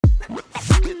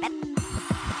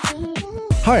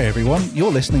Hi everyone,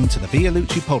 you're listening to the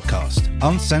Vialucci podcast,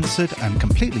 uncensored and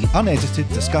completely unedited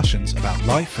discussions about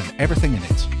life and everything in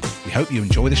it. We hope you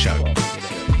enjoy the show.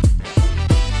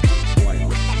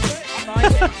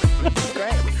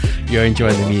 You're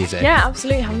enjoying the music. Yeah,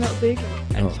 absolutely. Having a little big.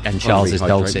 And Charles's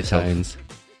dulcet tones.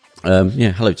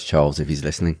 Hello to Charles if he's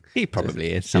listening. He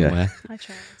probably is somewhere. Hi,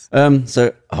 Charles.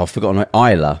 I've forgotten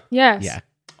Isla. Yes. Yeah.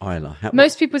 Isla.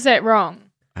 Most people say it wrong.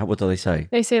 What do they say?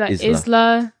 They say like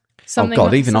Isla. Something Oh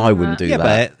God, like even I wouldn't do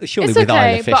that. But surely It's with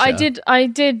okay, Isla Fisher. but I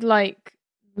did like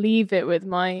leave it with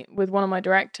one of my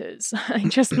directors. I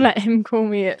just let him call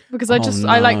me it because I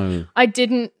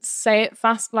didn't say it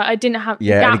fast. Like I didn't have and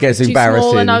it gets too embarrassing.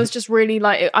 small, and I was just really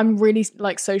like I'm really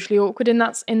like socially awkward in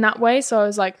that way. So I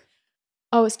was like,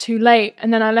 oh, it's too late,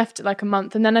 and then I left it like a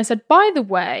month, and then I said, by the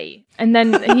way, and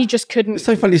then he just couldn't. It's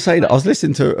so funny you say that. I was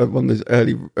listening to one of those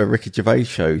early Ricky Gervais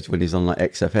shows when he's on like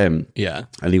XFM. Yeah,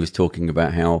 and he was talking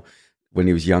about how when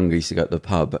he was younger, he used to go to the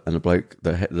pub, and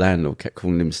the landlord kept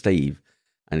calling him Steve.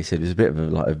 And he said it was a bit of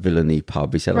a villainy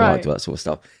pub. He said, I like to do that sort of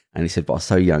stuff. And he said, but I was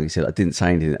so young. He said, I didn't say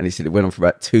anything. And he said, it went on for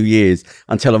about 2 years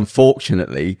until,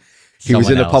 unfortunately, he was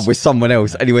in a pub with someone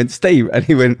else. And he went, Steve. And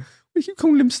he went, what are you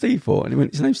calling him Steve for? And he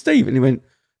went, his name's Steve. And he went,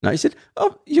 no. He said,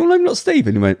 oh, your name's not Steve.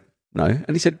 And he went, no. And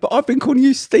he said, but I've been calling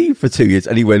you Steve for 2 years.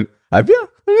 And he went, have you?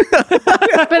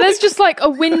 But there's just like a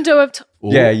window of time.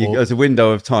 There's a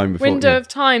window of time before. Of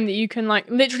time that you can like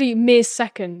literally mere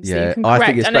seconds. Yeah, that you can correct, I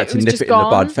think it's and better to was nip just it in the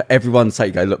gone. bud for everyone's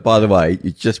sake. Go, look, by the way,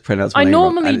 you just pronounced my I name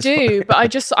wrong, normally and it's do, fine. but I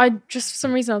just for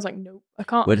some reason I was like, nope, I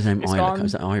can't. Where does the name it's Isla gone. come?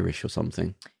 Is that Irish or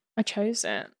something? I chose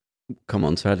it. Come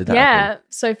on, so how did that happen?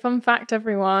 So fun fact,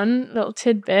 everyone, little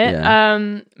tidbit.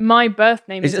 Yeah. My birth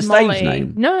name is it a Molly. stage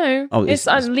name? No, it's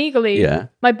legally. Yeah.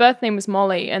 My birth name was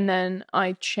Molly, and then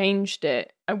I changed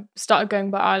it. I started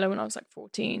going by Isla when I was like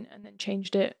 14, and then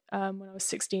changed it when I was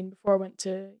 16 before I went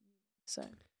to. So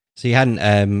you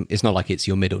hadn't. It's not like it's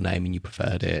your middle name and you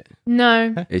preferred it.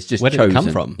 No, It's just Where did chosen. it come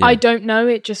from? Yeah. I don't know.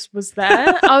 It just was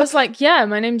there. I was like, yeah,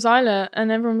 my name's Isla,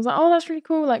 and everyone was like, oh, that's really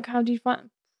cool. Like, how do you find?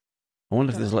 I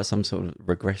wonder if there's like some sort of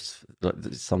regress, like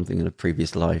something in a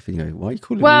previous life, and you go, why are you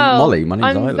calling me Well, Molly? My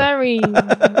name's I'm Isla. very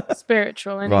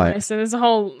spiritual anyway, Right. so there's a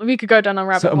whole. We could go down a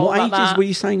rabbit So, and hole what about ages that. were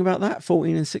you saying about that?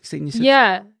 14 and 16, you said?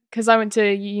 Yeah, because I went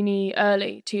to uni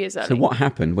early, 2 years early. So what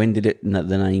happened? When did it, the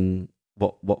name,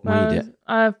 what made it?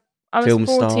 I was Film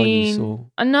 14. star you saw?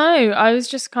 No, I was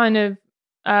just kind of.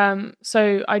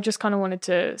 So I just kind of wanted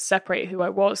to separate who I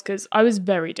was because I was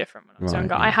very different when I was Right,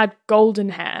 younger. yeah. I had golden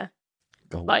hair.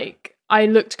 Like I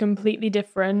looked completely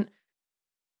different.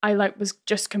 I was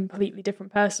just completely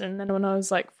different person. And then when I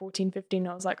was like 14, 15,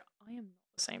 I was like, I am not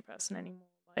the same person anymore.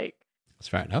 Like That's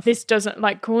fair enough. this doesn't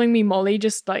calling me Molly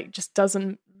just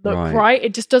doesn't look right.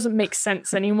 It just doesn't make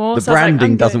sense anymore. The So I was like,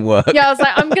 branding doesn't work. Yeah, I was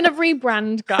like, I'm gonna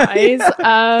rebrand, guys.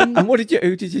 And who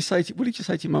did you say to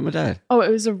your mum and dad? Oh, it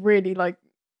was a really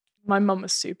my mum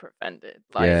was super offended.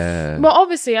 Yeah. Well,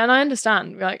 obviously, and I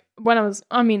understand. Like when I was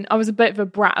a bit of a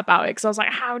brat about it because I was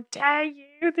like, "How dare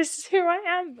you? This is who I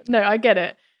am." But no, I get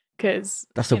it because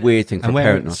That's a weird thing for a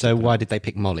parent. not to So do. why did they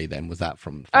pick Molly then? Was that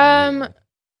from? no,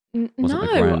 Was it the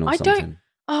gran or I something? don't.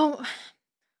 Oh,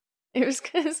 it was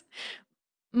because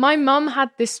my mum had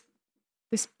this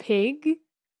pig.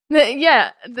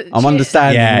 I'm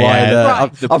understanding Yeah, why. yeah.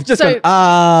 Right. I've just So,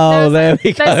 gone, there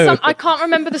we go. I can't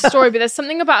remember the story, but there's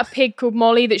something about a pig called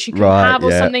Molly that she could Right, have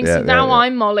or yeah, something. yeah, So now yeah.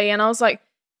 I'm Molly, and I was like,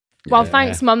 "Well, Yeah.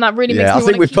 thanks, Mum. That really makes Yeah, me I think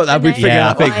want we've to put keep that- my we've figured name.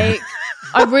 out, I think.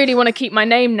 I really want to keep my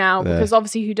name now Yeah. because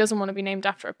obviously, who doesn't want to be named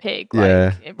after a pig? Yeah.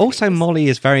 It really Also, is. Molly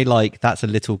is very that's a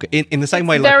little in the same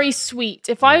way. Very sweet.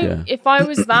 If I Yeah.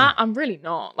 was that, I'm really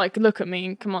not. Like, look at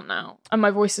me. Come on now. And my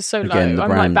voice is so Again, the low. I'm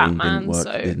like branding Batman, didn't work.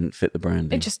 so It didn't fit the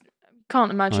branding. it just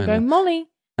can't imagine I going know. Molly.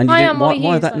 and you Hi, didn't, I'm Molly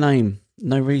why Hughes, that like- name?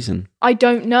 No reason. I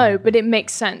don't know, but it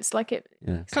makes sense. Like it.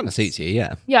 Yeah. kind of suits you,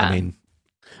 yeah. Yeah. I mean,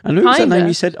 And who was that Kinda. name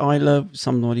you said? Isla,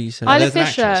 somebody you said? Isla there's an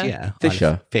Fisher. actress, yeah. Fisher.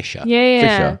 Isla Fisher. Yeah.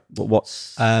 Fisher. What's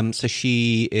So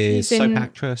she is She's in- soap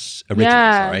actress originally,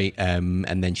 Yeah. sorry.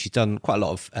 And then she's done quite a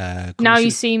lot of. Now commercial-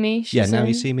 You See Me. Yeah, she's Now in.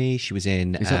 You See Me. She was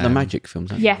in. is that the magic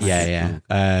films? Yes. Yeah,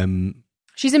 yeah.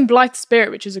 She's in Blithe Spirit,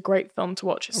 which is a great film to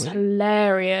watch. It's really?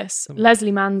 hilarious.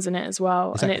 Leslie Mann's in it as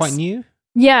well. Is and that quite new?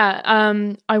 Yeah.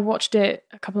 I watched it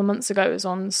a couple of months ago. It was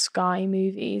on Sky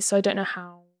Movies, so I don't know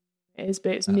how it is,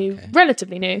 but it's new,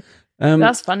 relatively new.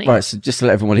 That's funny. Right, so just to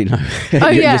let everybody know. Oh,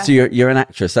 yeah. So you're an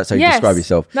actress. That's how you Yes, describe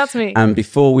yourself. That's me. And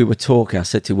before we were talking, I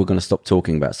said to you, we're going to stop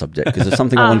talking about subject because there's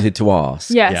something I wanted to ask.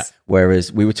 Yes. Yeah.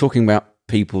 Whereas we were talking about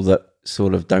people that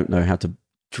sort of don't know how to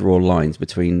draw lines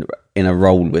between in a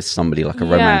role with somebody like a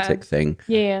Yeah. romantic thing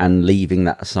Yeah. and leaving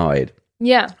that aside.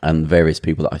 Yeah. And various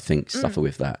people that I think suffer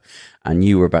with that. And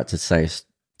you were about to say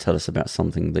tell us about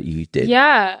something that you did.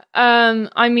 Yeah.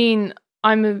 I mean,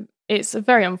 it's a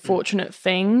very unfortunate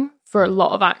thing for a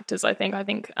lot of actors, I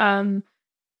think.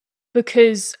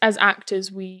 Because as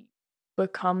actors, we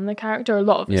become the character. A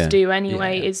lot of us do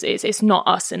anyway. It's not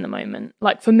us in the moment.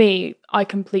 Like for me,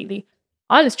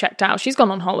 Isla's checked out. She's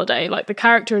gone on holiday. Like the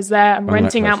character is there. I'm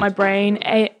renting out my brain.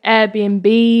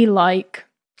 Airbnb. Like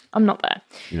I'm not there.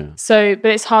 Yeah. So,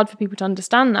 but it's hard for people to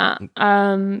understand that.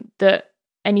 That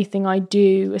anything I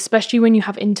do, especially when you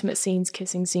have intimate scenes,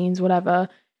 kissing scenes, whatever,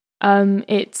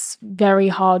 it's very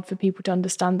hard for people to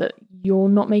understand that you're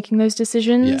not making those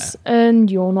decisions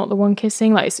and you're not the one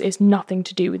kissing. Like it's nothing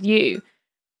to do with you.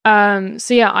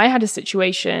 So yeah, I had a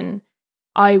situation.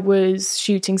 I was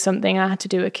shooting something. I had to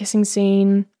do a kissing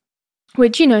scene,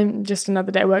 which, just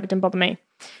another day at work, it didn't bother me.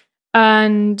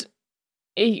 And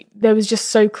there was just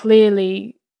so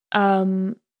clearly,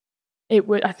 I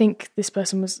think this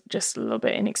person was just a little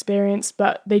bit inexperienced,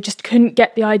 but they just couldn't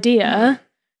get the idea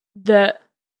that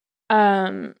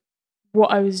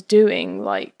what I was doing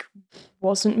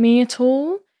wasn't me at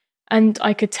all. And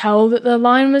I could tell that the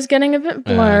line was getting a bit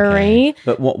blurry. Okay.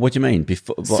 But what do you mean?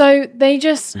 So they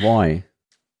just... Why?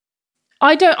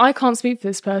 I can't speak for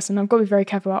this person. I've got to be very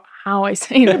careful about how I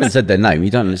say this. You haven't said their name. You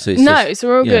don't. So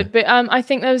we're all good. But I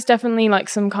think there was definitely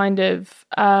some kind of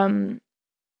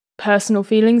personal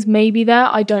feelings maybe there.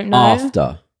 I don't know.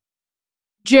 After?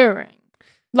 During.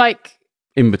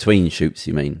 In between shoots,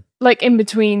 you mean? In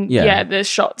between, the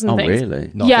shots and things. Oh,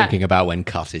 really? Not thinking about when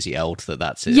cut is yelled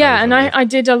that's it. Yeah, and I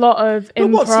did a lot of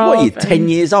improv. What are you, 10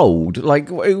 years old?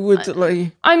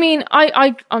 I mean,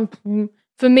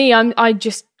 for me,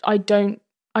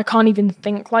 I can't even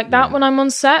think like that when I'm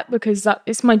on set because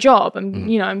it's my job.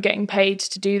 I'm getting paid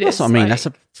to do this. That's what I mean. That's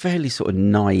a fairly sort of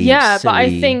naive, silly... but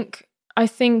I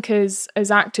think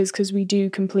as actors, because we do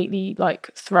completely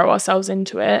throw ourselves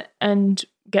into it and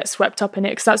get swept up in it,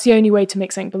 because that's the only way to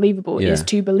make something believable is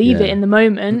to believe it in the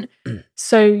moment.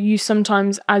 So you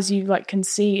sometimes, as you can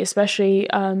see, especially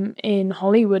in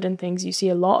Hollywood and things, you see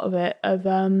a lot of it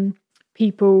of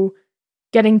people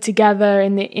getting together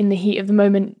in the heat of the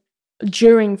moment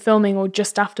during filming or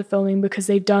just after filming because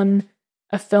they've done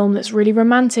a film that's really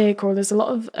romantic or there's a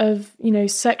lot of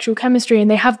sexual chemistry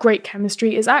and they have great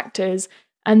chemistry as actors,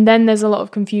 and then there's a lot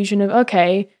of confusion of,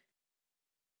 okay,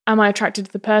 am I attracted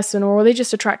to the person or are they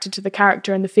just attracted to the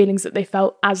character and the feelings that they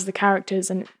felt as the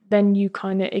characters? And then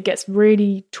it gets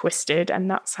really twisted, and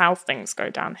that's how things go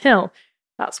downhill.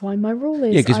 That's why my rule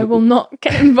is I will not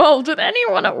get involved with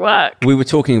anyone at work. We were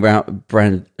talking about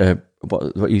Brad.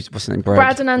 What's the name?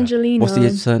 Brad and Angelina. What's the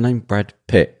surname? Brad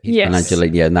Pitt. Yes. And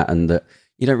Angelina. Yeah, and that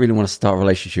you don't really want to start a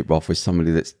relationship off with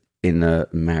somebody that's in a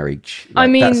marriage.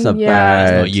 That's bad. It's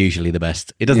not usually the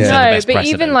best. It doesn't set the best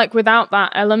precedent. But even without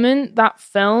that element, that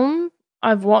film,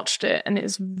 I've watched it and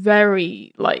it's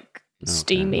very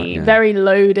steamy, very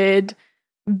loaded,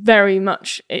 very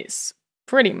much. It's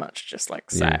pretty much just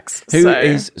sex.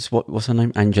 What's her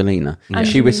name? Angelina. Is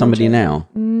she with somebody now?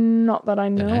 Not that I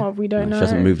know of. We don't know. She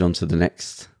hasn't moved on to the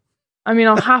next. I mean,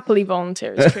 I'll happily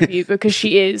volunteer as tribute because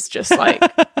she is just I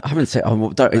haven't said.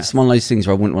 It's one of those things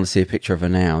where I wouldn't want to see a picture of her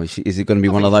now. Is it going to be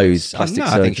one of those plastic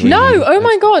surgery? No. Oh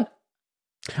my god.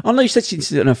 Oh no, you said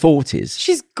she's in her 40s.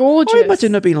 She's gorgeous. I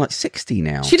imagine her being 60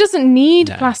 now. She doesn't need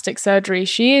plastic surgery.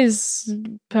 She is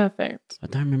perfect. I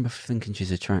don't remember thinking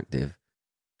she's attractive.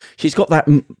 She's got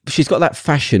that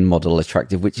fashion model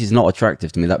attractive, which is not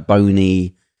attractive to me. That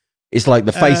bony, it's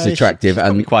the face attractive,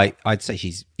 and I'd say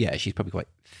she's probably quite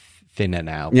thinner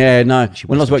now. Yeah, no.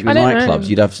 When I was working in nightclubs,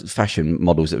 you'd have fashion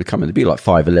models that would come in. They'd be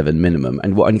 5'11" minimum,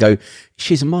 and go,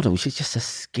 she's a model. She's just a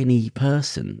skinny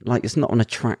person. It's not an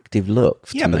attractive look.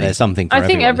 Yeah, but there's something. For I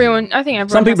think everyone.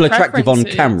 Some people are attractive on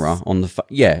camera.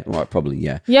 Probably.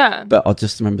 Yeah. Yeah. But I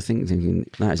just remember thinking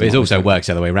that. But it also works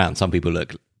the other way around. Some people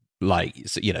look.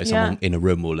 Someone in a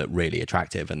room will look really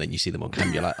attractive, and then you see them on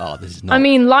camera, you're like, oh, this is not. I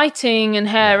mean, lighting and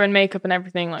hair and makeup and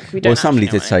everything, we don't. Well, somebody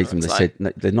did say to them, they said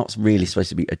they're not really supposed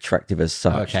to be attractive as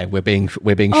such. Okay, we're being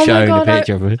shown a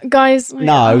picture of her. Guys.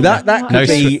 No, that could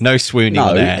be no swooning. No,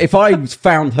 on there. If I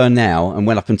found her now and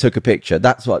went up and took a picture,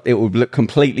 that's what it would look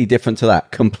completely different to that.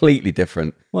 Completely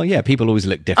different. Well, yeah, people always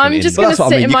look different. I'm just going to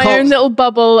sit in my own little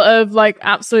bubble of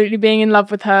absolutely being in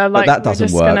love with her. But that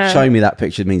doesn't work. Showing me that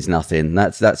picture means nothing.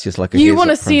 That's just a. You want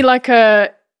to see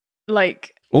a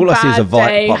all I see is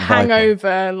a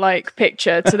hangover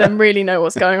picture to then really know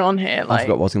what's going on here. I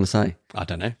forgot what I was going to say. I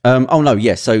don't know. Oh no,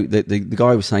 yes. So the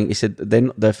guy was saying, he said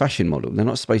they're fashion model. They're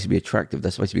not supposed to be attractive.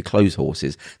 They're supposed to be clothes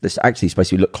horses. They're actually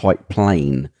supposed to look quite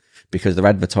plain. Because they're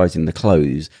advertising the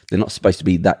clothes, they're not supposed to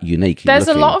be that unique. There's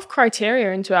a lot of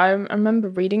criteria into it. I remember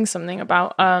reading something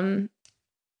about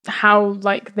how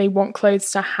like they want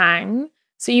clothes to hang.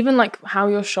 So even like how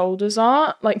your shoulders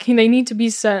are, like they need to be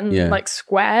certain like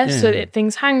square so that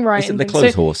things hang right. Is it the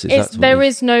clothes horses? There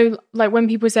is no, like when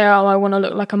people say, oh, I want to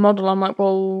look like a model, I'm like,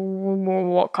 well,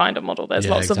 what kind of model? There's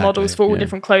lots of models for all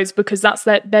different clothes, because that's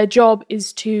their job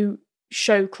is to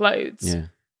show clothes. Yeah.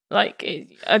 Like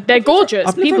they're gorgeous.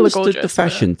 I've People never are gorgeous. The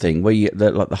fashion thing where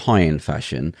like the high end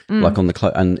fashion, like on the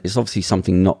clothes, and it's obviously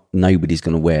something nobody's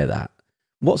going to wear that.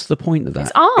 What's the point of that?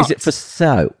 It's art. Is it for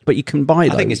sale? But you can buy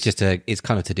those. I think it's just it's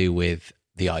kind of to do with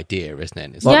the idea, isn't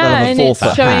it? It's like and it's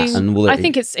showing. I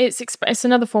think it's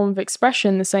another form of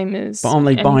expression, the same as. But aren't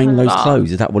they buying those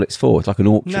clothes? Is that what it's for? It's like an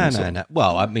auction. No.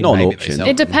 Well, I mean, not an auction.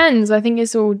 It depends. I think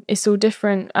it's all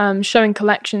different. Showing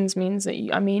collections means that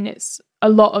it's a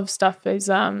lot of stuff is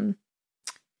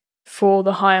for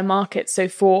the higher market. So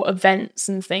for events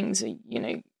and things,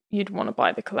 you'd want to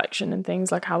buy the collection and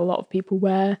things, like how a lot of people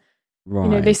wear.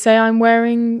 Right. They say I'm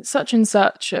wearing such and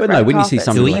such. But no, when you see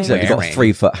somebody like that, they've got a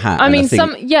 3-foot hat. I mean,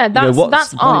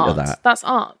 that's art. That's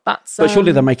art. But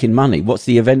surely they're making money. What's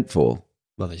the event for?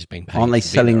 Well, they're just being paid. Aren't they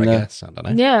selling I don't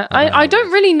know. Yeah, I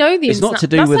don't really know the. It's not to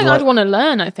do that's with. Like, I'd want to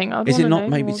learn. I think. Is it not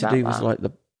maybe to do with like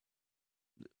the?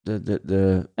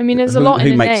 I mean, there's a lot.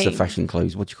 Who makes the fashion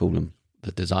clothes? What do you call them?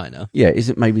 The designer. Yeah, is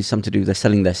it maybe something to do with they're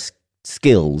selling their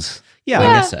skills? Yeah, I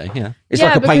guess so. Yeah, it's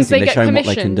like a painting. They're showing what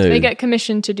they can do. They get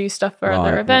commissioned to do stuff for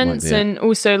other events, and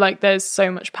also like there's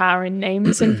so much power in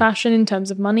names in fashion in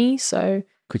terms of money. So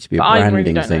could be a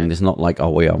branding thing. There's not like,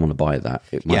 oh, yeah, I want to buy that.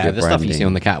 It might be the stuff you see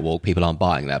on the catwalk, people aren't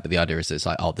buying that. But the idea is it's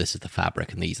like, oh, this is the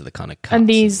fabric, and these are the kind of cuts. And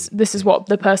this is what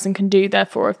the person can do.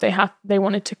 Therefore, if they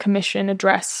wanted to commission a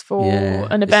dress for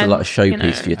an event, it's like a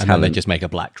showpiece for your talent. And they just make a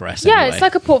black dress. Yeah, anyway. it's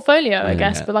like a portfolio, I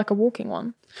guess, but like a walking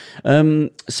one.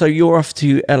 So you're off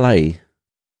to LA.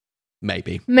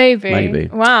 Maybe.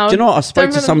 Wow. Do you know what? I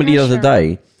spoke to somebody the other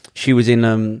day. She was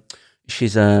in.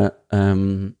 She's a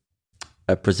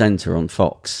presenter on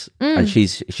Fox, and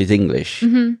she's English.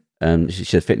 Mm-hmm.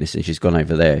 She's a fitness, and she's gone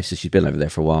over there. So she's been over there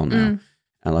for a while now.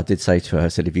 And I did say to her, I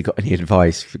said, "Have you got any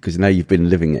advice? Because now you've been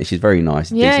living it." She's very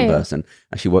nice, decent person,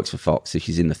 and she works for Fox, so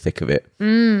she's in the thick of it.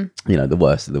 The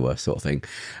worst of the worst sort of thing.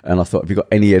 And I thought, have you got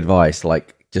any advice,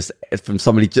 like? Just from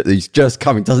somebody who's just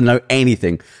coming, doesn't know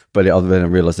anything, but other than I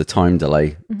realised the time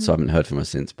delay, so I haven't heard from her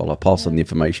since. But I'll pass on the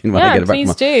information when I get it back.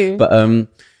 Please do. But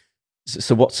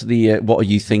so what's the what are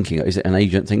you thinking? Is it an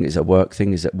agent thing? Is it a work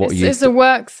thing? Is it what you? It's a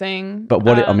work thing. But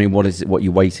what what is it? What are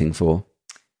you waiting for?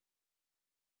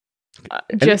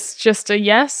 Just a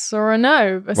yes or a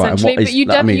no, essentially. But you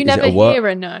never hear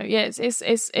a no. Yeah, it's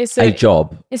a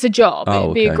job. It's a job.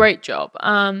 It'd be a great job.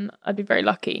 I'd be very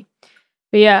lucky.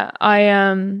 But yeah,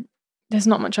 there's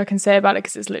not much I can say about it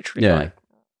because it's literally like.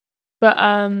 But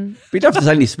you don't have to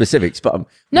say any specifics. But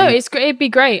no, it'd be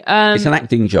great. It's an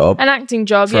acting job.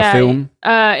 For a film.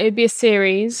 It'd be a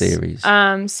series.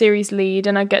 Series lead,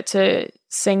 and I get to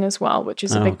sing as well, which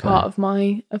is a big part of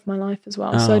my life as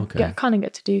well. So I kind of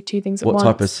get to do two things at once.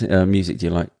 What type of music do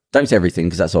you like? Don't say everything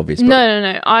because that's obvious. But...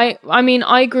 No. I mean,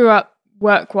 I grew up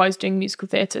work-wise doing musical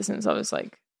theatre since I was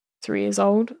like 3 years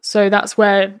old. So that's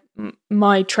where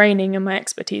my training and my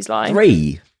expertise lie.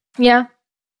 3? Yeah.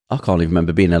 I can't even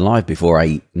remember being alive before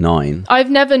 8, 9. I've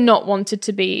never not wanted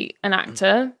to be an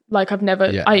actor. Like I've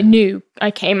never, I knew I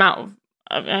came out of,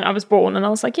 I was born and I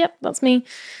was like, yep, that's me.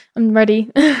 I'm ready.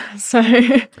 So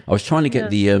I was trying to get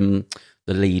the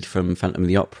lead from Phantom of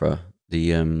the Opera.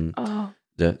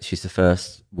 She's the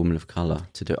first woman of colour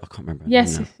to do it. I can't remember.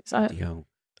 Yes.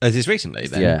 Is this recently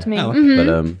then?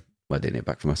 Yeah. But I didn't hear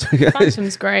back from us.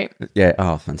 Phantom's great. Yeah.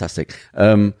 Oh, fantastic.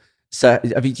 So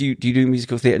do you do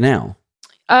musical theatre now?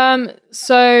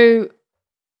 So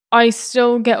I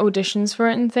still get auditions for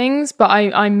it and things, but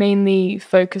I mainly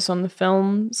focus on the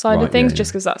film side of things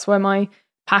just because that's where my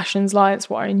passions lie. It's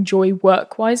what I enjoy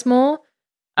work-wise more.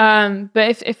 But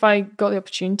if I got the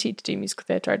opportunity to do musical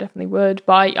theatre, I definitely would.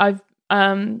 But I've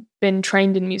been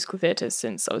trained in musical theatre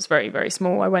since I was very, very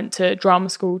small. I went to drama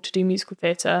school to do musical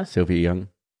theatre. Sylvia Young?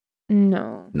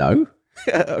 No. No?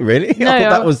 Really? No, I thought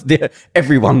that was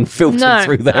everyone filtered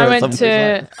through there.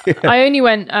 I only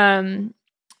went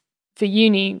for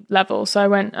uni level, so I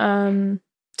went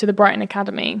to the Brighton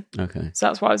Academy. Okay. So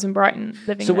that's why I was in Brighton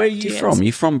living. So where are you from? Are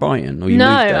you from Brighton? Or you moved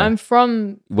there? I'm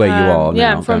from where you are now.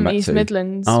 Yeah, I'm from East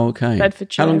Midlands. Oh, okay.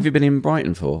 Bedfordshire. How long have you been in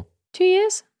Brighton for? 2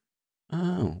 years.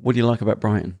 Oh, what do you like about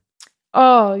Brighton?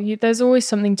 Oh, there's always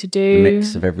something to do. The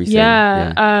mix of everything.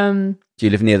 Yeah. Do you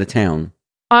live near the town?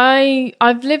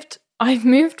 I've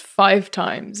moved 5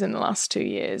 times in the last 2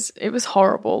 years. It was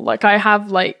horrible. Like I have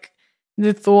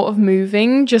the thought of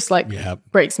moving just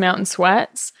breaks me out in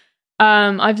sweats.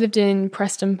 I've lived in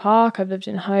Preston Park. I've lived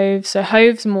in Hove. So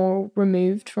Hove's more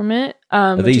removed from it.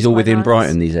 Are these all within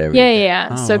Brighton, these areas? Yeah.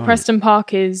 Oh, so right. Preston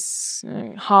Park is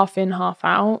half in, half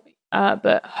out.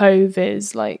 But Hove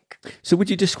is like... So would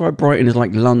you describe Brighton as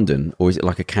like London, or is it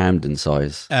like a Camden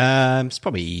size? It's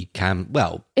probably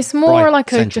it's more like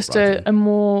central Brighton. a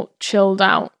more chilled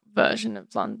out version of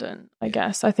London, I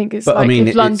guess. I think it's But like I mean,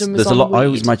 if London was there's on a lot. weed. I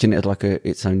always imagine it like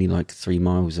it's only like 3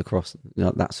 miles across,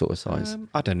 that sort of size.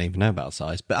 I don't even know about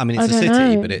size, but I mean, it's I a don't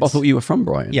city. know. But it's, I thought you were from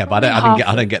Brighton. yeah, but I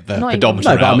don't get the Not even- pedometer.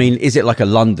 No, but I mean, is it like a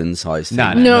London size thing?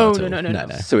 No. No.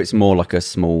 So it's more like a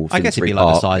small. I guess it'd be Finsbury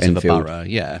like the Park, size of a Enfield. borough.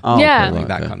 Yeah, Oh, Yeah. okay, like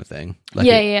that okay. kind of thing.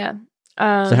 Yeah.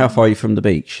 So how far are you from the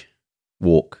beach?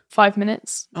 Walk. 5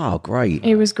 minutes. Oh, great.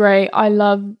 It was great. I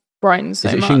love Brighton so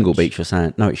Is it much. shingle beach or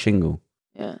sand? No, it's shingle.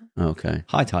 Yeah. Oh, okay.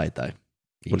 High tide though.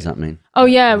 What does that mean? Oh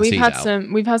yeah, The we've sea's had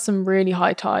out. we've had some really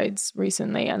high tides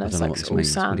recently, and it's don't know like what this all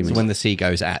means. What do you sand. mean? When the sea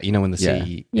goes out, you know when the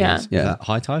sea Yeah. is Yeah. that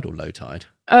high tide or low tide?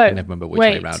 Oh, I never remember which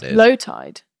way wait, round it is. low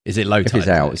tide. Is it low If tide? it's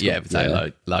out, it's yeah, got- if it's out yeah.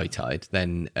 low tide,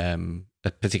 then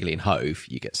particularly in Hove,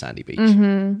 you get sandy beach.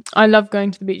 I love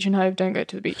going to the beach in Hove. Don't go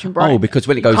to the beach in Brighton. Oh, because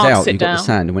when it goes Can't out, sit you've got the down.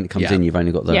 sand, and when it comes Yeah. in, you've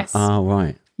only got the. Yes. Oh,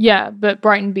 right. Yeah, but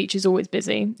Brighton Beach is always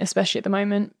busy, especially at the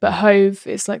moment. But Hove,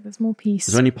 it's like there's more peace.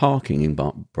 Is there any parking in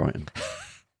Brighton?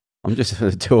 I'm just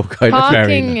a tour guide.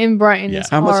 Parking in Brighton Yeah. is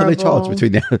How much are they charged horrible.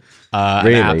 betwing the?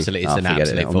 Really? Really? Absolutely, it's Oh, an forget it,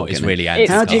 absolute I'm fault. not It's getting really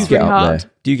It's How do you just get really up hard. there?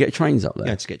 Do you get trains up there?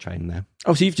 Yeah, just get train there.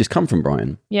 Oh, so you've just come from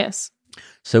Brighton. Yes.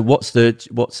 So what's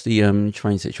the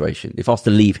train situation? If I was to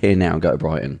leave here now and go to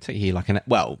Brighton, Take you like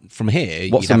from here.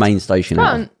 what's the main station?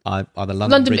 Front. Either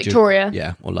London Bridge Victoria.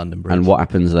 yeah, or London Bridge. And what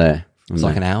happens there? from It's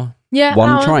like there? an hour. Yeah. One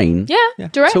hour. train? Yeah.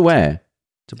 Direct. To where?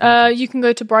 You can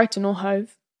go to Brighton or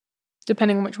Hove,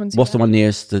 depending on which one's. What's the one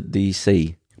nearest the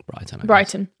sea? Brighton. I guess.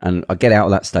 Brighton. And I get out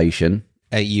of that station.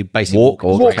 You basically Walk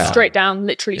or Walk car? straight down,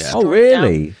 literally. Yeah. straight Oh,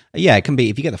 really? down. Yeah, it can be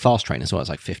if you get the fast train as well. It's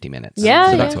like 50 minutes. Yeah,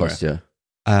 So yeah. that costs you.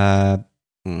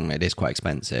 It is quite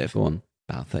expensive. Go on.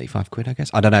 About 35 quid, I guess.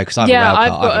 I don't know because I have Yeah, a rail I've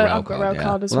card. got I a have rail yeah.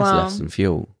 card as Well, that's well. less than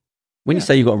fuel. When you Yeah.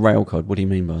 say you got a rail card, what do you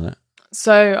mean by that?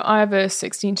 So I have a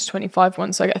 16 to 25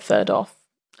 one, so I get a third off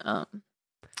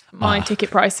my Ah.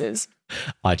 ticket prices.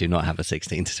 I do not have a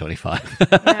 16 to 25.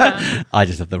 Yeah. I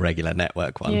just have the regular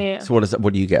network one. Yeah. So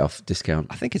what do you get off discount?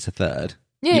 I think it's a third.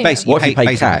 Yeah, You yeah. basically What if you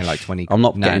pay something cash? Like 20. I'm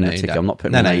not getting the you ticket. don't. I'm not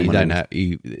putting No, my no, name you on don't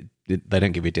it. have. They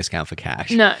don't give you a discount for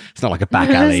cash. No. It's not like a back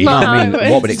That's alley. not No, how I mean,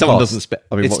 it what would it Someone cost? doesn't spend.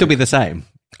 I mean, It'd what still be would- the same.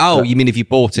 Oh, So- you mean if you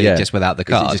bought it Yeah. just without the Is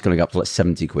it card? just going to go up to like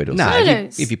 70 quid or No, something? No,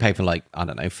 if you pay for like, I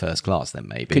don't know, first class, then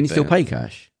maybe. Can you still but- pay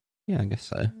cash Yeah, I guess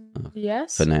so.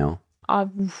 Yes. for now?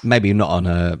 Maybe not on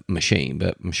a machine,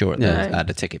 but I'm sure at, Yeah. at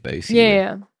a ticket booth.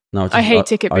 Yeah. you- No, I hate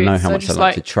ticket I know booths, how so much I just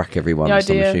like to like track everyone. the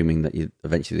So I'm idea. assuming that you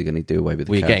eventually they're going to do away with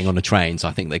the We're cash. getting on a train, so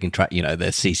I think they can track.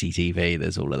 There's CCTV,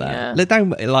 there's all of that. Yeah.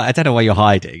 I don't know why you're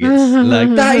hiding. It's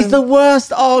like That is the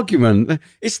worst argument.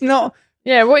 It's not.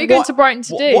 Yeah, what are you going What- to Brighton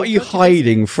to do? What are you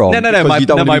hiding from? no. Because My, you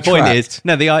don't no, wanna my be point tracked? is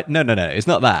no. It's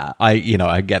not that. I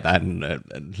get that,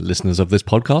 and listeners of this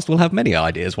podcast will have many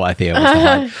ideas why Theo wants to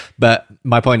hide. But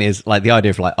my point is like the idea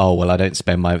of like, oh well, I don't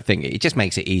spend my thing. It just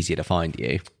makes it easier to find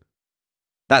you.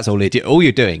 That's all it. All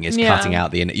you're doing is Yeah. cutting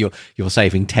out you're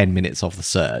saving 10 minutes off the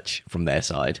search from their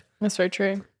side. That's very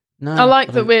true. No, I like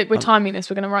that don't- we're timing this.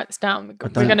 We're going to write this down. I We're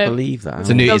don't going to. believe that. It's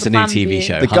a new Build a fan TV view.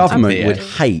 show. the Hunting government Theo. would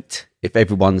hate if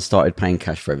everyone started paying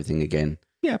cash for everything again.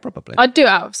 Yeah, probably. I'd do it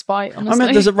out of spite, I honestly.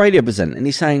 mean, there's a radio presenter, and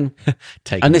he's saying,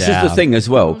 Take and it this is the down. thing as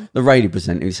well. The radio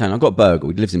presenter, he's saying, I got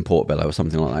burgled. He lives in Portobello or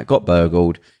something like that. Got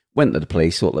burgled. Went to the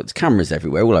police. Thought, look, there's cameras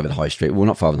everywhere, all over the high street. Well,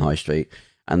 not far from the high street.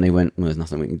 And they went, well, there's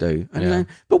nothing we can do. And Yeah.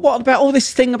 but what about all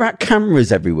this thing about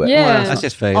cameras everywhere? Yeah. Well, That's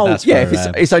just for. oh, that's yeah, for,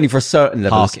 if it's only for a certain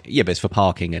level. parking. Yeah, but it's for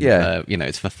parking and Yeah.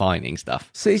 it's for fining stuff.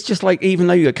 So it's just like, even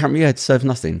though you got camera, it serves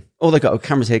nothing. All they got,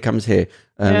 cameras here, cameras here.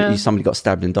 Yeah. Somebody got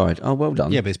stabbed and died. Oh, well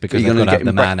done. Yeah, but it's because You're they've got gonna to have the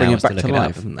him back- man bring him hours to back look to it up,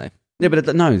 life. haven't they? Yeah,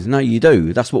 but no, you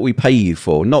do. That's what we pay you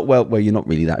for. Not well, you're not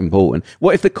really that important.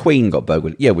 What if the Queen got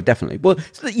burgled? Yeah, well, definitely. Well,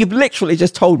 so you've literally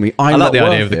just told me I I'm like not the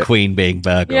idea worth of the it. Queen being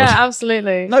burgled. yeah,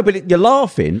 absolutely. No, but you're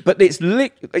laughing. But it's do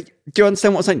you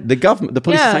understand what I'm saying? The government, the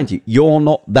police are Yeah. saying to you, you're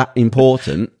not that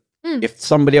important. If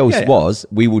somebody else Yeah. was,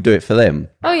 we will do it for them.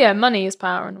 Oh yeah, money is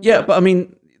power. And all Yeah, that. but I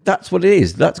mean, that's what it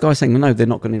is. That guy's saying, well, no, they're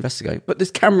not going to investigate. But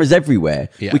there's cameras everywhere.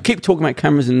 Yeah. We keep talking about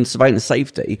cameras and surveillance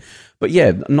safety, but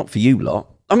yeah, not for you lot.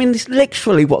 I mean, it's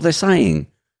literally what they're saying.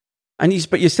 And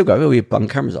but you still go, oh, you bung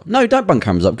cameras up. No, don't bung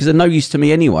cameras up because they're no use to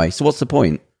me anyway. So what's the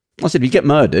point? I said, if you get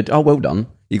murdered, oh, well done.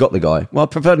 You got the guy. Well, I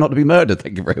prefer not to be murdered.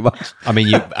 Thank you very much. I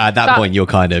mean, at that point, you're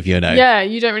kind of, yeah,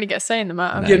 you don't really get a say in the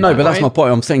matter. Yeah, no, but that's my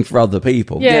point. I'm saying for other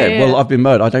people. Yeah, yeah. Well, I've been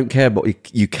murdered. I don't care, but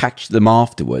you catch them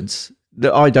afterwards.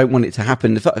 that I don't want it to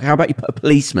happen. How about you put a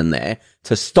policeman there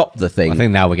to stop the thing? I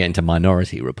think now we're getting to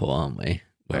Minority Report, aren't we?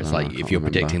 Where it's like if you're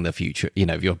predicting the future,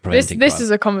 if you're preventing this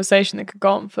is a conversation that could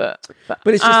go on for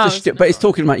but it's just but it's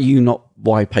talking about you not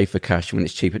why pay for cash when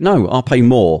it's cheaper. No, I'll pay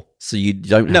more so you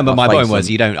don't have but my point was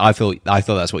you don't. I thought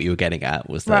that's what you were getting at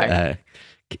was that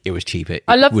it was cheaper.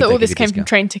 I love that all this came from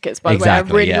train tickets, by the way. I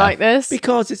really like this.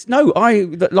 Because it's the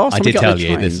last time I did tell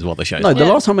you this is what the show is. No, the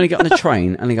last time when I get on the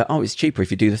train and they go, oh, it's cheaper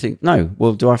if you do the thing. No,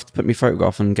 well, do I have to put my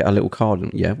photograph and get a little card?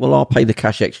 Yeah, well, I'll pay the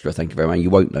cash extra. Thank you very much. You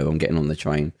won't know I'm getting on the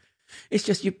train. It's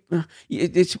just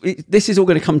this is all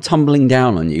going to come tumbling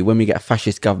down on you when we get a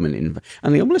fascist government in.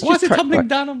 And why is it tumbling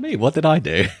down on me? What did I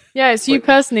do? Yeah, it's you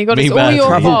personally. It's all your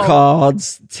travel fault.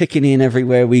 Cards ticking in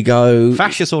everywhere we go.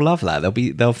 Fascists will love that.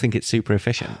 They'll think it's super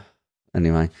efficient.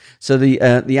 Anyway, so the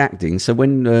acting. So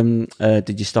when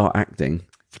did you start acting?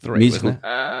 3, musical. Wasn't it?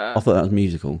 I thought that was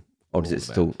musical. Or is it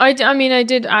still? I mean, I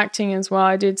did acting as well.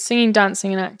 I did singing,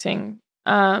 dancing, and acting.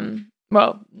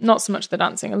 Well, not so much the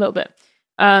dancing, a little bit.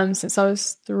 Since I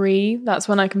was 3, that's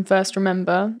when I can first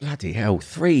remember. Bloody hell,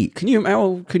 3! How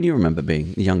old can you remember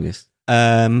being the youngest?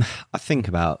 I think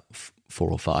about 4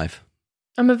 or 5.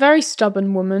 I'm a very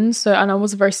stubborn woman, and I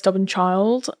was a very stubborn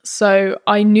child. So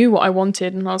I knew what I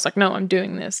wanted, and I was like, "No, I'm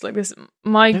doing this." Like this,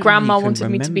 my grandma wanted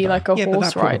me to be like a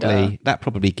horse rider. That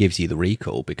probably gives you the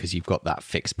recall because you've got that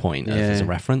fixed point as a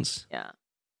reference. Yeah.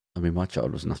 I mean, my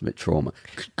childhood was nothing but trauma.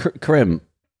 Karim,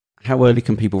 how early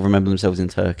can people remember themselves in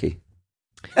Turkey?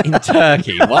 In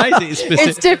Turkey? Why is it specific?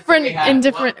 It's different in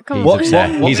different...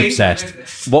 He's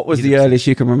obsessed. What was the earliest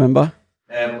you can remember?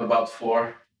 About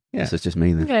 4. Yeah. So it's just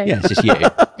me then. Okay. Yeah, it's just you.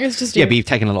 It's just you. Yeah, but you've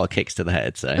taken a lot of kicks to the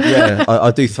head, so... Yeah, I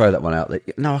do throw that one out there.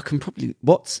 No, I can probably...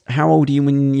 How old are you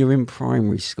when you're in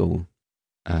primary school?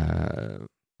 I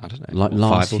don't know. Like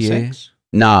last 5 or year? 6?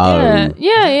 No.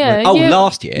 Yeah. Oh,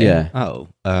 last year? Yeah. Oh,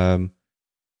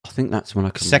 I think that's when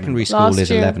I can secondary school Last is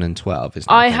year. 11 and 12,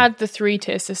 isn't it? I had the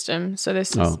 3-tier system, so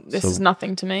this is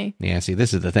nothing to me. Yeah, see,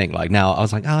 this is the thing. Like now, I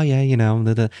was like, oh yeah,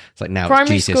 it's like now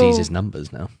Primary it's GCSEs school- is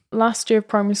numbers now. Last year of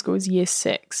primary school was year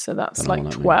 6, so that's Don't know like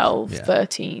what that 12, means. Yeah.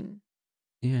 13,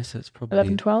 Yeah, so it's probably...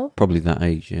 11, 12. Probably that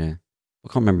age, yeah. I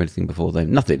can't remember anything before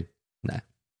then. Nothing.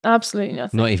 Absolutely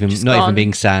nothing. Not even Just not gone. even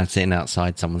being sad sitting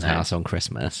outside someone's No. house on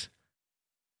Christmas.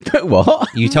 What?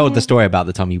 You told the story about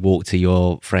the time you walked to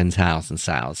your friend's house and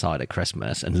sat outside at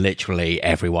Christmas, and literally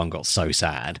everyone got so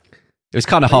sad. It was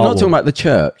kind of You're hard. not talking about the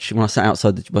church. When I sat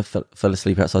outside, fell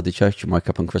asleep outside the church and woke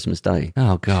up on Christmas Day.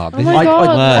 Oh God! Oh This my is God.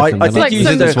 worse than I It's did like use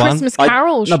some this one. Christmas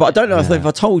carol. No, but I don't know Yeah. if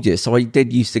I told you. So I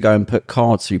did used to go and put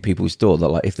cards through people's door that,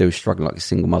 like, if they were struggling, like a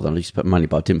single mother, I used to put money,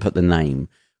 but I didn't put the name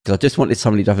because I just wanted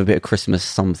somebody to have a bit of Christmas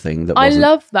something. That I wasn't,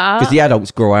 love that. because the adults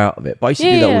grow out of it. But I used to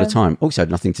do that all Yeah. the time. Also, had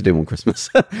nothing to do on Christmas.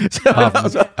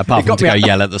 apart from to go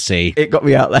yell at the sea. It got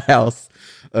me out of the house.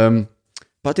 But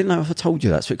I didn't know if I told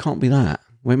you that, so it can't be that.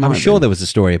 Well, it might I'm have sure been. there was a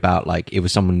story about like it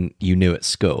was someone you knew at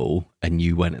school, and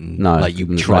you went and No, like you it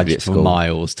was trudged nobody at for school.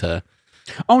 miles to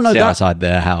Oh no, sit that, outside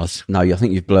their house. no. I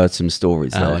think you've blurred some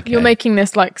stories there. Okay. You're making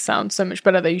this like sound so much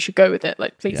better that you should go with it.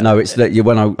 Like, please. No, it's that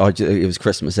when it was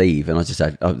Christmas Eve and I just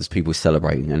had there's people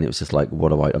celebrating and it was just like, what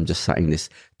do I'm just sat in this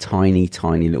tiny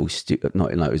little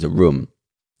it was a room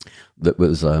that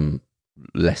was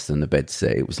less than the bed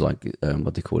set. It was like what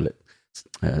do they call it?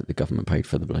 The government paid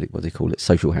for the bloody what do they call it?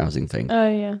 Social housing thing. Oh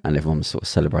yeah. And everyone was sort of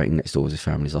celebrating next door with his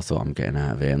families. I thought, I'm getting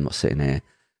out of here. I'm not sitting here.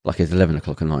 Like it's 11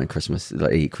 o'clock at night, Christmas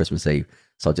Eve.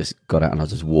 So I just got out and I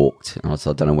just walked. And I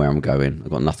said, I don't know where I'm going. I've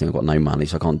got nothing. I've got no money,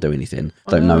 so I can't do anything.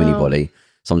 Don't know anybody.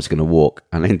 So I'm just going to walk.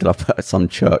 And I ended up at some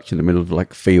church in the middle of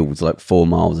like fields, like 4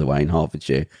 miles away in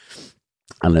Hertfordshire.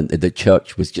 And then the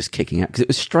church was just kicking out because it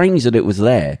was strange that it was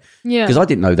there. Yeah. Because I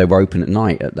didn't know they were open at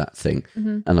night at that thing.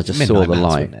 And I just saw Midnight the mass,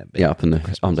 light. wouldn't it? Yeah, up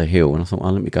on the hill. And I thought,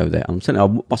 well, let me go there. I must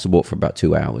have walked for about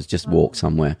 2 hours, just walk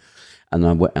somewhere. And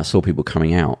I saw people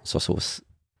coming out. So I sort of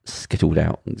skittled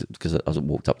out because I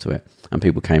walked up to it and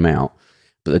people came out.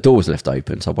 But the door was left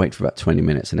open. So I waited for about 20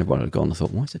 minutes and everyone had gone. I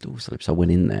thought, why is the door still open? So I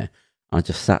went in there. And I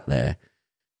just sat there.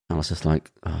 And I was just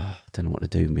like, oh, I don't know what to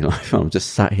do with my life. And I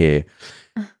just sat here.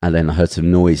 And then I heard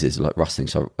some noises like rustling.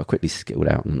 So I quickly skittled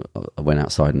out and I went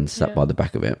outside and sat by the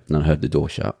back of it. And I heard the door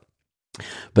shut.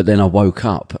 But then I woke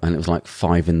up and it was like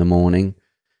 5 a.m.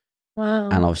 Wow.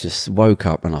 And I was just woke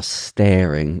up and I was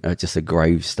staring at just a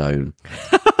gravestone.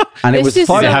 And it This was is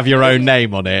 5. so- Does it have your own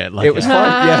name on it? Like It was 5.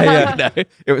 Yeah. No.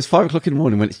 It was 5 o'clock in the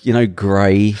morning when it's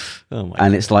grey, Oh my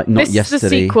and it's like not This yesterday. is the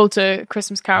sequel to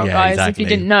Christmas Carol, Yeah, guys. exactly. If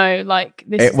you didn't know, like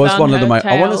this It is was the one of the unheard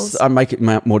most. I want tales. to make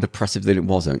it more depressive than it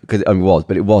wasn't because it was,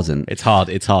 but it wasn't. It's hard.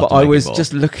 It's hard. But to I make was it more.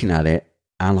 just looking at it,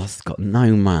 and I've got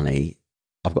no money.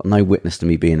 I've got no witness to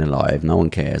me being alive. No one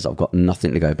cares. I've got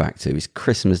nothing to go back to. It's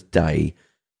Christmas Day,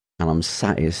 and I'm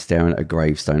sat here staring at a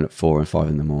gravestone at 4 and 5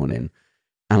 in the morning.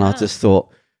 And I just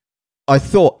thought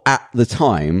at the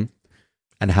time.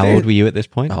 And how old were you at this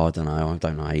point? Oh, I don't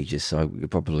know ages. So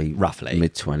probably roughly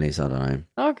mid-20s. I don't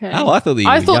know. Okay. Oh, I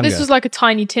thought this was like a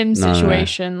Tiny Tim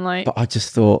situation. No. Like, but I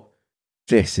just thought,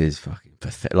 this is fucking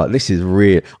pathetic. Like, this is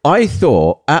real. I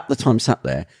thought at the time, sat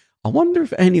there, I wonder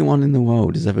if anyone in the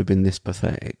world has ever been this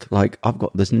pathetic. Like,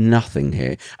 there's nothing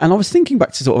here. And I was thinking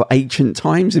back to sort of ancient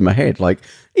times in my head. Like,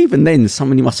 even then,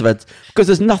 somebody must have had, because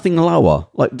there's nothing lower.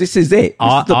 Like, this is it.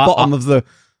 This is the bottom of the...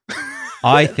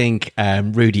 I think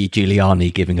Rudy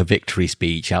Giuliani giving a victory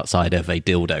speech outside of a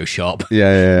dildo shop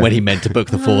when he meant to book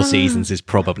the 4 seasons is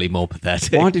probably more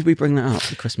pathetic. Why did we bring that up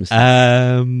for Christmas? It's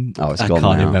gone I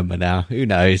can't remember now. Who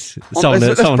knows?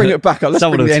 Let's bring it back up. Let's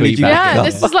bring the energy back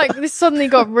up. This suddenly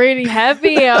got really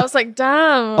heavy. I was like,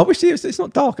 damn. I wish it's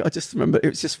not dark. I just remember it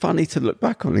was just funny to look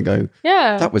back on and go,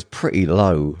 yeah, that was pretty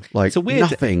low. Like, it's a weird,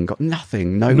 got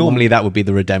nothing. No. Normally that would be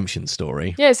the redemption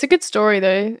story. Yeah, it's a good story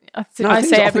though. I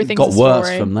say everything's got worse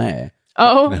from there.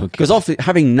 Because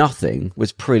having nothing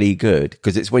was pretty good,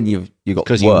 because it's when you got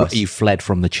worse. You fled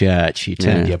from the church, you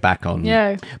turned your back on.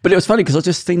 Yeah. But it was funny because I was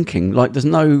just thinking, like, there's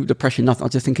no depression, nothing. I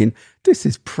was just thinking, this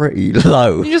is pretty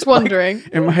low. You're just wondering.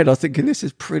 Like, in my head, I was thinking, this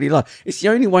is pretty low. It's the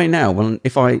only way now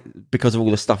because of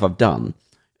all the stuff I've done,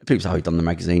 people say, I've done the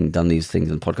magazine, done these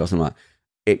things and podcasts, and like,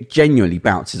 it genuinely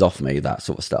bounces off me, that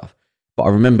sort of stuff. But I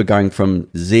remember going from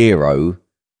zero,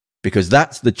 because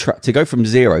that's the to go from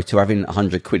zero to having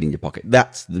 100 quid in your pocket.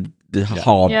 That's the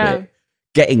hard bit.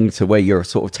 Getting to where you're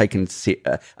sort of taken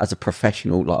as a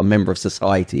professional, like a member of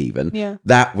society, even. Yeah.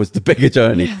 That was the bigger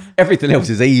journey. Yeah. Everything else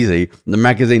is easy. The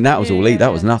magazine, that was all easy.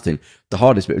 That was nothing. The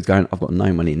hardest bit was going, I've got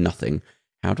no money, nothing.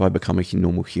 How do I become a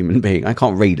normal human being? I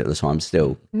can't read at the time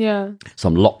still. Yeah. So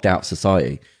I'm locked out of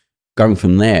society. Going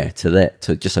from there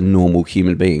to just a normal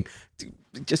human being.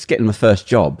 Just getting my first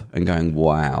job and going,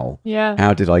 wow,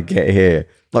 how did I get here?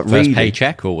 Like, first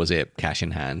paycheck, or was it cash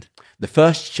in hand? The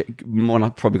first one I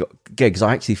probably got gigs,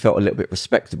 I actually felt a little bit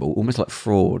respectable, almost like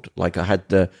fraud. Like I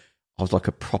was like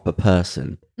a proper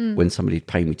person when somebody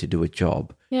paid me to do a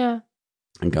job. Yeah.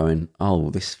 And going, oh,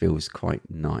 this feels quite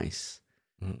nice.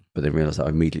 But then realised that I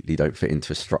immediately don't fit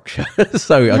into a structure.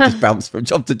 So I just bounced from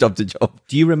job to job to job.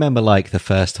 Do you remember, like, the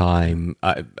first time,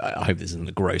 I hope this isn't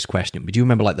a gross question, but do you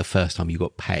remember, like, the first time you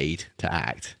got paid to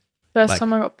act? First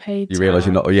time I got paid you realise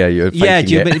you're not, you're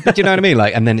faking it. But do you know what I mean?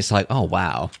 Like, and then it's like, oh,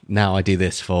 wow, now I do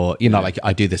this for, like,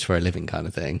 I do this for a living kind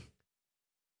of thing.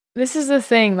 This is the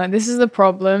thing, like, this is the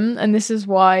problem, and this is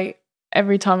why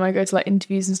every time I go to, like,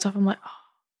 interviews and stuff, I'm like, oh,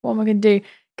 what am I going to do?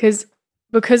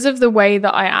 Because of the way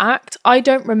that I act, I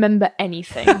don't remember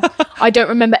anything. I don't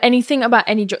remember anything about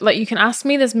any job. Like, you can ask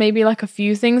me, there's maybe like a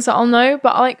few things that I'll know,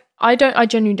 but like, I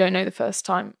genuinely don't know the first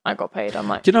time I got paid. I'm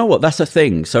like, do you know what? That's the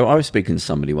thing. So I was speaking to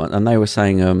somebody once, and they were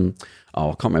saying, I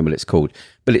can't remember what it's called,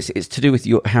 but it's to do with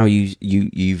how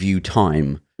you view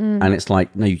time. And it's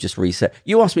like, no, you just reset.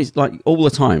 You ask me, like, all the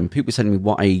time, people say to me,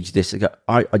 what age this?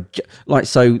 I like,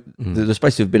 so there's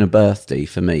supposed to have been a birthday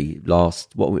for me what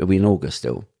are we in August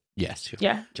still? Yes. Sure.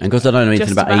 Yeah. And because I don't know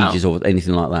anything about ages or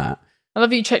anything like that. I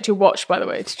love you checked your watch, by the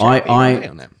way. I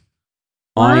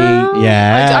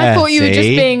thought you were just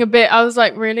being a bit, I was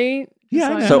like, really?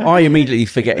 Yeah. So I immediately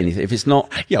forget anything. If it's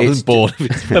not... I was bored.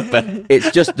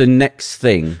 It's just the next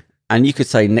thing. And you could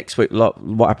say next week, like,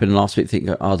 what happened last week, think,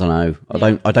 I don't know.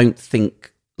 I don't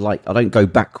think, like, I don't go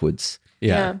backwards.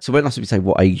 Yeah. So when I say,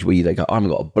 what age were you? They go, I haven't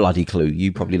got a bloody clue.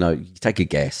 You probably know. You take a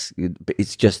guess. But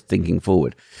it's just thinking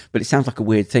forward. But it sounds like a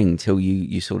weird thing until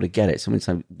you sort of get it. Someone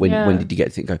say, when did you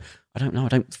get it? Go, I don't know. I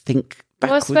don't think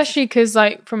backwards. Well, especially because,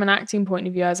 like, from an acting point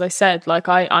of view, as I said, like,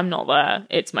 I'm not there.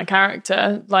 It's my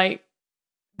character. Like,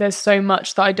 there's so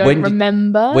much that I don't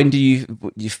remember. When do you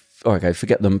okay,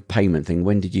 forget the payment thing.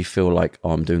 When did you feel like,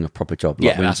 I'm doing a proper job?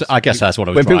 Like, I guess that's what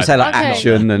I was when people say, like,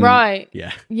 action and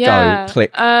go,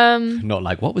 click. Not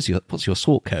like, what's your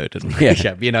sort code? And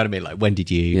you know what I mean? Like, when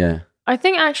did you... Yeah. I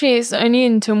think actually it's only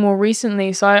until more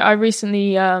recently. So I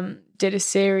recently did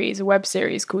a web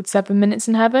series called 7 Minutes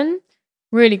in Heaven.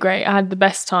 Really great. I had the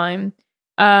best time.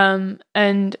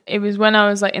 And it was when I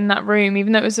was, like, in that room,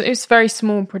 even though it was a very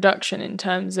small production in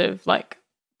terms of, like,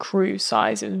 crew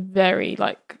size. It was very,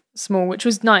 like, small, which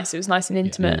was nice. It was nice and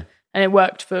intimate, and it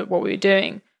worked for what we were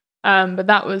doing. But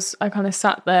that was, I kind of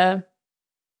sat there,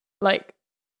 like,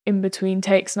 in between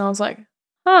takes, and I was like,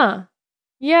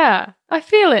 Yeah, I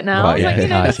feel it now. Right, I was like,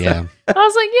 nice, yeah. I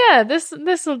was like, yeah,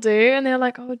 this will do. And they're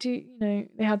like, oh, they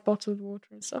had bottled water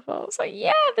and stuff. I was like,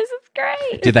 yeah, this is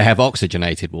great. Did they have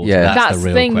oxygenated water? Yeah. That's the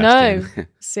real thing. question. No,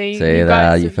 see, there,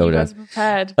 guys, you feel guys that. are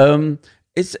prepared. I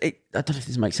don't know if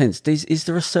this makes sense. Is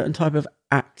there a certain type of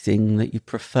acting that you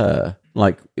prefer,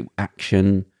 like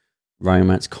action,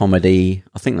 romance, comedy?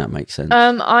 I think that makes sense.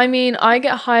 I mean, I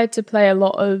get hired to play a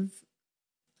lot of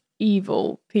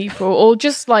evil people, or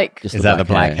just like Is that the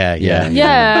black hair? Yeah.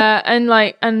 yeah, and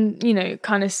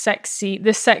kind of sexy,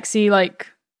 the sexy like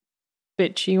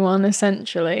bitchy one,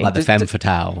 essentially. Like the femme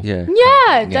fatale. Yeah.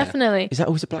 Yeah, definitely. Is that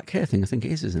always a black hair thing? I think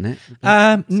it is, isn't it?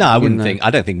 No, I wouldn't think.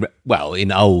 I don't think. Well,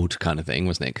 in old kind of thing,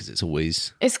 wasn't it? Because it's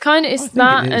always. It's kind of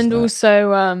that, and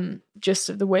also just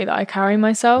of the way that I carry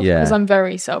myself, because I'm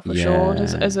very self-assured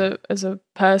as a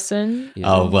person.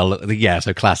 Yeah. Oh well, yeah.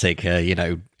 So classic.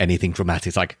 Anything dramatic.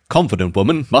 It's like confident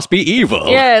woman must be evil.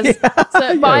 Yes,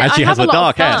 so, but and she has a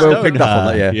dark hair. We'll pick up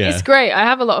on that. Yeah, it's great. I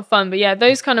have a lot of fun, but yeah,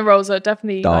 those kind of roles are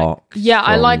definitely dark. Strong.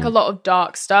 I like a lot of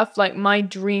dark stuff. Like my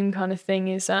dream kind of thing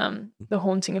is The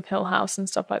Haunting of Hill House and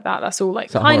stuff like that. That's all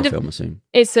like kind of. Film, I assume.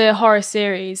 It's a horror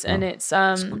series, and it's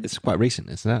It's quite recent,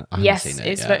 isn't it? Yes, seen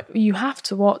it, you have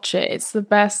to watch it. It's the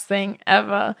best thing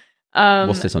ever.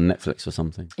 What's this, on Netflix or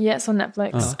something? Yeah, it's on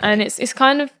Netflix, and it's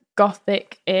kind of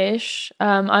gothic-ish.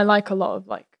 I like a lot of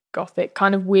like gothic,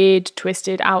 kind of weird,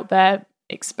 twisted, out there,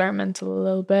 experimental a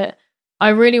little bit. I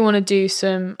really want to do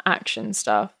some action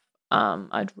stuff.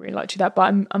 I'd really like to do that, but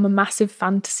I'm a massive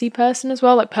fantasy person as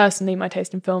well. Like personally, my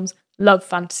taste in films, love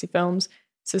fantasy films.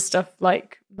 So stuff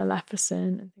like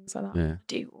Maleficent and things like that. Yeah. I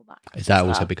do all that. Is that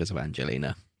also because of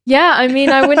Angelina? Yeah, I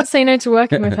mean, I wouldn't say no to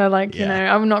working with her. Like,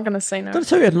 I'm not going to say no. Did I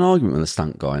tell you I had an argument with a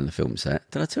stunt guy in the film set?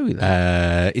 Did I tell you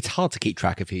that? It's hard to keep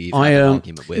track of who you've had an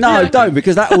argument with. No, don't,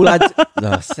 because that all adds...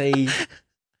 see...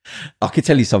 I could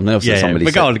tell you something else that somebody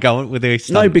said. Go on with the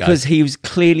stunt No, because guy. he was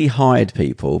clearly hired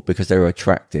people because they were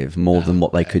attractive more than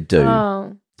what they could do.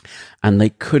 Oh. And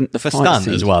they couldn't... For stunt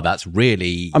as well, that's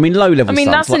really... I mean, low-level I mean,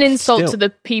 stunts, that's an insult to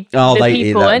the people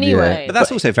anyway. But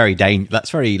that's also very dangerous. That's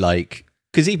very like...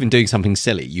 Because even doing something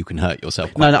silly, you can hurt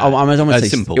yourself quite No, I'm going to say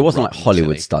simple, it wasn't like Hollywood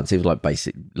silly. stunts. It was like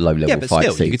basic low-level Yeah, but fight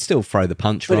still, scenes. you could still throw the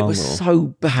punch But wrong. it was so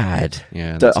bad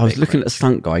that's that I was looking at the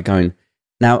stunt guy going...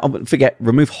 Now,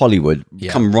 remove Hollywood,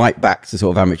 come right back to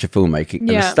sort of amateur filmmaking. And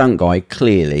the stunt guy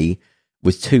clearly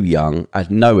was too young, had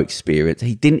no experience.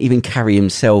 He didn't even carry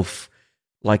himself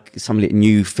like somebody that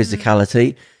knew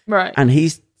physicality. Right. And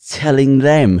he's telling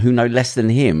them who know less than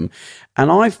him.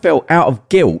 And I felt out of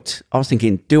guilt. I was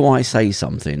thinking, do I say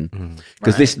something?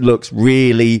 Because this looks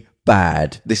really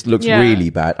bad. This looks really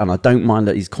bad. And I don't mind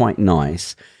that he's quite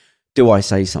nice. Do I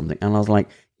say something? And I was like,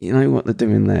 you know what they're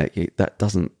doing there? That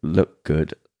doesn't look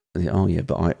good. Oh yeah,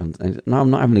 but no,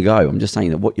 I'm not having a go. I'm just saying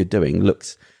that what you're doing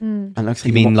looks. And I was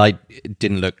thinking, like it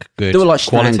didn't look good? There were like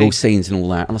quality? strangle scenes and all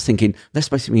that. And I was thinking, they're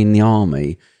supposed to be in the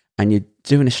army, and you're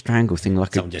doing a strangle thing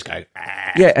like someone just go.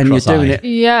 And you're doing it.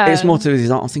 Yeah, it's more to this.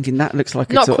 I'm thinking that looks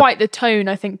like not quite the tone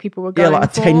I think people were going like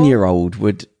a 10-year-old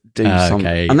would do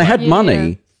something, and they had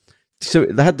money, so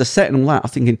they had the set and all that. I'm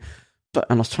thinking. And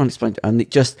I was trying to explain, and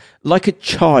it just like a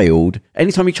child.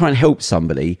 Anytime you try and help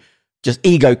somebody, just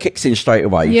ego kicks in straight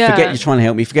away. Yeah. Forget you're trying to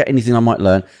help me. Forget anything I might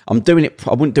learn. I'm doing it.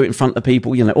 I wouldn't do it in front of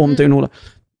people. I'm doing all that.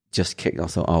 Just kick. I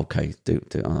thought, okay, do.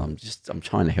 I'm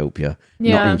trying to help you.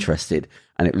 Not interested.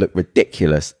 And it looked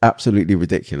ridiculous. Absolutely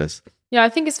ridiculous. Yeah, I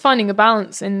think it's finding a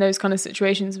balance in those kind of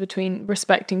situations between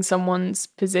respecting someone's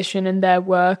position and their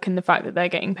work and the fact that they're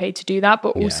getting paid to do that,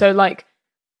 but also like.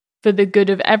 For the good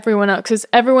of everyone else, because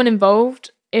everyone involved,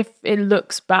 if it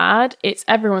looks bad, it's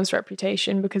everyone's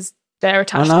reputation because they're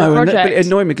attached to the project. But it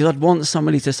annoyed me because I'd want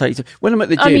somebody to say when I'm at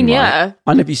the gym.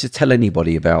 I never used to tell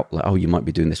anybody about like, oh, you might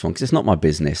be doing this wrong because it's not my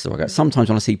business. Or sometimes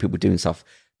when I see people doing stuff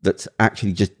that's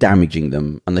actually just damaging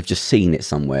them and they've just seen it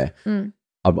somewhere.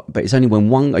 But it's only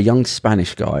when a young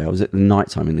Spanish guy, I was at the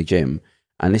nighttime in the gym,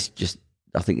 and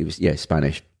I think it was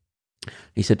Spanish.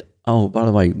 He said, oh, by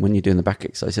the way, when you're doing the back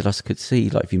exercise, I could see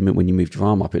like when you moved your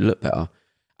arm up, it looked better.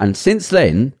 And since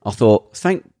then, I thought,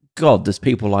 thank God there's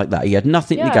people like that. He had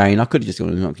nothing to gain. I could have just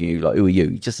gone, look at you, like, who are you?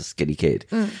 You're just a skinny kid.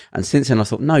 And since then, I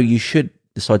thought, no, you should.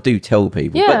 So I do tell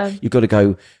people. But you've got to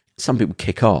go, some people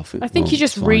kick off. I think you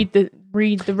just read the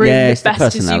room as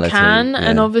best as you can.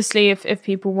 And obviously, if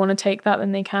people want to take that,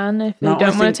 then they can. If they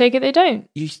don't want to take it, they don't.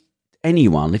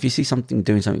 Anyone, if you see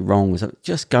doing something wrong,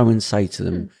 just go and say to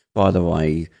them, by the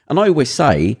way, and I always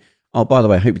say, oh, by the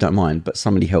way, I hope you don't mind, but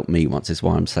somebody helped me once, is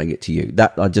why I'm saying it to you.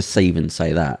 That I just even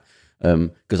say that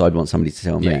because I'd want somebody to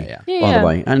tell me, by the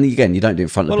way. And again, you don't do it in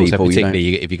front of people. Also,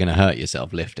 particularly if you're going to hurt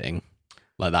yourself lifting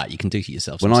like that, you can do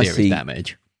yourself some serious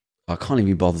damage. I can't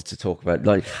even bother to talk about,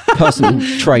 like, personal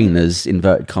trainers,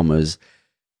 inverted commas,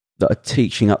 that are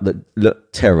teaching up that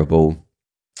look terrible,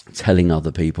 telling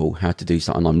other people how to do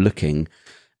something. I'm looking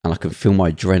and I can feel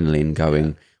my adrenaline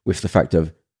going with the fact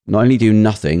of not only do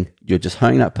nothing, you're just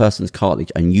hurting that person's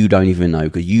cartilage and you don't even know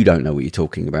because you don't know what you're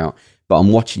talking about. But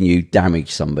I'm watching you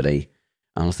damage somebody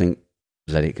and I think,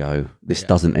 let it go. This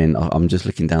doesn't end. I'm just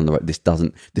looking down the road.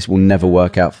 This will never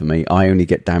work out for me. I only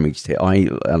get damaged here.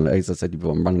 As I said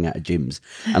before, I'm running out of gyms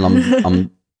and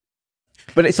I'm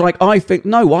but it's like, I think,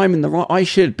 no, I'm in the right. I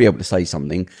should be able to say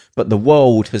something, but the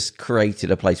world has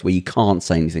created a place where you can't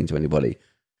say anything to anybody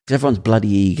because everyone's bloody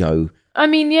ego. I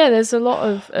mean, yeah, there's a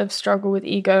lot of struggle with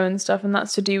ego and stuff, and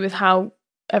that's to do with how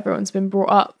everyone's been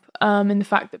brought up, in the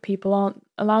fact that people aren't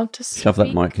allowed to speak. Shove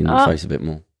that mic in your face a bit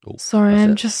more. Oh, sorry,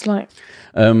 I'm just like...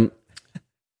 how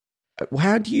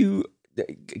do you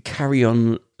carry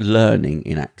on learning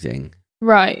in acting?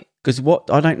 Right. Because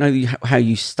I don't know how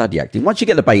you study acting. Once you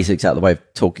get the basics out of the way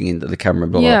of talking into the camera,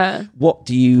 blah, blah, what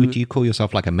do you... Would you call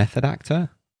yourself like a method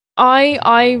actor?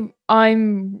 I'm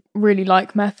really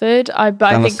like method. But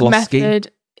I think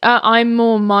method... I'm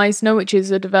more Meisner, which is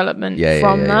a development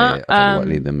from that. I don't know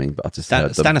what either mean, but I just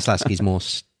heard them. Stanislavski's more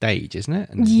stage, isn't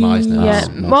it? And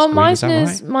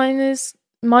Meisner's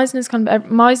Meisner's kind of...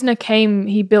 Meisner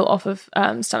he built off of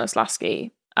Stanislavski.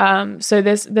 So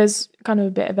there's kind of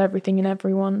a bit of everything in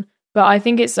everyone. But I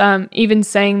think it's even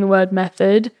saying the word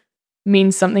method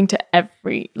means something to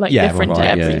different to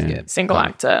every single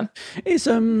actor. It's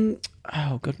oh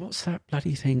god, what's that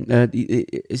bloody thing?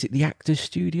 Is it the Actors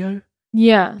Studio?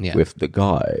 Yeah. With the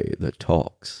guy that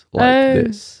talks like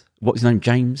this. What's his name?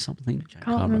 James something?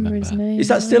 Can't remember his name. Is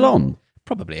that still on?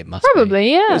 Probably it must Probably,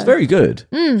 be. yeah. It's very good.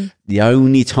 The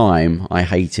only time I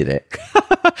hated it.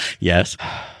 Yes.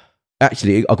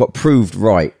 Actually, I got proved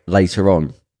right later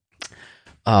on.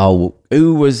 Oh,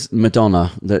 who was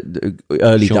Madonna? The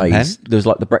early Sean days. Penn? There was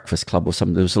like the Breakfast Club or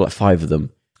something. There was like 5 of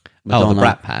them. Madonna. Oh, the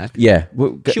Brat Pack? Yeah.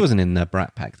 She wasn't in the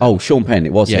Brat Pack, though. Oh, Sean Penn.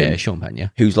 It was him. Yeah, Sean Penn, yeah.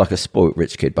 Who's like a spoilt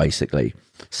rich kid, basically.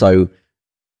 So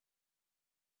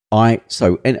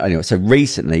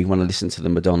recently, when I listened to the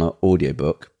Madonna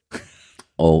audiobook,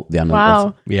 or the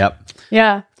Wow. Yep.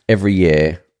 Yeah. every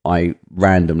year I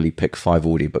randomly pick 5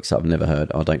 audiobooks that I've never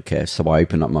heard. I don't care. So I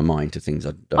open up my mind to things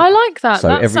I don't. I like that. So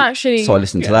That's actually... So I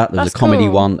listen to that. There's a comedy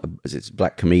cool. one. It's a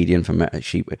black comedian from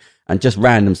Sheep. And just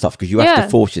random stuff because you have to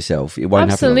force yourself. It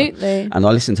won't happen. Absolutely. And I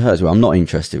listen to her as well. I'm not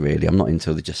interested really. I'm not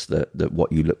into the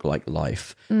what you look like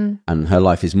life. And her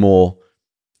life is more...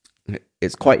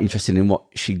 It's quite interesting in what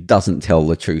she doesn't tell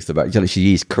the truth about. You know,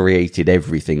 she's created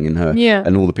everything in her. Yeah.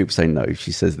 And all the people say, no,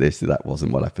 she says this, that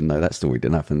wasn't what happened. No, that story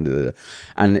didn't happen.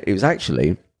 And it was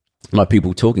actually like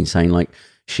people talking, saying like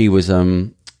she was,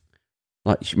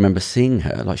 like she remember seeing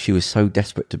her, like she was so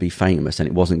desperate to be famous and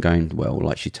it wasn't going well.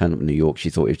 Like she turned up in New York.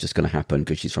 She thought it was just going to happen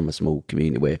because she's from a small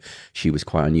community where she was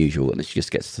quite unusual. And then she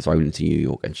just gets thrown into New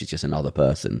York and she's just another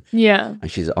person. Yeah.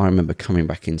 And I remember coming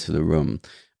back into the room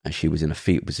and she was in a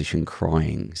fetal position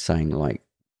crying, saying like,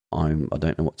 I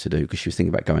don't know what to do, because she was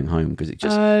thinking about going home because it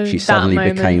just, she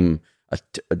suddenly became a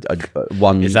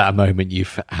one. Is that a moment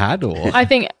you've had, or? I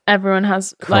think everyone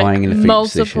has like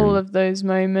multiple of those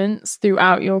moments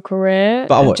throughout your career.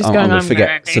 But I'm going to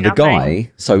forget. So the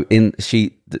guy,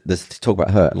 there's talk about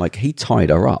her, like he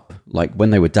tied her up. Like when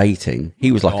they were dating,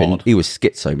 he was he was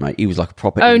schizo, mate. He was like a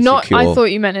proper insecure. I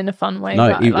thought you meant in a fun way.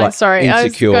 No, sorry,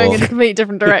 insecure, I was going in a complete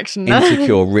different direction.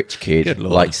 Insecure rich kid,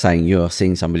 like saying you're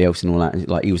seeing somebody else and all that.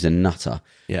 Like he was a nutter.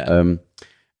 Yeah.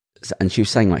 And she was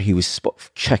saying like he was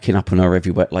checking up on her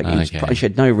everywhere, like she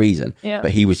had no reason, but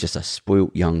he was just a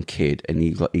spoilt young kid, and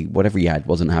he whatever he had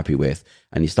wasn't happy with,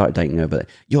 and he started dating her. But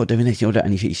you're doing this, you're doing,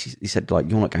 and he said like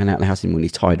you're not going out of the house anymore. When he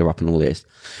tied her up and all this,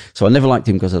 so I never liked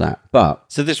him because of that. But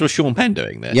so this was Sean Penn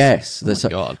doing this. Yes, oh my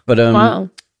God. But wow.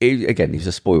 Again, he was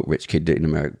a spoilt rich kid in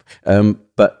America.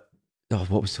 But what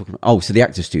was talking about? Oh, so the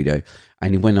Actors Studio,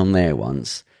 and he went on there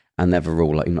once. And they have a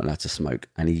rule like you're not allowed to smoke.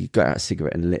 And he got out a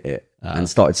cigarette and lit it and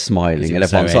started smiling. And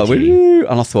everyone was like, woo!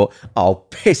 And I thought, oh,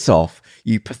 piss off,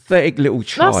 you pathetic little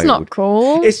child. That's not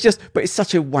cool. It's just, but it's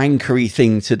such a wankery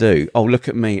thing to do. Oh, look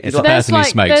at me. It's the person who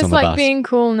smokes on the bus. There's like being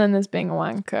cool and then there's being a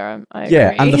wanker. I agree.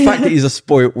 Yeah, and the fact that he's a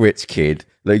spoilt rich kid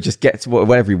that just gets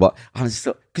whatever he wants.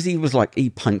 Because he was like,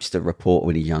 he punched a reporter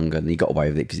when he was younger and he got away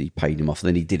with it because he paid him off. And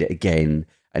then he did it again.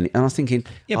 And I was thinking,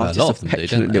 just a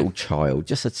petulant little child,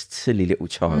 just a silly little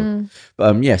child.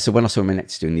 But so when I saw him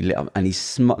next to him, he lit up and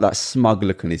that smug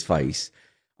look on his face,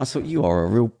 I thought, you are a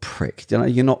real prick. You know,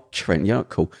 you're not Trent, you're not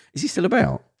cool. Is he still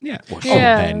about? Yeah.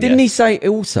 Didn't he say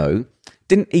also,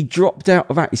 didn't he dropped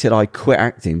out of acting? He said, I quit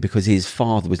acting because his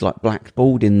father was like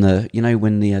blackballed in the, you know,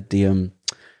 when they had the,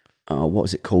 what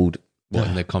was it called? What,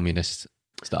 in the communist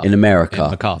stuff? In America.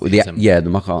 In McCarthyism. The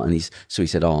McCarthy. And so he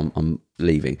said, I'm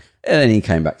leaving. And then he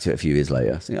came back to it a few years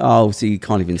later. So, so you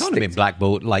can't even Can't have been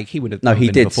blackballed. Like, he would have No, he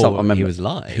did. before I remember, he was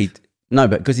alive. No,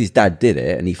 but because his dad did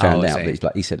it and he found out see. that he's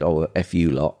like, he said, F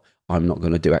you lot. I'm not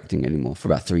going to do acting anymore for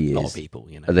about 3 years. A lot of people,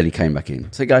 you know. And then he came back in.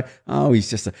 So you go, he's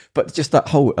just but just that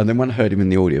whole, and then when I heard him in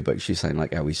the audiobook, she was saying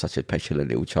like, he's such a petulant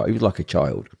little child. He was like a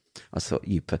child. I thought,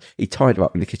 he tied her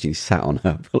up in the kitchen. He sat on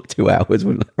her for like 2 hours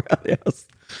around the house.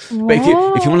 What? But if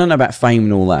you want to know about fame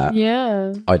and all that,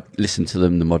 Yeah. I listened to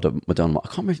them, the Madonna. I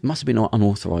can't remember, it must have been an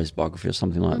unauthorized biography or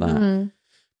something like that.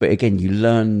 But again, you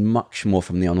learn much more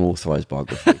from the unauthorized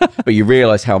biography. But you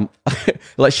realise how,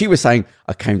 like she was saying,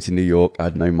 I came to New York, I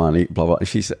had no money, blah, blah.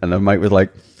 And her mate was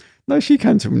like, no, she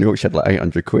came to New York, she had like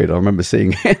 800 quid. I remember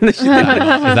seeing it. Is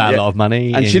that a lot of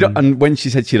money? And and when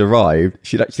she said she'd arrived,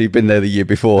 she'd actually been there the year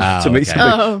before to meet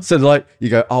somebody. So like, you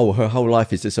go, her whole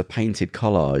life is just a painted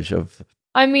collage of...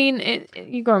 I mean,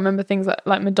 you got to remember things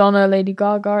like Madonna, Lady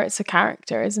Gaga. It's a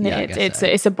character, isn't it?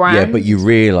 It's a brand. Yeah, but you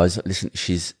realise, listen,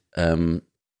 she's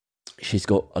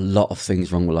got a lot of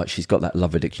things wrong with, like, she's got that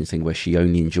love addiction thing where she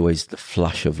only enjoys the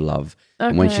flush of love. Okay.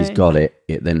 And when she's got it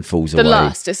then falls away.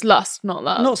 It's lust, not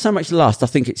love. Not so much lust. I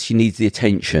think she needs the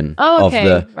attention of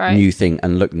the new thing.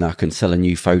 And look, now I can sell a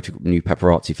new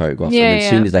paparazzi photograph. Yeah, and as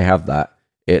soon as they have that,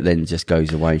 it then just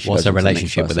goes away. What's her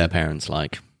relationship with their parents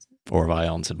like? Or have I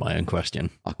answered my own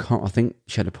question? I think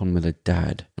she had a problem with her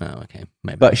dad. Oh, okay.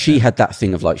 Maybe. But she had that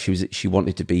thing of like, she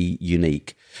wanted to be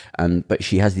unique. But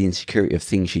she has the insecurity of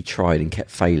things she tried and kept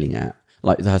failing at.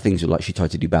 Like her things were like, she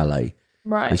tried to do ballet.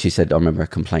 Right. And she said, I remember her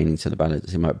complaining to the ballet,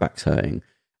 my back's hurting.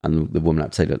 And the woman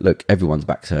had to say, look, everyone's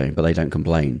back's hurting, but they don't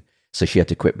complain. So she had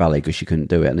to quit ballet because she couldn't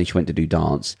do it. And then she went to do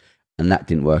dance and that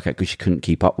didn't work out because she couldn't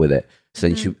keep up with it. So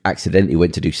then she accidentally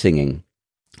went to do singing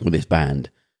with this band.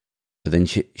 But then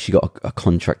she got a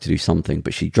contract to do something,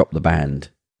 but she dropped the band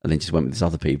and then just went with these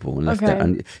other people and left it.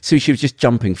 And so she was just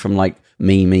jumping from like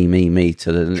me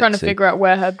to the trying to figure out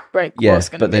where her break was going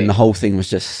to be. But then the whole thing was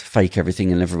just fake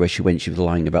everything, and everywhere she went, she was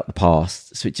lying about the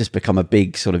past. So it just become a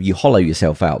big sort of, you hollow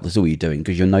yourself out. That's all you're doing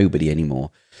because you're nobody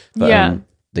anymore. But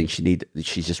then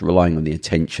she's just relying on the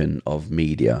attention of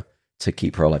media to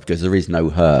keep her alive because there is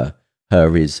no her.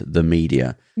 Her is the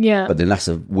media. Yeah. But then that's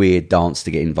a weird dance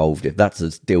to get involved in. That's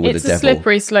a deal with the devil. It's a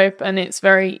slippery slope and it's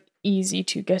very easy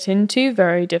to get into,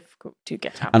 very difficult to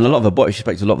get out. And a lot of she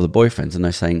spoke to a lot of the boyfriends and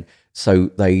they're saying, so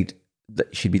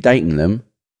she'd be dating them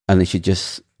and then she'd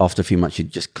just, after a few months,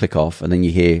 she'd just click off and then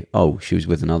you hear, she was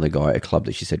with another guy at a club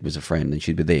that she said was a friend and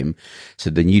she'd be with him. So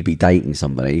then you'd be dating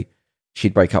somebody,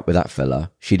 she'd break up with that fella,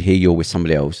 she'd hear you're with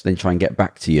somebody else, then try and get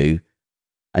back to you.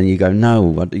 And you go,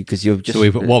 no, because you're just... So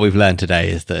what we've learned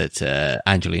today is that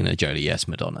Angelina Jolie, yes,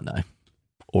 Madonna, no.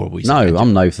 Or are we? No,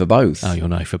 I'm no for both. Oh, you're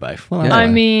no for both. Well, I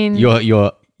mean...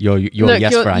 You're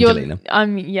yes for Angelina.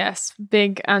 I'm yes.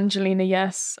 Big Angelina,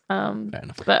 yes. Fair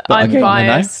enough. But I'm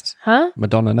biased. No? Huh?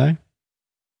 Madonna, no?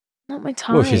 Not my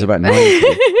type. Well, she's about 90.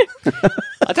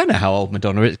 I don't know how old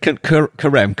Madonna is.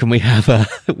 Karem, can we have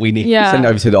we need send it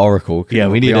over to the Oracle.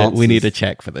 We need a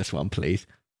check for this one, please.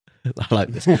 I like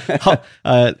this.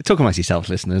 Talk amongst yourselves,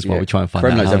 listeners, while we try and find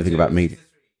out. Karem knows everything about me.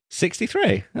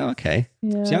 63? Oh, okay.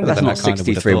 Yeah. It's younger that's than not I kind of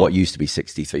 63, what what used to be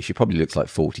 63. She probably looks like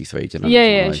 43. Do you know?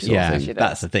 Yeah,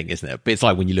 that's the thing, isn't it? But it's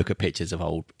like when you look at pictures of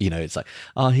old, it's like,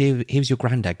 here's your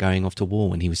granddad going off to war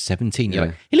when he was 17. You're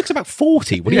like, he looks about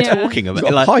 40. What are you talking about?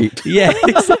 He's got height. Yeah,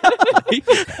 exactly.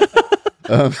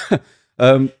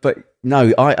 But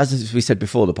no, as we said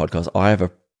before the podcast, I have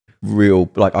a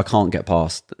real, like, I can't get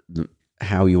past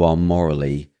how you are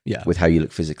morally with how you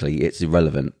look physically. It's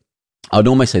irrelevant. I'd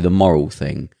almost say the moral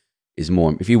thing is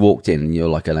more, if you walked in and you're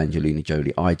like an Angelina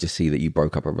Jolie, I just see that you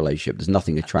broke up a relationship. There's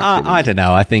nothing attractive. I don't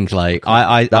know. I think like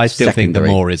I still think the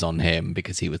more is on him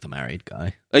because he was the married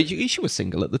guy. She was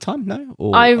single at the time, no?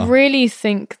 I really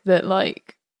think that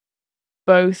like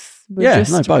both were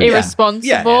just irresponsible.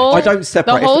 Yeah. I don't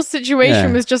separate. The whole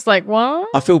situation was just like, what?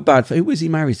 I feel bad for, who was he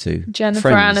married to?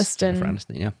 Jennifer Aniston. Jennifer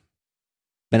Aniston, yeah.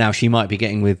 But now she might be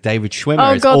getting with David Schwimmer.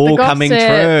 Oh, it's God, all coming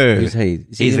true. Who's he?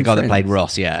 He's the guy that played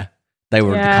Ross, yeah. They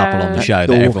were the couple on the show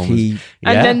that everyone was...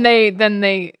 And then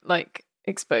they like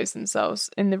exposed themselves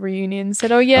in the reunion and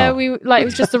said, we like, it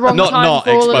was just the wrong time not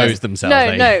for all of us. exposed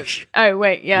themselves. No. Oh,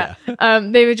 wait, yeah.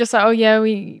 They were just like,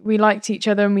 we liked each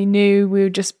other and we knew we were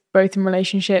just both in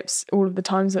relationships all of the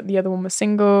times that the other one was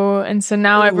single. And so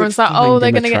now everyone's like,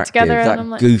 they're going to get together. That and I'm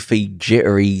like, goofy,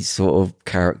 jittery sort of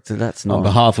character. That's not... On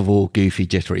behalf of all goofy,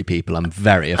 jittery people, I'm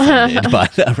very offended by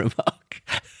that remark.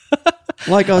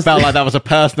 Like I felt like that was a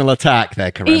personal attack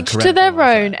there, Karem. Each to their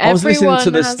own. I was listening to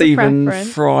the Stephen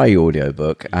Fry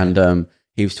audiobook and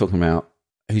he was talking about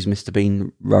who's Mr.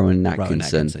 Bean, Rowan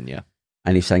Atkinson. Yeah.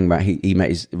 And he's saying about he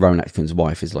met Rowan Atkinson's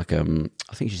wife is like I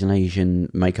think she's an Asian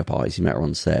makeup artist. He met her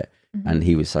on set, and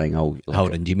he was saying, "Oh, like,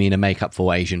 hold on, do you mean a makeup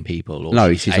for Asian people?" Or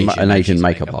no, she's an Asian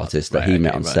makeup artist that right, he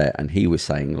met on set, and he was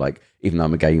saying like, even though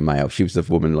I'm a gay male, she was the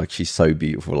woman like she's so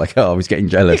beautiful. Like, I was getting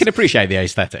jealous. You can appreciate the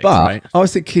aesthetics, but right? I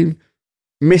was thinking,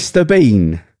 Mr.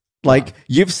 Bean, like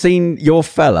you've seen your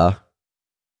fella,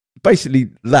 basically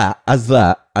that,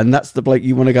 and that's the bloke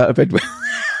you want to go to bed with.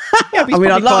 Yeah, I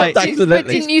mean, I love that. But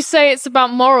didn't you say it's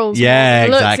about morals? Yeah,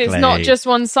 Looks, exactly. it's not just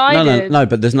one-sided. No,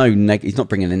 but there's no he's not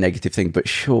bringing a negative thing. But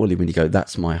surely when you go,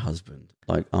 that's my husband.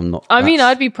 Like, I'm not. I mean,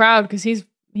 I'd be proud because he's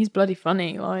bloody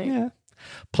funny. Like, Yeah.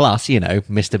 Plus,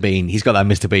 Mr. Bean, he's got that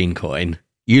Mr. Bean coin.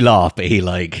 You laugh, but he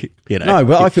No,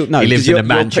 but I feel he lives in a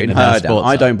mansion and has sports.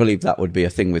 I don't believe that would be a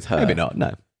thing with her. Maybe not.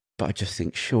 No. But I just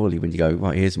think surely when you go,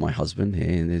 right, here's my husband here,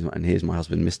 and here's my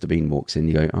husband. Mr. Bean walks in.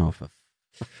 You go, oh, for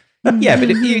Yeah, but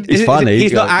it's funny.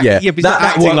 He's not he's not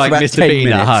acting like Mr. Bean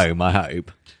at home, I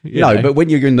hope. But when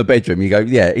you're in the bedroom, you go,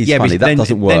 yeah, he's funny. That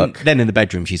doesn't work. Then in the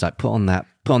bedroom, she's like, put on that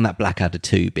Blackadder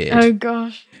 2 beard. oh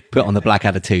gosh. Put on the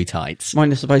Blackadder 2 tights.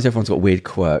 I suppose everyone's got weird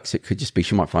quirks. It could just be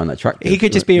she might find that attractive. He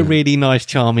could just be a really nice,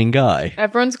 charming guy.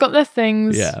 Everyone's got their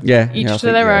things. Yeah. Each to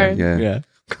their own. Yeah.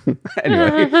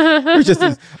 Anyway, we just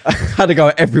had to go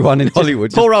at everyone in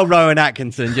Hollywood. Poor old Rowan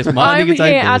Atkinson just minding I'm his own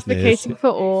here business. advocating for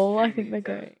all. I think they're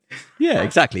great. Yeah,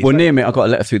 exactly. Well, near me, I got a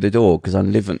letter through the door because I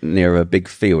live near a big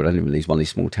field. I live in one of these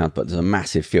small towns, but there's a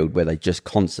massive field where they're just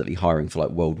constantly hiring for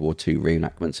like World War II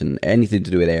reenactments and anything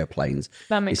to do with airplanes.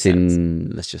 That makes sense.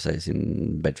 Let's just say it's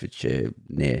in Bedfordshire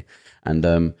near. And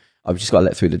I've just got a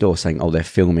letter through the door saying, they're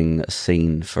filming a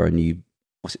scene for a new,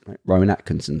 Rowan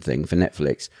Atkinson thing for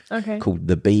Netflix called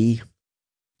The Bee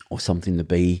or something, The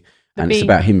Bee. It's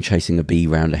about him chasing a bee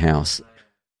around a house.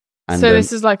 And, so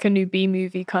this is like a new B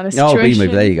movie kind of situation. Oh, B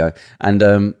movie, there you go. And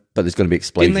but there's going to be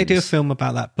explosions. Didn't they do a film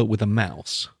about that, but with a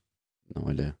mouse? No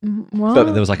idea. What?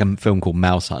 But there was like a film called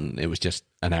Mouse Hunt. It was just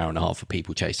an hour and a half of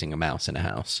people chasing a mouse in a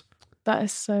house. That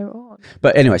is so odd.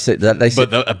 But anyway, so they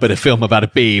said, but a film about a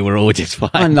bee, we're all just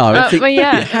fine. I know. But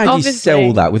yeah, how do you obviously.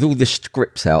 sell that with all the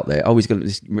scripts out there?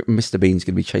 Mr. Bean's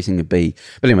going to be chasing a bee.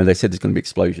 But anyway, they said there's going to be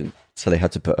explosion, so they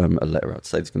had to put a letter out to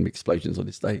say there's going to be explosions on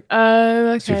this day.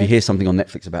 Oh, okay. So if you hear something on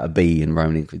Netflix about a bee and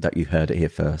Rowan, that you heard it here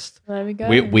first. There we go.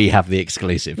 We have the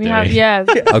exclusive. We have, yeah.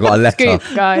 I got a letter,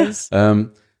 Scoop, guys.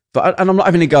 But I'm not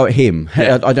having a go at him.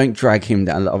 Yeah. I don't drag him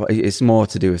down. It's more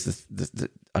to do with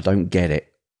the I don't get it.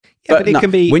 Yeah, but it can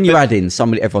be when you add in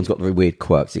somebody. Everyone's got very weird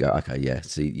quirks. You go, okay, yeah.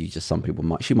 So you just some people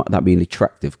might that be an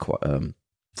attractive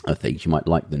I think she might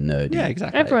like the nerdy. Yeah,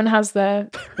 exactly. Everyone has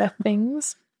their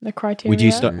things, their criteria.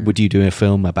 Would you do a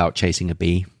film about chasing a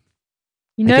bee?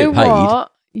 You know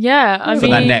what? Yeah, I for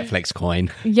mean that Netflix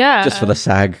coin. Yeah, just for the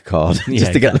SAG card, Yeah,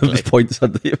 just to get exactly. those points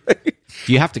under your.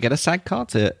 Do you have to get a SAG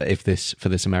card for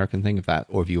this American thing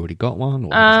or have you already got one?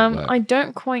 Or how does it work? I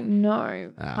don't quite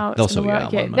know how they'll it's going to sort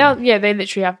work you yet. out, They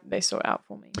literally they sort it out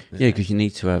for me. Yeah, because you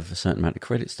need to have a certain amount of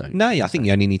credits, don't you? No, I think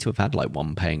you only need to have had like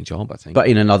one paying job. I think, but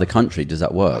in another country, does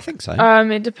that work? I think so.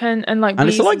 It depends, and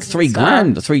it's like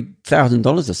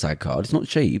 $3,000 a SAG card. It's not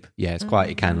cheap. Yeah, it's quite.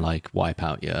 It can like wipe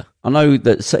out your. I know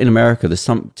that in America, there's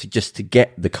some just to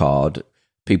get the card.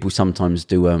 People sometimes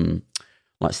do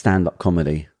like stand-up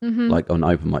comedy, like on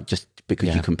open mic, just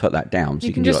because you can put that down. So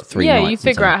you can do like 3 nights. Yeah, you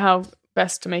figure out how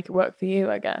best to make it work for you,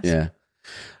 I guess. Yeah.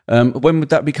 When would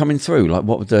that be coming through? Like,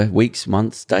 what would the weeks,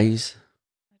 months, days?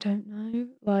 I don't know.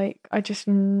 Like, I just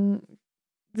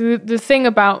the thing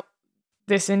about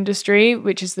this industry,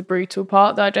 which is the brutal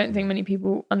part that I don't think many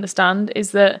people understand,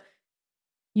 is that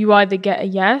you either get a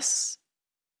yes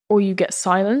or you get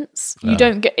silence. You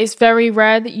don't get. It's very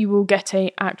rare that you will get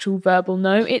a actual verbal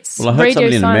no. It's I heard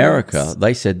somebody in silence. America.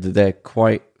 They said that they're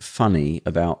quite funny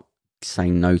about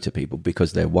saying no to people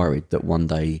because they're worried that one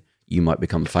day you might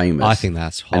become famous. I think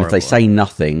that's horrible. And if they say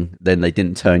nothing, then they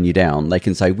didn't turn you down. They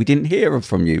can say, "We didn't hear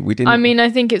from you. We didn't." I mean, I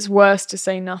think it's worse to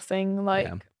say nothing. Like,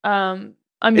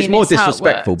 I mean, it's more how it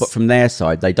disrespectful, works. but from their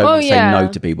side, they don't want to say no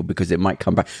to people because it might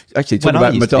come back. Actually, talking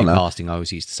about Madonna, casting, I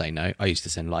always used to say no. I used to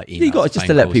send like emails. You got just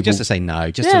to let people, just to say no,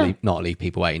 just to not leave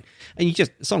people waiting. And you just,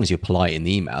 as long as you're polite in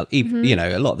the email, you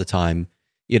know, a lot of the time,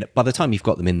 by the time you've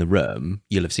got them in the room,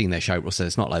 you'll have seen their show. So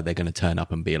it's not like they're going to turn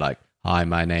up and be like, "Hi,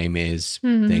 my name is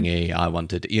thingy. I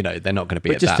wanted," they're not going to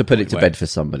be. But just to put it to bed for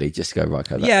somebody, just go right.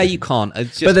 Okay, yeah, you can't.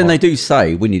 But then they do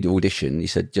say when you do audition, you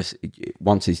said just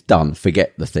once it's done,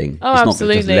 forget the thing. Oh, it's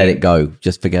absolutely. Not just let it go.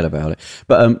 Just forget about it.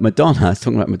 But Madonna, I was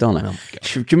talking about Madonna.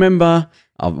 Do you remember?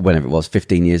 whenever it was,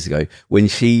 15 years ago, when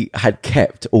she had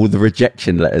kept all the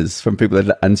rejection letters from people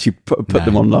and she put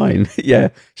them online. Yeah.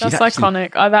 That's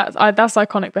iconic. That's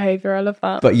iconic behaviour. I love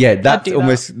that. But yeah, that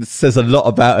almost says a lot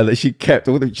about her that she kept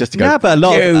all them just to go. Yeah, but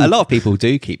a lot of people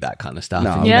do keep that kind of stuff.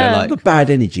 No, and, yeah. The bad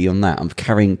energy on that. I'm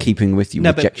keeping with you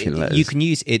rejection letters. You can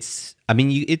use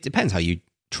it depends how you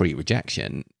treat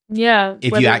rejection. Yeah,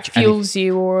 if whether you it fuels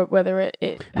you or whether it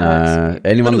hurts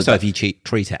you. But also if you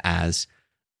treat it as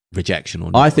rejection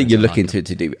or not. I think you're looking to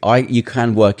do. You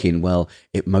can work in, well,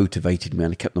 it motivated me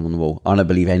and I kept them on the wall. I don't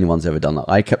believe anyone's ever done that.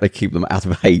 I keep them out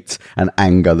of hate and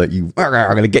anger that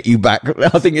I'm going to get you back.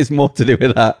 I think it's more to do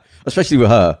with that, especially with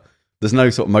her. There's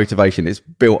no sort of motivation. It's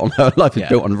built on her life is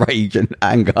built on rage and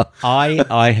anger.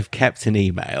 I have kept an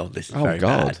email. This is very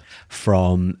bad.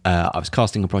 From I was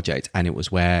casting a project, and it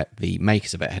was where the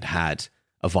makers of it had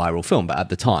a viral film, but at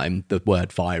the time the word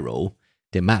viral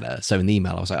didn't matter. So in the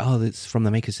email, I was like, "Oh, it's from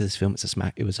the makers of this film.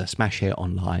 It was a smash hit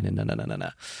online." And no.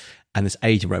 And this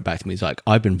agent wrote back to me. He's like,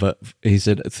 he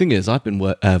said, the thing is, I've been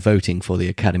voting for the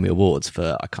Academy Awards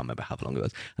for, I can't remember how long it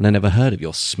was, and I never heard of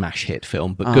your smash hit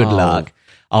film, but good luck.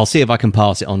 I'll see if I can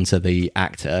pass it on to the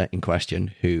actor in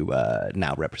question who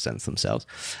now represents themselves.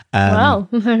 Wow.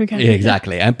 Okay. Yeah,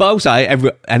 exactly. But also,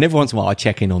 every once in a while, I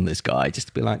check in on this guy just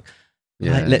to be like,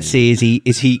 let's see,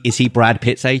 is he Brad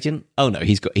Pitt's agent? Oh no,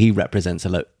 he represents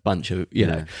a bunch of,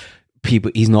 know,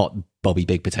 people. He's not Bobby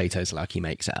Big Potatoes like he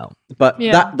makes out. But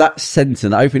that sentence,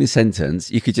 that opening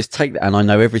sentence, you could just take that and I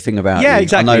know everything about you.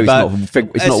 Exactly. I know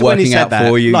it's not working out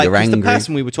for you. Like, you're angry. The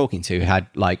person we were talking to had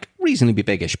like reasonably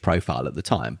biggish profile at the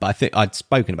time, but I think I'd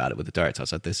spoken about it with the director. I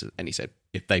said this, and he said,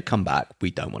 if they come back,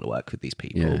 we don't want to work with these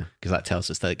people because that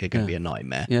tells us that they're going to be a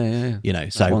nightmare. Yeah. You know,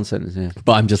 so that one sentence,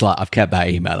 But I'm just like, I've kept that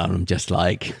email and I'm just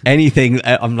like, anything,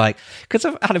 I'm like, because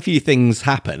I've had a few things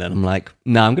happen and I'm like,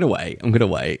 no, I'm going to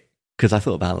wait. Because I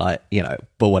thought about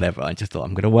but whatever. I just thought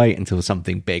I'm going to wait until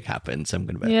something big happens. So I'm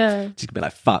going to just be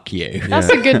like, fuck you. That's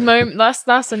a good moment.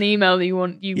 That's an email that you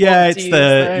want. It's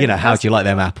the how do you like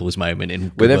them apples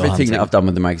moment with everything that I've done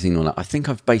with the magazine on that. I think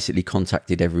I've basically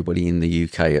contacted everybody in the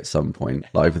UK at some point,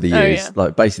 like over the years,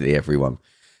 like basically everyone.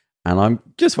 And I'm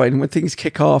just waiting when things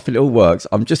kick off and it all works.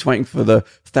 I'm just waiting for the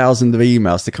thousands of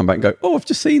emails to come back and go, oh, I've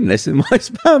just seen this in my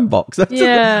spam box. I'm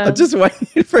just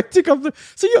waiting for it to come through.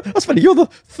 So that's funny. You're the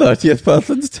 30th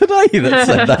person today that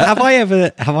said that. Have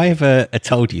I ever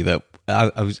told you that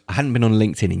I hadn't been on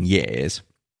LinkedIn in years?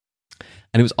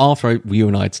 And it was after you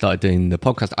and I had started doing the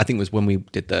podcast. I think it was when we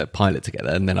did the pilot together,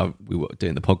 and then we were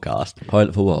doing the podcast.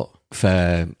 Pilot for what?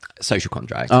 For Social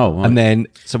Contract. Oh, right. And then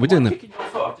so we're doing the.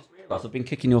 I've been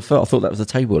kicking your foot. I thought that was a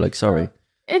table leg. Sorry.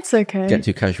 It's okay. Get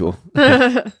too casual.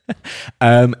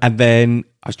 And then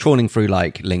I was trawling through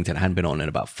like LinkedIn. I hadn't been on in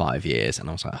about 5 years. And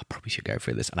I was like, I probably should go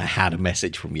through this. And I had a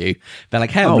message from you. They're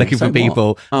like, hey, I'm looking for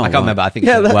people. I can't remember. I think it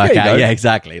didn't work out. Yeah,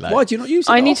 exactly. Like, why do you not use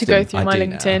it? I need to go through my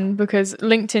LinkedIn because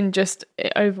LinkedIn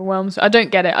it overwhelms me. I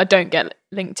don't get it. I don't get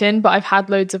LinkedIn, but I've had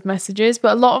loads of messages.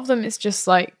 But a lot of them, it's just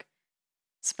like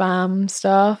spam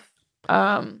stuff.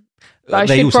 I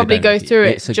should probably go through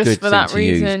it just for that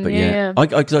reason. Use,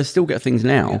 because I still get things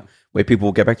now where people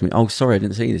will get back to me. Oh, sorry, I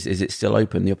didn't see this. Is it still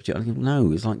open? The opportunity? No, it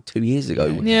was like 2 years ago.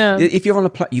 Yeah. If you're on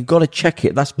a you've got to check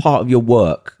it. That's part of your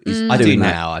work. I do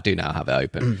now have it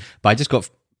open, but I just got.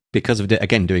 Because of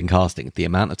doing casting, the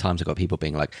amount of times I got people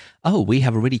being like, "Oh, we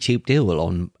have a really cheap deal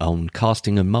on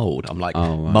casting and mold." I'm like,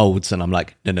 molds, and I'm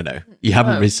like, no, you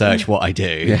haven't researched what I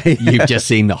do. You've just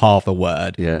seen half a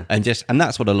word, and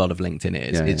that's what a lot of LinkedIn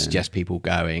is. It's just people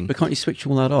going. But can't you switch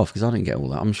all that off? Because I don't get all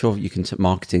that. I'm sure you can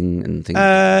marketing and things.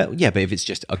 But if it's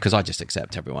just because I just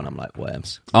accept everyone, I'm like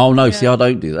worms. Oh no, see, I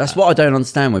don't do that. That's what I don't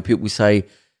understand when people say,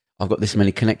 I've got this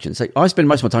many connections. So I spend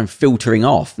most of my time filtering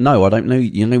off. No, I don't know.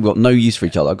 We've got no use for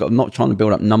each other. I'm not trying to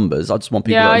build up numbers. I just want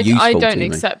people that are useful to me. I don't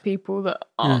accept people that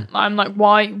aren't. I'm like,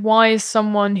 why is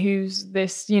someone who's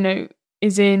this,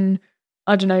 is in,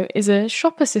 I don't know, is a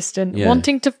shop assistant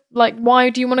wanting to, like, why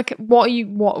do you want to, what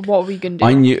are we going to do?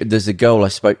 I knew, there's a girl I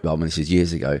spoke about, this is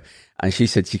years ago, and she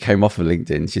said she came off of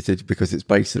LinkedIn. She said, because it's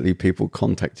basically people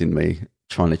contacting me,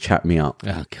 trying to chat me up.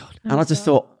 Oh God! And I just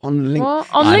thought on LinkedIn,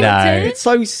 on LinkedIn, it's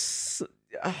so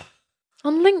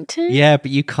on LinkedIn. Yeah, but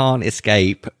you can't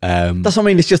escape. That's what I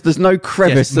mean. It's just there's no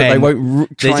crevice that they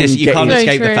won't try and you get can't in.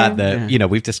 escape the fact that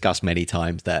we've discussed many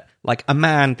times that like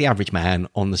the average man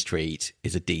on the street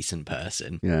is a decent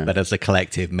person, but as a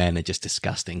collective, men are just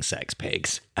disgusting sex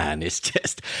pigs, and it's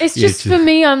just for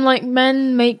me. I'm like,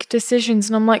 men make decisions,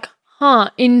 and I'm like,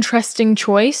 interesting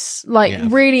choice. Like,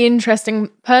 really interesting.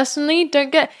 Personally,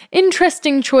 don't get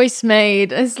interesting choice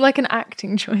made. It's like an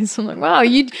acting choice. I'm like, wow,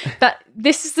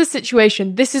 this is the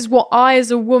situation. This is what I,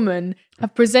 as a woman,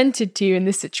 have presented to you in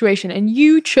this situation, and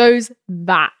you chose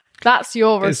that. That's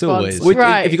your response.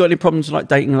 Right. Have you got any problems with, like,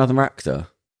 dating another actor?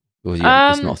 Or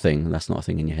that's not a thing. That's not a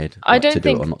thing in your head. I don't think to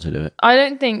do it or not to do it. I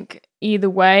don't think either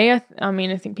way. I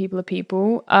mean, I think people are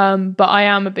people. But I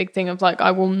am a big thing of, like, I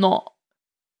will not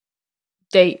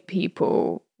date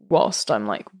people whilst I'm,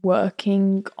 like,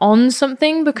 working on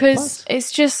something, because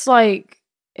it's just like.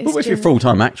 But if you're a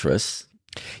full-time actress.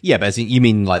 Yeah, but you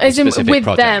mean like the specific with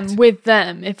project? with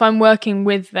them. If I'm working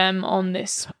with them on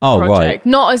this project, right.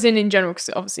 Not as in general,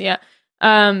 because obviously, yeah.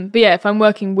 But yeah, if I'm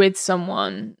working with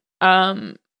someone,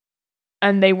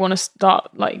 and they want to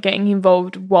start, like, getting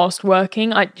involved whilst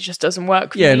working, it just doesn't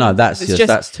work for me. Yeah, no, that's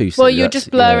too silly. Well, you're just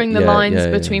blurring the lines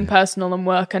between personal and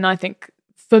work, and I think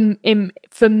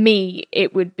for me,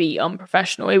 it would be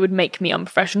unprofessional. It would make me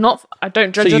unprofessional. I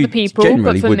don't judge other people,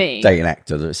 but for me, date an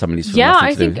actor that somebody's.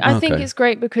 I think it's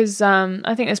great, because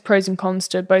I think there's pros and cons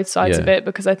to both sides of it.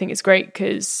 Because I think it's great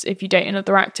because if you date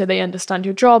another actor, they understand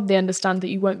your job, they understand that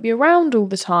you won't be around all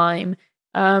the time.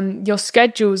 Your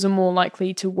schedules are more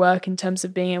likely to work in terms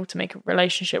of being able to make a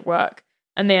relationship work,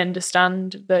 and they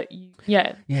understand that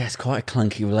it's quite a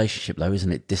clunky relationship though,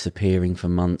 isn't it? Disappearing for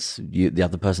months, the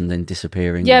other person then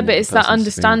disappearing, but it's that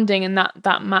understanding and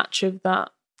that match of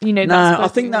that, I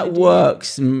think that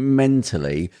works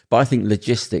mentally, but I think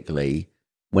logistically,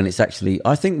 when it's actually,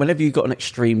 I think whenever you've got an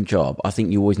extreme job, I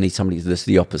think you always need somebody that's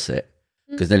the opposite.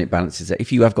 Because then it balances it.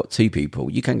 If you have got two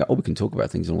people, you can go, we can talk about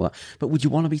things and all that. But would you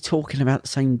want to be talking about the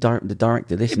same the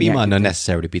director? You might not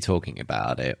necessarily be talking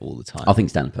about it all the time. I think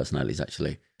standard personalities,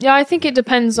 actually. Yeah, I think it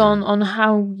depends on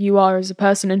how you are as a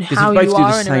person and how you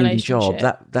are in a relationship.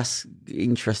 Job, that's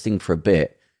interesting for a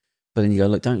bit. But then you go,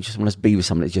 look, don't you just want to be with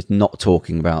someone that's just not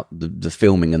talking about the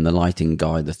filming and the lighting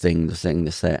guy, the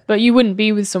set. But you wouldn't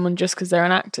be with someone just because they're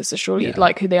an actor. So surely you'd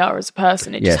like who they are as a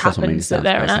person. It just happens that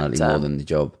they're an actor. More than the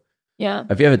job. Yeah.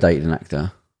 Have you ever dated an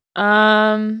actor?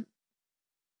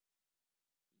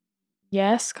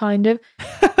 Yes, kind of.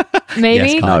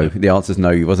 Maybe. Yes, no, the answer's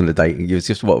no. You wasn't a dating. It was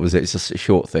just, what was it? It's just a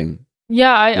short thing.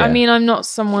 Yeah, I mean, I'm not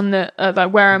someone that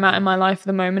like where I'm at in my life at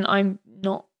the moment. I'm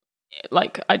not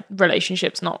like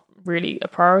relationships not really a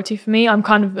priority for me. I'm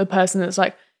kind of a person that's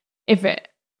like, if it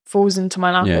falls into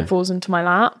my lap, it falls into my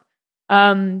lap.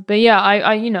 But yeah,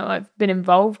 I I've been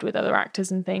involved with other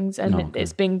actors and things, and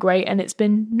it's been great, and it's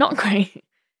been not great.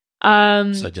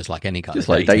 So just like any kind just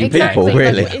of like dating people,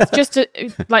 really.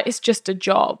 Like, it's just a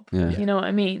job. Yeah. You know what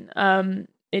I mean?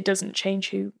 It doesn't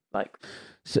change who like.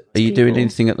 So are you doing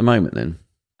anything at the moment then?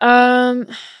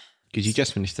 Because you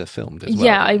just finished the film as well.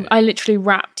 Yeah, I literally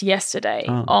wrapped yesterday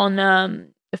on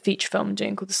a feature film I'm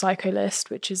doing called The Psycho List,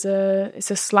 which is a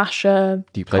slasher.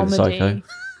 Do you play comedy. the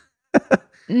psycho?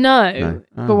 No,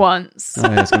 for once.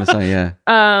 I was going to say, yeah.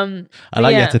 I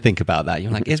like you have to think about that.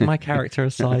 You're like, is my character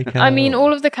a psycho? I mean,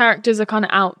 all of the characters are kind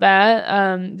of out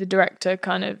there. The director,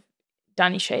 kind of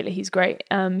Danny Shaler, he's great.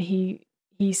 He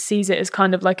sees it as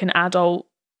kind of like an adult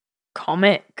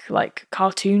comic, like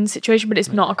cartoon situation, but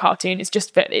it's not a cartoon. It's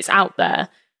just it's out there,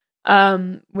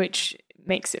 which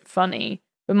makes it funny.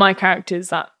 But my character is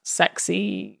that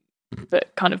sexy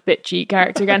but kind of bitchy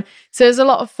character again. So it was a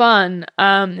lot of fun,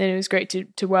 and it was great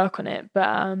to work on it. But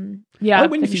I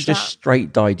wonder if you just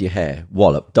straight dyed your hair,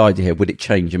 dyed your hair, would it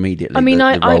change immediately? I mean,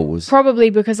 I probably,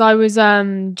 because I was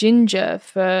ginger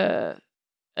for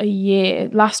a year.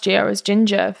 Last year I was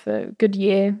ginger for a good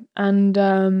year, and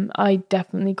I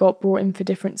definitely got brought in for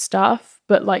different stuff.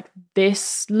 But like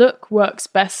this look works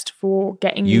best for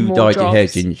getting more jobs. You dyed your hair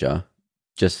ginger,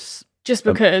 just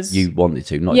because you wanted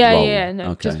to, not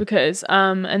just because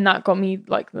and that got me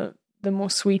like the more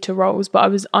sweeter roles. But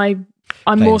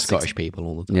I'm more Scottish people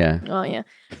all the time.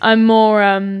 I'm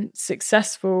more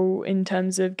successful in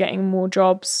terms of getting more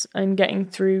jobs and getting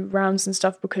through rounds and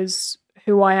stuff, because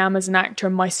who I am as an actor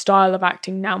and my style of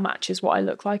acting now matches what I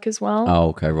look like as well. Oh,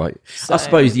 okay, right. So, I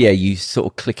suppose you sort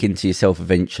of click into yourself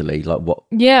eventually, like what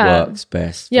works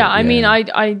best. Yeah, I mean,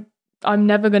 I'm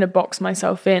never going to box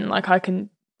myself in. Like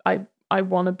I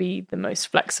want to be the most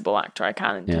flexible actor I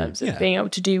can in terms of being able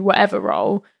to do whatever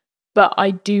role, but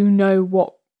I do know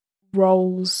what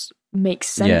roles make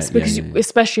sense because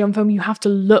especially on film, you have to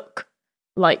look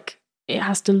like it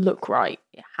has to look right.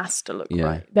 It has to look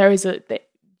right. There is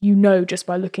just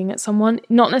by looking at someone,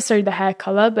 not necessarily the hair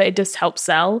color, but it does help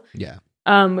sell. Yeah.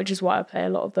 Which is why I play a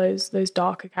lot of those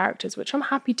darker characters, which I'm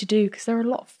happy to do because they're a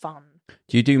lot of fun.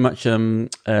 Do you do much on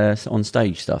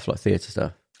stage stuff, like theatre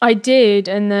stuff? I did,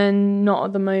 and then not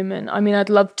at the moment. I mean, I'd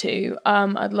love to.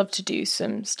 I'd love to do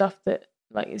some stuff that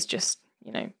like is just,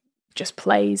 you know, just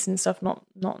plays and stuff, not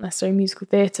necessarily musical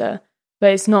theatre.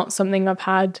 But it's not something I've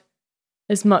had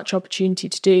as much opportunity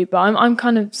to do. But I'm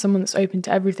kind of someone that's open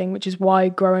to everything, which is why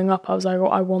growing up I was like,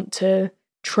 I want to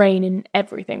train in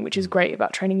everything, which is great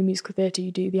about training in musical theatre.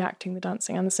 You do the acting, the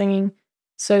dancing, and the singing,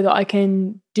 so that I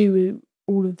can do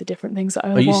all of the different things that I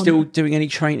want. Are you still doing any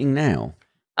training now?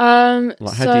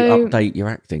 Like how do you update your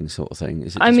acting sort of thing?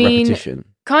 Is it just repetition?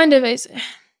 Kind of.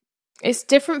 It's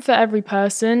different for every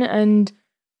person, and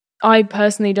I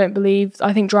personally don't believe.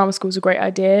 I think drama school is a great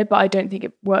idea, but I don't think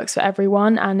it works for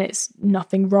everyone. And it's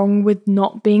nothing wrong with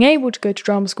not being able to go to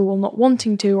drama school or not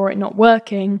wanting to, or it not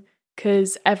working,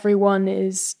 because everyone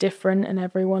is different and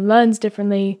everyone learns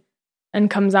differently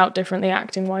and comes out differently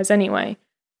acting wise anyway.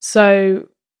 So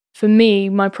for me,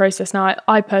 my process now,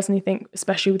 I personally think,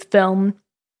 especially with film,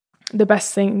 the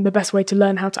best way to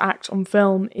learn how to act on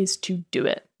film is to do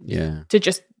it. Yeah. To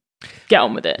just get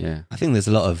on with it. Yeah. I think there's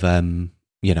a lot of,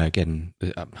 again,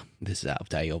 this is out of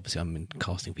date, obviously I've been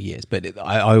casting for years, but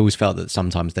I always felt that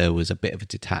sometimes there was a bit of a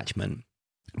detachment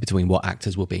between what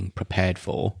actors were being prepared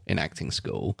for in acting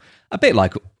school. A bit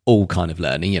like all kind of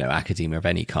learning, academia of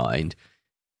any kind.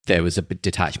 There was a bit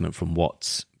detachment from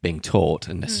what's being taught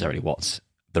and necessarily what's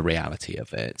the reality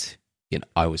of it.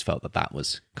 I always felt that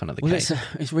was kind of the case.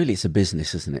 It's a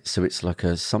business, isn't it? So it's like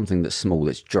something that's small,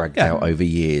 that's dragged out over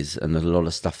years, and there's a lot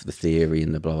of stuff, the theory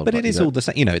and the blah, blah, but blah. It is all the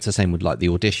same. It's the same with like the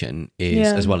audition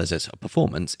as well as it's a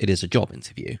performance. It is a job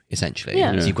interview, essentially.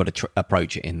 Yeah. So you've got to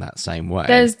approach it in that same way.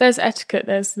 There's etiquette,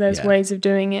 there's ways of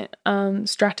doing it,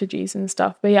 strategies and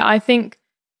stuff. But yeah, I think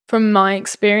from my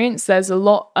experience, there's a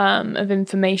lot of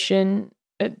information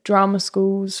at drama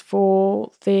schools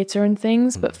for theatre and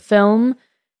things, but film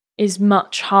is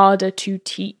much harder to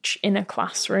teach in a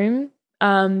classroom,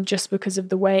 just because of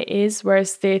the way it is.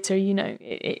 Whereas theatre,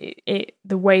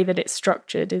 the way that it's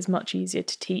structured is much easier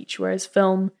to teach. Whereas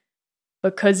film,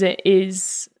 because it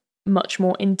is much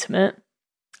more intimate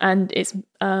and it's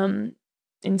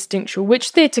instinctual, which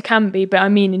theatre can be, but I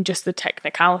mean in just the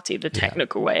technicality, the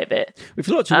technical way of it. We've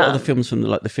watched a lot of the films from the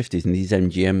 50s and these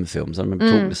MGM films. I remember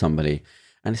talking to somebody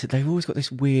and they said they've always got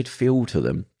this weird feel to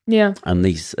them. Yeah. And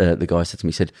the guy said to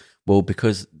me, well,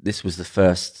 because this was the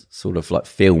first sort of like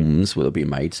films that were being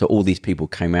made, so all these people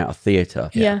came out of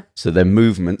theatre. Yeah. So their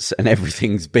movements and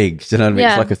everything's big. Do you know what I mean?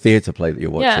 Yeah. It's like a theatre play that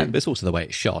you're watching. Yeah. But it's also the way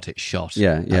it's shot. It's shot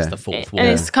as the fourth wall. And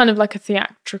it's kind of like a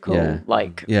theatrical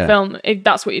film, if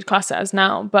that's what you'd class it as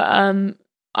now. But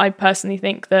I personally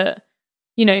think that,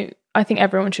 I think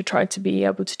everyone should try to be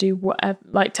able to do whatever,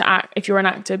 like to act, if you're an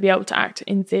actor, be able to act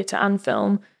in theatre and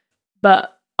film.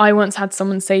 But I once had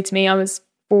someone say to me, I was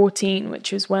 14,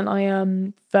 which was when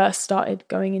I first started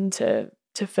going into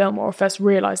film, or first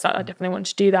realised that I definitely wanted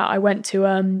to do that. I went to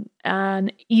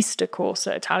an Easter course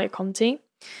at Italia Conti,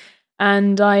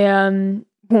 and I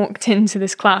walked into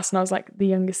this class, and I was like the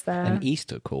youngest there. An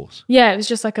Easter course? Yeah, it was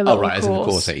just like a little course. As in the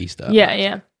course at Easter.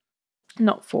 Yeah.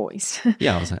 Not for Easter.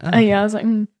 Yeah, I was like, I was like,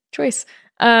 choice.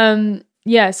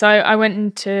 So I went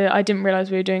into, I didn't realise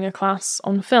we were doing a class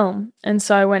on film. And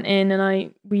so I went in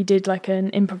and we did like an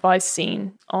improvised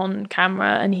scene on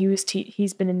camera, and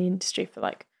he's been in the industry for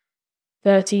like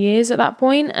 30 years at that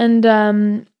point.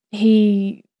 And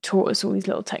he taught us all these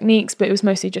little techniques, but it was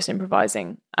mostly just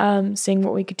improvising, seeing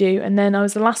what we could do. And then I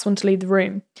was the last one to leave the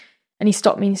room, and he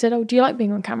stopped me and he said, "Oh, do you like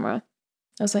being on camera?"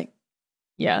 I was like,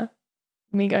 "Yeah."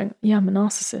 Me going, "Yeah, I'm a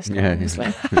narcissist, obviously."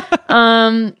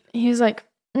 He was like,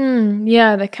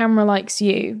 "Yeah, the camera likes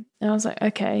you." And I was like,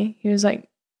 "Okay." He was like,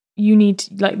 you need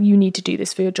to do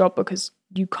this for your job, because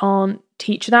you can't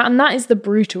teach that." And that is the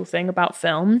brutal thing about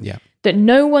film, that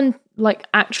no one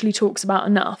actually talks about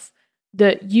enough,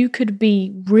 that you could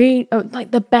be really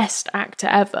like the best actor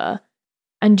ever,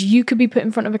 and you could be put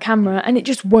in front of a camera and it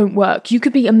just won't work. You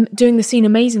could be doing the scene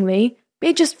amazingly,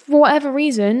 but it just, for whatever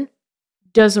reason,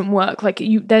 doesn't work.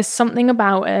 There's something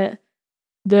about it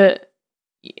that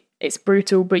it's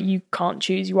brutal, but you can't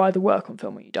choose. You either work on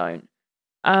film or you don't.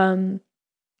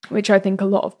 Which I think a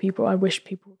lot of people, I wish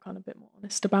people were kind of a bit more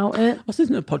honest about it. I was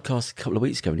listening to a podcast a couple of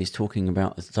weeks ago, and he's talking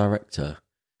about the director,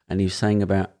 and he was saying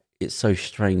about it's so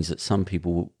strange that some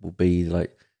people will be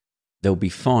like, they'll be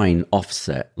fine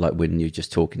offset, like when you're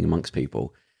just talking amongst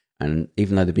people. And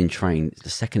even though they've been trained,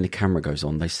 the second the camera goes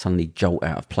on, they suddenly jolt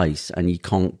out of place, and you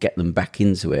can't get them back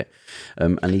into it.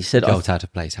 And he said, "Jolt out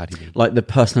of place." How do you mean? Like the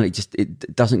personality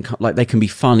it doesn't, like they can be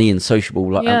funny and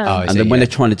sociable, and then when they're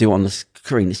trying to do it on the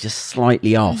screen, it's just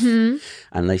slightly off. Mm-hmm.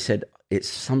 And they said it's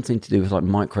something to do with like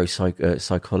micro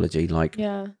psychology, like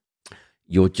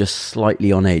you're just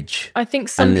slightly on edge. I think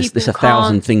some people there's a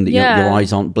thousand things that yeah. your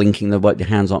eyes aren't blinking, your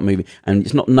hands aren't moving, and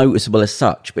it's not noticeable as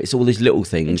such, but it's all these little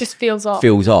things. It just feels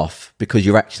off because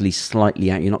you're actually slightly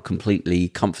out. You're not completely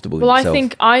comfortable with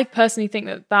yourself. I personally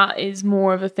think that is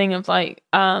more of a thing of like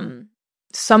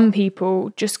some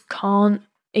people just can't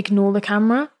ignore the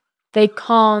camera. They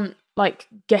can't like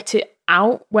get it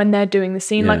out when they're doing the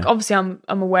scene. Like obviously I'm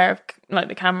aware of like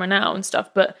the camera now and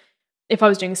stuff, but if I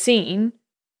was doing a scene,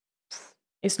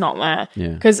 it's not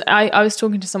there. Because I was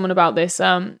talking to someone about this,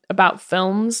 about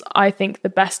films. I think the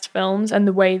best films and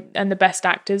the best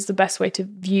actors, the best way to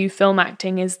view film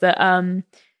acting is that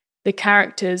the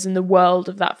characters and the world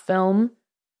of that film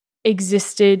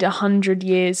existed 100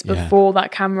 years before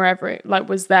that camera ever like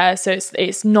was there. So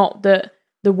it's not that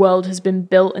the world has been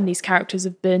built and these characters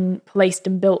have been placed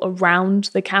and built around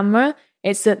the camera.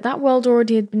 It's that world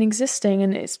already had been existing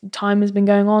and its time has been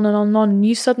going on and on and on. And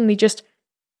you suddenly just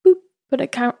put a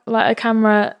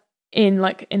camera in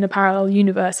a parallel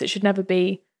universe. It should never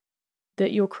be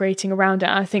that you're creating around it.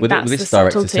 I think that's the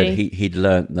subtlety. Director said he'd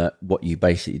learned that what you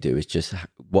basically do is just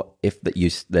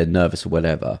they're nervous or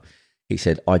whatever. He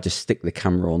said, I just stick the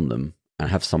camera on them and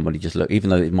have somebody just look, even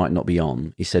though it might not be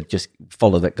on. He said, just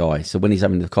follow that guy. So when he's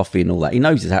having the coffee and all that, he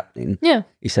knows it's happening. Yeah.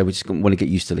 He said, we just want to get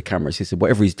used to the cameras. He said,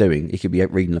 whatever he's doing, he could be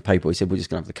reading the paper. He said, we're just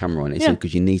going to have the camera on it. He said,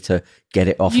 because you need to get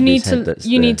it off his head.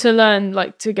 You need to learn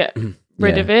like to get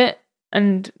rid of it,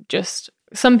 and just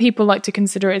some people like to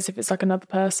consider it as if it's like another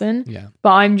person. Yeah.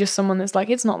 But I'm just someone that's like,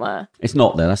 it's not there. It's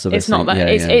not there. That's the best It's not there.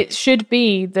 It should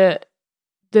be that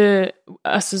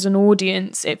us as an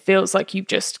audience, it feels like you've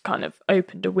just kind of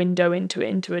opened a window into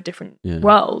a different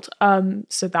world.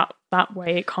 So that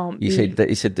way it can't be. He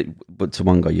said that, but to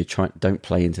one guy, don't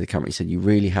play into the camera. He said you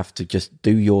really have to just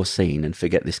do your scene and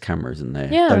forget this camera isn't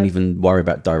there. Yeah. Don't even worry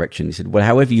about direction. He said, well,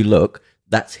 however you look,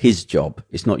 that's his job.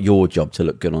 It's not your job to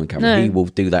look good on camera. No. He will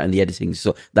do that in the editing.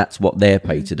 So that's what they're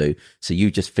paid to do. So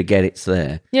you just forget it's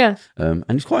there. Yeah. And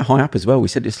it's quite high up as well. We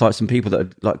said it's like some people that are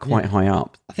like quite high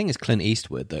up. I think it's Clint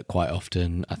Eastwood that quite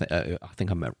often, I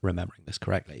think I'm remembering this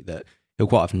correctly, that he'll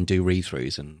quite often do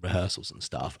read-throughs and rehearsals and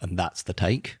stuff, and that's the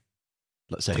take.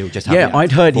 So he'll just have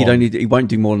I'd heard he won't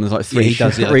do more than like three. He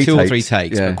does like 2 or 3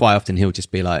 takes, but quite often he'll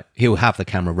just be like, he'll have the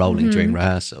camera rolling during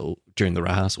the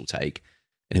rehearsal take.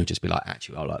 And he'll just be like,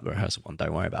 actually, I like the rehearsal one.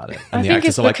 Don't worry about it. And I think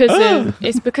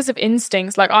it's because of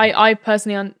instincts. Like I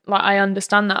personally, I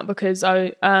understand that because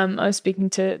I was speaking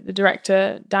to the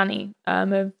director Danny of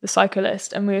The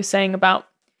Cyclist, and we were saying about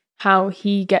how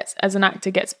he gets as an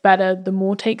actor gets better the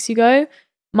more takes you go.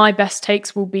 My best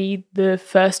takes will be the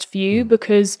first few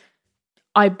because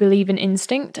I believe in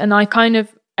instinct, and I kind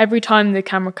of every time the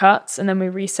camera cuts and then we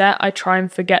reset, I try and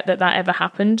forget that ever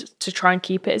happened to try and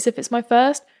keep it as if it's my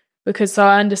first. Because so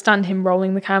I understand him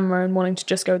rolling the camera and wanting to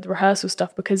just go with the rehearsal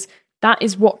stuff because that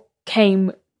is what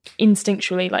came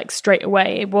instinctually, like straight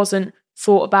away. It wasn't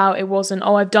thought about. It wasn't,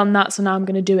 I've done that, so now I'm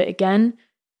going to do it again.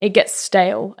 It gets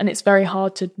stale and it's very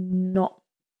hard to not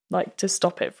like to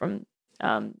stop it from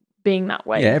being that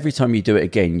way. Yeah, every time you do it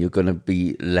again, you're going to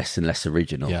be less and less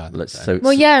original. Yeah.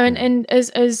 And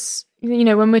as you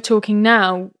know, when we're talking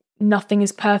now, nothing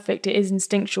is perfect. It is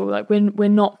instinctual. Like we're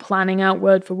not planning out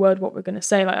word for word what we're going to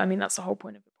say. Like, I mean, that's the whole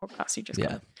point of the podcast. You just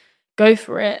gotta go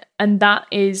for it. And that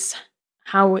is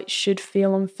how it should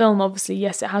feel on film. Obviously,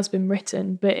 yes, it has been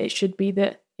written, but it should be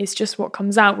that it's just what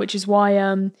comes out, which is why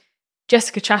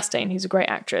Jessica Chastain, who's a great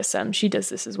actress, she does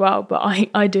this as well, but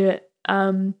I do it.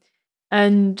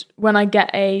 And when I get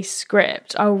a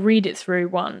script, I'll read it through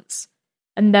once.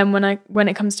 And then when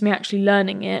it comes to me actually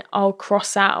learning it, I'll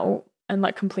cross out and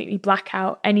like completely black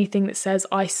out anything that says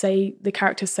I say the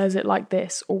character says it like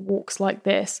this or walks like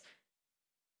this.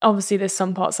 Obviously there's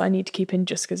some parts I need to keep in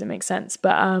just because it makes sense,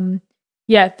 but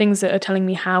things that are telling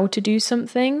me how to do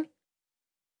something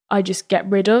I just get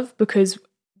rid of because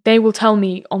they will tell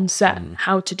me on set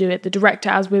how to do it. The director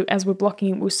as we're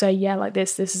blocking it will say like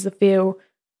this is the feel,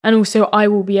 and also I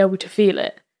will be able to feel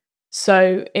it.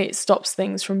 So it stops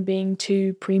things from being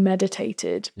too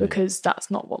premeditated because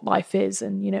that's not what life is.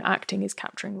 And, you know, acting is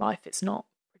capturing life. It's not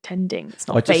pretending. It's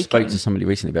not faking. I just spoke to somebody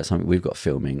recently about something we've got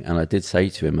filming, and I did say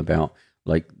to him about,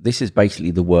 like, this is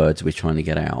basically the words we're trying to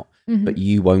get out, but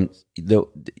you won't.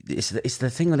 It's the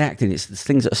thing with acting. It's the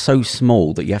things that are so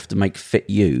small that you have to make fit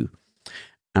you.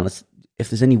 And if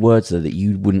there's any words there that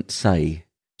you wouldn't say,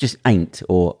 just ain't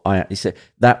or I.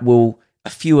 That will, a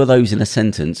few of those in a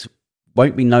sentence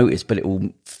won't be noticed, but it will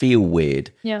feel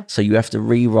weird. Yeah. So you have to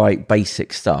rewrite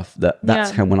basic stuff.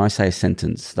 That's how, when I say a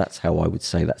sentence, that's how I would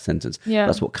say that sentence. Yeah.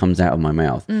 That's what comes out of my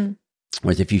mouth.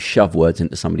 Whereas if you shove words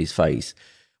into somebody's face,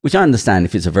 which I understand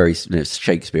if it's a very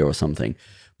Shakespeare or something,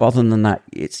 But other than that,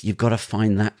 you've got to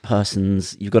find that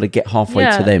person's. You've got to get halfway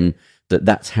to them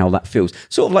that's how that feels.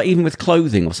 Sort of like even with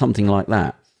clothing or something like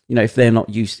that. If they're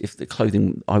not used, if the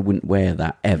clothing, I wouldn't wear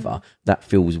that ever. That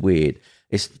feels weird.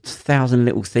 It's 1,000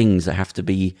 little things that have to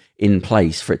be in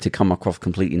place for it to come across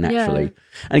completely naturally. Yeah.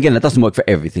 And again, that doesn't work for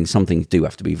everything. Some things do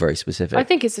have to be very specific. I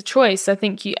think it's a choice. I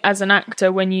think you, as an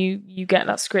actor, when you get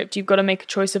that script, you've got to make a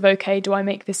choice of, okay, do I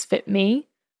make this fit me?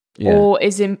 Yeah.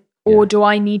 Or do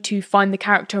I need to find the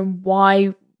character, and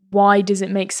why does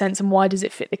it make sense, and why does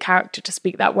it fit the character to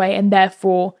speak that way? And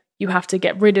therefore you have to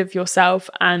get rid of yourself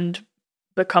and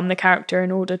become the character in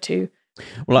order to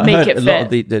I heard a lot of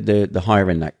the higher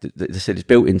end act. They said it's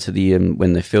built into the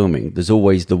when they're filming. There's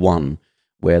always the one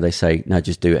where they say, "No,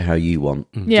 just do it how you want.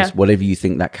 Just whatever you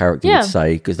think that character would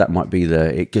say, because that might be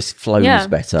it just flows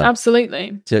better."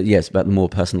 Absolutely. So it's about the more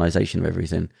personalization of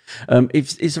everything.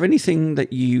 Is there anything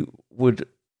that you would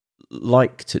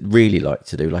really like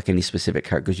to do, like any specific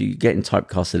character? Because you get in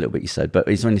typecast a little bit, you said, but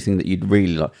is there anything that you'd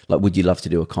really like? Like, would you love to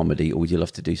do a comedy, or would you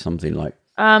love to do something like?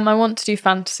 I want to do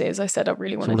fantasy, as I said. I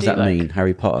really want to do. What does that mean?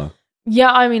 Harry Potter?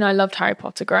 Yeah, I mean, I loved Harry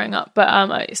Potter growing up, but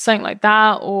something like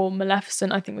that, or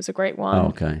Maleficent, I think was a great one. Oh,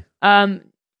 okay.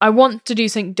 I want to do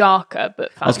something darker,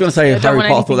 but fantasy. I was going to say Harry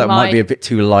Potter. I thought that might be a bit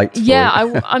too light.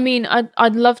 I mean,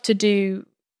 I'd love to do.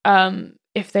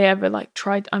 If they ever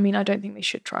tried, I mean, I don't think they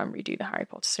should try and redo the Harry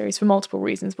Potter series for multiple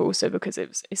reasons, but also because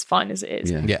it's fine as it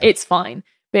is. Yeah. It's fine.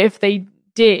 But if they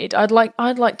did, I'd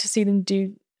like to see them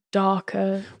do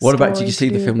darker. What about? Did you see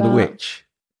the film The Witch?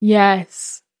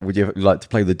 Yes. Would you like to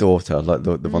play the daughter, like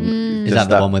the one? Is that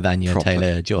the one with Anya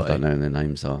Taylor-Joy? I don't know what their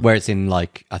names are. Where it's in I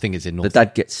think it's in North. The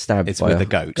dad gets stabbed. It's by with a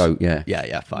goat. Yeah.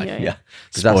 Yeah. Fine. Yeah.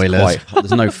 Spoilers.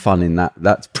 There's no fun in that.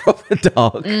 That's proper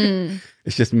dark.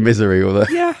 It's just misery.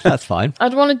 Yeah, that's fine.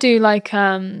 I'd want to do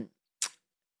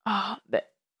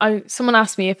someone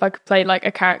asked me if I could play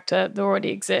a character that already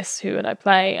exists. Who would I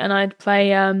play? And I'd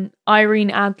play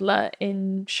Irene Adler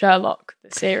in Sherlock,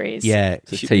 the series. Yeah,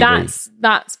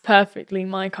 that's perfectly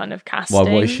my kind of casting.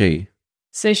 Why? What is she?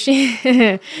 So she's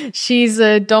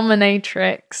a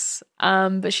dominatrix,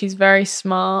 but she's very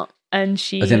smart, and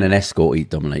she as in an escort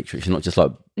dominatrix. She's not just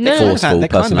forceful they're personality.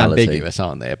 Kind of ambiguous,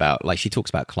 aren't they? About she talks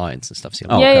about clients and stuff. So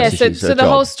the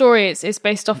whole story is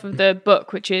based off of the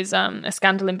book, which is A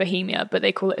Scandal in Bohemia, but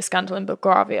they call it A Scandal in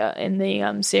Belgravia in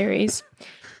the series.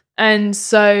 And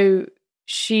so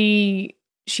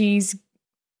she's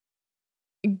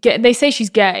they say she's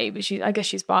gay, but I guess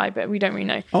she's bi, but we don't really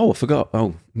know. Oh, I forgot.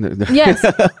 Oh, no. Yes,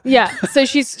 yeah. So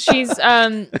she's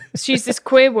this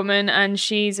queer woman, and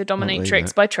she's a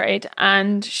dominatrix by trade,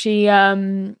 and she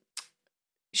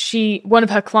one of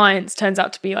her clients turns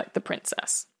out to be the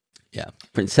princess. Yeah,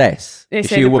 princess. They is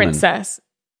say she a woman? Princess.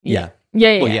 Yeah.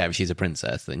 Well, yeah. If she's a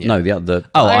princess, then yeah. No, the other.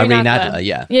 Oh, Irene Adler.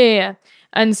 Yeah. Yeah.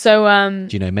 And so,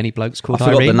 do you know many blokes called I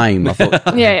forgot Irene? the name. I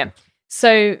thought. Yeah.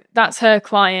 So that's her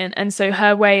client, and so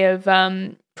her way of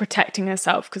protecting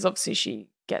herself, because obviously she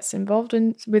gets involved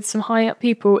with some high up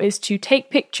people, is to take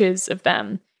pictures of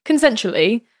them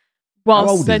consensually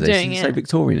whilst they're doing it. Say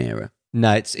Victorian era.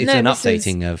 No, it's an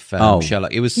updating of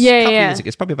Sherlock. It was a couple years ago.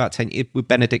 It's probably about 10 years with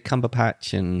Benedict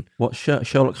Cumberbatch and what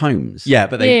Sherlock Holmes. Yeah,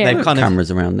 but they've kind of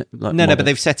cameras around it. No, but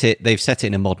they've set it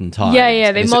in a modern time.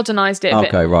 Yeah, they modernised it.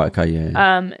 Okay, right, okay,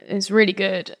 yeah. It's really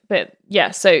good, but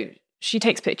yeah. So she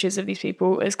takes pictures of these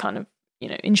people as kind of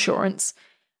insurance,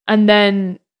 and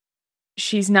then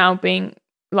she's now being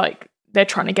they're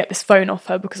trying to get this phone off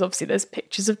her because obviously there's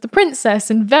pictures of the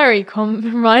princess in very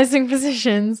compromising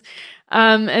positions.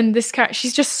 And this character,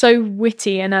 she's just so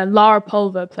witty, and Lara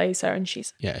Pulver plays her, and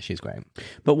she's great.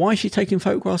 But why is she taking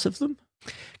photographs of them?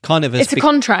 Kind of, it's a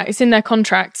contract. It's in their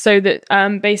contract, so that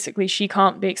basically she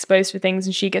can't be exposed for things,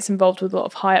 and she gets involved with a lot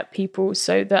of high up people,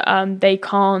 so that they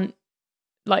can't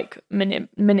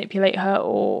manipulate her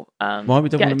or why would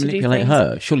they want to manipulate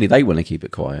her? Surely they want to keep it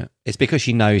quiet. It's because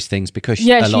she knows things, because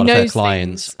a lot of her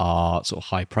clients are sort of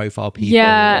high profile people,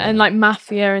 and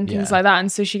mafia and things like that,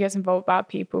 and so she gets involved with bad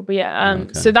people.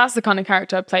 But so that's the kind of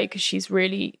character I play, because she's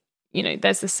really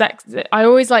there's the sex. I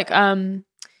always like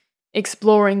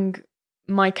exploring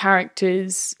my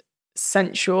character's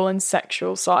sensual and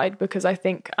sexual side, because I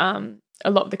think a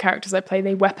lot of the characters I play,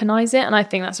 they weaponize it, and I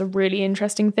think that's a really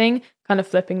interesting thing, kind of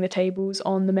flipping the tables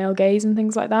on the male gaze and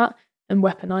things like that, and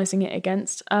weaponizing it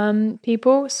against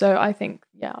people. So I think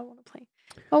I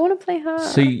want to play her.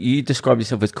 So you describe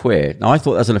yourself as queer. Now I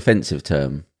thought that was an offensive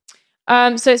term.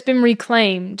 So it's been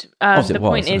reclaimed. The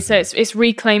point is, so it's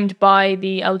reclaimed by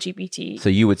the LGBT. So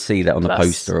you would see that on the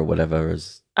poster or whatever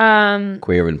as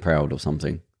queer and proud or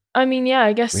something. I mean, yeah,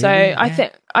 I guess Really? so.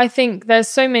 I think there's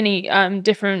so many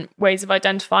different ways of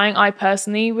identifying. I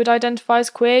personally would identify as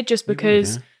queer just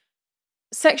because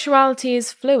sexuality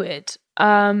is fluid.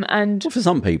 And Well, for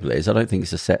some people it is. I don't think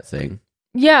it's a set thing.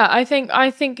 yeah, I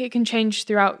think it can change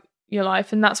throughout your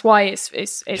life, and that's why it's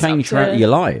Change throughout your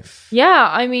life. Yeah,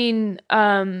 I mean,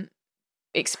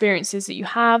 experiences that you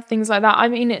have, things like that. I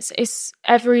mean, it's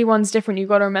everyone's different. You've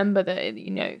got to remember that,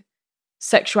 you know,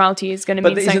 sexuality is going to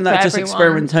mean something for everyone. But isn't that just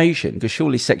experimentation? Because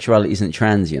surely sexuality isn't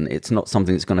transient. It's not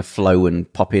something that's going to flow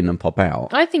and pop in and pop out.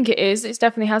 I think it is. It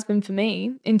definitely has been for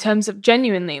me in terms of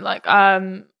genuinely, like,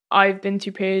 I've been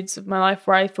through periods of my life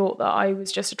where I thought that I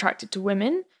was just attracted to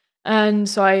women. And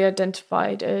so I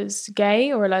identified as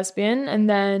gay or a lesbian. And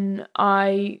then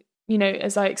I, you know,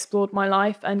 as I explored my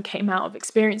life and came out of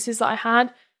experiences that I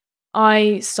had,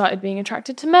 I started being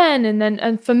attracted to men.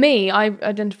 And for me, I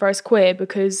identify as queer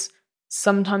because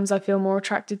sometimes I feel more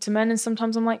attracted to men and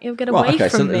sometimes I'm like, it'll get away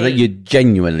from me. So you're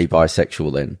genuinely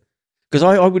bisexual then? Because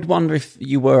I would wonder if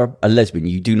you were a lesbian,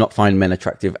 you do not find men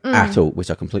attractive at all, which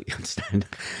I completely understand.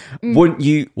 Wouldn't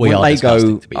you? Wouldn't they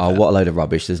go, oh, what a load of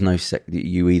rubbish? There's no sex.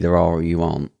 You either are or you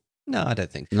aren't. No, I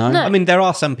don't think so. No? I mean, there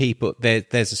are some people.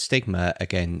 There's a stigma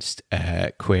against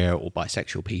queer or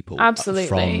bisexual people.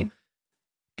 Absolutely.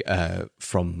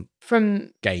 From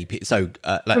gay people. So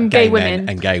like from gay women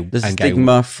and gay. There's and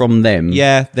stigma gay from them.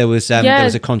 Yeah, there was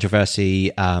a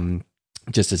controversy.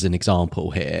 Just as an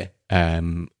example here.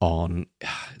 On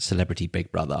Celebrity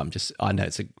Big Brother. I know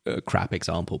it's a crap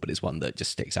example, but it's one that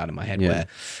just sticks out in my head where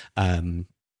I think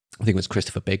it was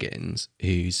Christopher Biggins,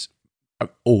 who's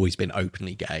always been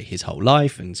openly gay his whole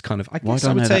life, and it's kind of, I guess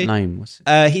I would say, that name?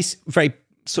 He's very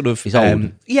sort of, he's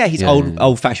old. He's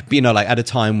old fashioned, you know, like at a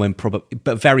time when probably,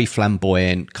 but very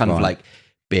flamboyant, kind of like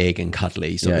big and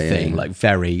cuddly sort of thing, like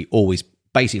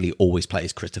basically always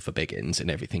plays Christopher Biggins in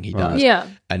everything he does. Yeah.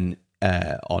 And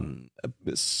on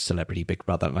Celebrity Big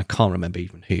Brother, and I can't remember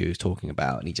even who he was talking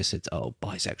about, and he just said, "Oh,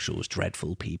 bisexuals,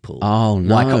 dreadful people. Oh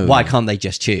no, why can't they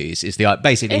just choose?" Is the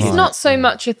basically? It's not so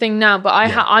much a thing now, but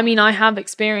I mean, I have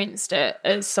experienced it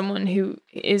as someone who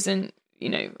isn't, you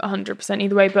know, 100%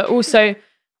 either way. But also,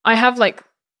 I have like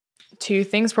two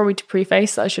things probably to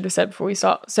preface that I should have said before we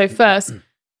start. So first,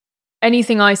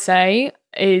 anything I say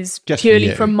is just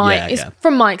purely from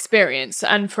my experience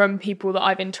and from people that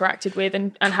I've interacted with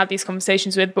and had these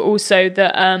conversations with, but also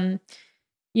that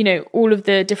you know, all of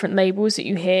the different labels that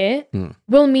you hear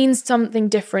will mean something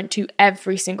different to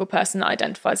every single person that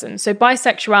identifies them. So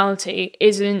bisexuality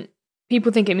isn't,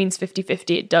 people think it means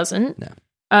 50-50, it doesn't. No.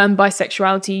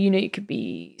 Bisexuality, you know, you could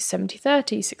be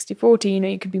 70-30, 60-40, you know,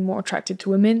 you could be more attracted to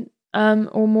women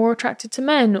or more attracted to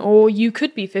men, or you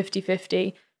could be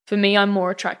 50-50. For me, I'm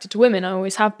more attracted to women. I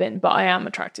always have been, but I am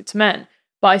attracted to men.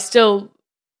 But I still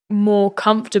more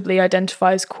comfortably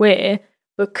identify as queer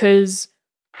because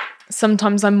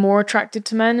sometimes I'm more attracted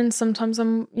to men and sometimes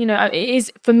I'm, you know, it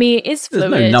is, for me, it is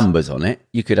fluid. There's no numbers on it.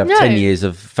 You could have 10 years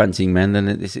of fancying men and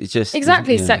it's just...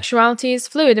 Exactly. Sexuality is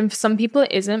fluid and for some people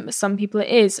it isn't, but some people it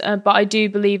is. But I do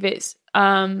believe it's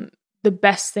the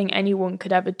best thing anyone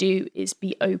could ever do is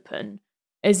be open.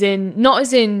 Not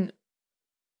as in,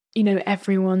 you know,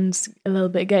 everyone's a little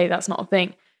bit gay. That's not a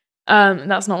thing.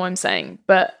 That's not what I'm saying.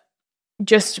 But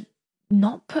just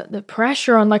not put the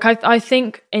pressure on. Like, I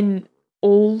think in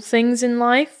all things in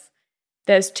life,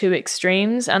 there's two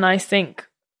extremes. And I think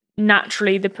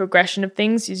naturally the progression of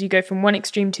things is you go from one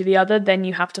extreme to the other, then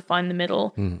you have to find the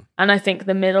middle. And I think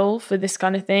the middle for this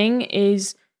kind of thing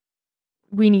is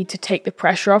we need to take the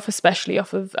pressure off, especially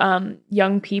off of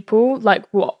young people. Like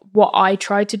what I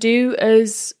try to do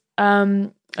as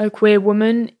a queer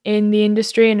woman in the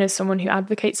industry and as someone who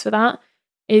advocates for that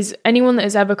is anyone that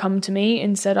has ever come to me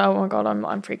and said, oh my God, I'm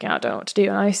freaking out, I don't know what to do.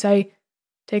 And I say,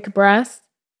 take a breath.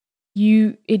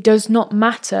 It does not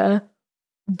matter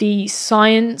the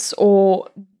science or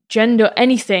gender,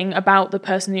 anything about the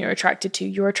person that you're attracted to.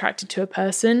 You're attracted to a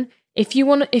person. If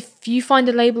you find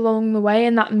a label along the way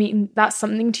and that's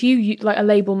something to you, like a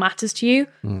label matters to you,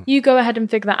 you go ahead and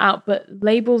figure that out. But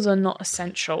labels are not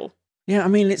essential. Yeah, I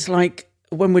mean, it's like,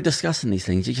 when we're discussing these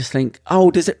things, you just think,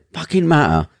 oh, does it fucking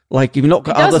matter? Like, you've not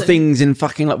got other things in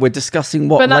fucking, like, we're discussing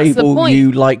what label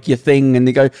you like your thing, and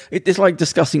they go, it's like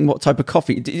discussing what type of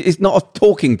coffee. It's not a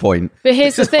talking point. But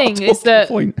here's the thing, is that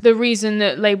the reason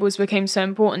that labels became so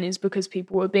important is because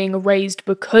people were being erased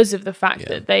because of the fact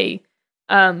that they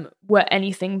were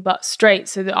anything but straight.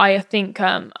 So that I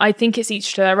think it's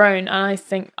each to their own,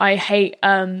 and I hate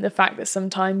the fact that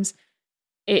sometimes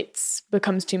it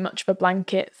becomes too much of a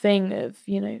blanket thing of,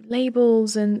 you know,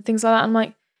 labels and things like that. I'm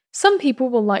like, Some people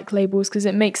will like labels because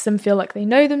it makes them feel like they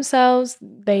know themselves,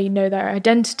 they know their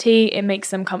identity, it makes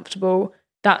them comfortable.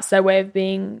 That's their way of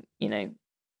being,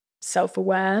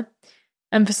 self-aware.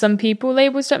 And for some people,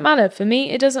 labels don't matter. For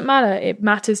me, it doesn't matter. It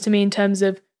matters to me in terms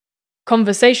of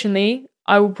conversationally,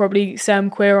 I will probably say I'm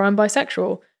queer or I'm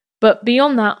bisexual. But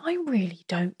beyond that, I really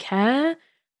don't care.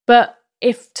 But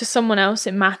if to someone else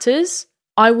it matters,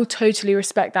 I will totally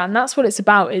respect that. And that's what it's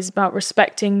about, is about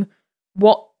respecting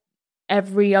what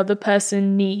every other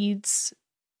person needs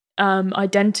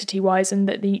identity-wise, and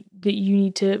that you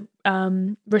need to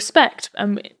respect.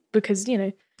 Because, Do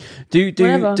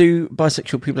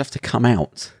bisexual people have to come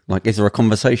out? Like, is there a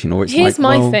conversation, or it's Here's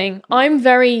my thing. I'm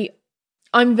very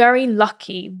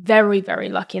lucky, very, very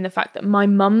lucky in the fact that my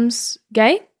mum's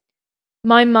gay.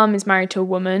 My mum is married to a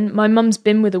woman. My mum's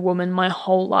been with a woman my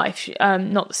whole life.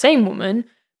 Not the same woman,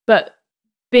 but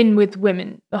been with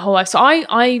women the whole life. So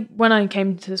I when I came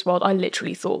into this world, I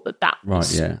literally thought that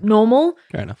was normal.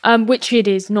 Fair enough. Which it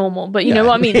is normal, but you know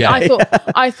what I mean? Yeah.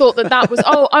 I thought that was,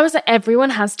 I was like, everyone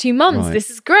has two mums. Right. This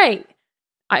is great.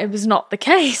 It was not the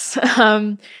case.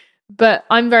 But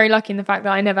I'm very lucky in the fact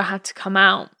that I never had to come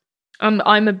out.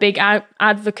 I'm a big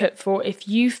advocate for, if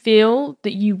you feel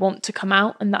that you want to come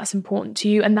out and that's important to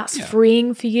you and that's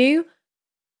freeing for you,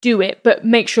 do it. But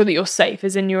make sure that you're safe,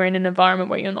 as in you're in an environment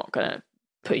where you're not going to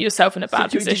put yourself in a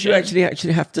bad position. Did you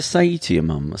actually have to say to your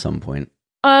mum at some point?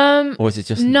 Or is it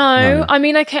just... No. I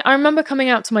mean, I remember coming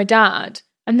out to my dad,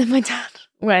 and then my dad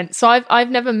went. So I've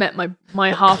never met my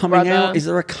half-brother. Coming out? Is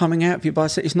there a coming out for you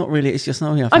bisexual? It's not really, it's just...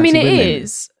 No, I mean, it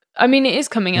is. I mean, it is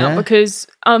coming out because,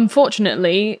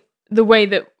 unfortunately, the way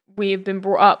that we have been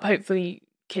brought up, hopefully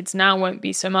kids now won't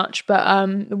be so much, but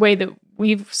the way that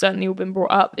we've certainly all been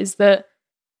brought up is that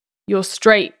you're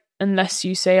straight unless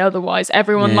you say otherwise.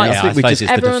 Everyone likes it. I suppose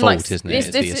it's the default, isn't it?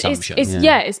 It's the assumption.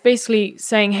 It's basically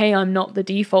saying, hey, I'm not the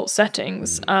default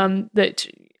settings that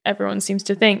everyone seems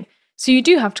to think. So you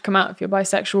do have to come out if you're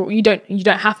bisexual. You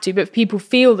don't have to, but people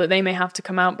feel that they may have to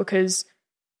come out because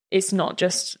it's not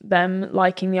just them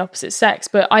liking the opposite sex.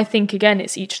 But I think, again,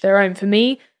 it's each their own. For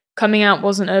me, coming out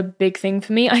wasn't a big thing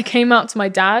for me. I came out to my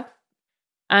dad,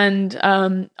 and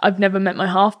I've never met my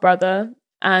half-brother,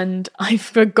 and I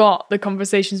forgot the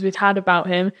conversations we'd had about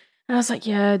him. And I was like,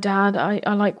 yeah, Dad,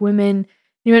 I like women. And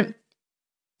he went,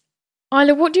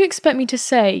 Isla, what do you expect me to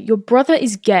say? Your brother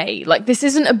is gay. Like, this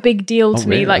isn't a big deal to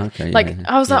me. Like,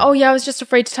 I was like, oh yeah, I was just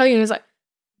afraid to tell you. And he was like,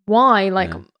 why?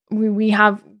 Like, we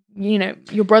have,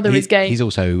 your brother is gay. He's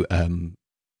also,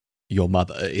 your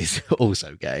mother is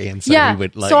also gay. And so he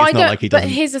would, like, so it's not like he doesn't.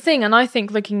 But here's the thing. And I think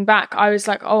looking back, I was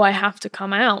like, oh, I have to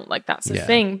come out. Like, that's the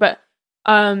thing. But,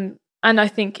 and I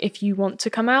think if you want to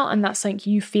come out and that's something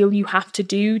you feel you have to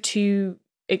do to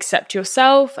accept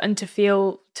yourself and to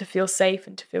feel safe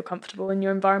and to feel comfortable in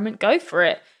your environment, go for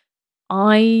it.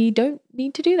 I don't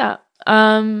need to do that.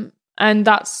 I want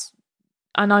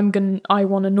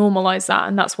to normalize that.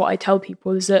 And that's what I tell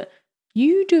people, is that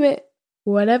you do it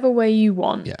whatever way you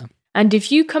want. Yeah. And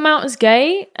if you come out as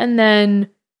gay and then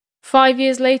 5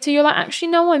 years later you're like, actually,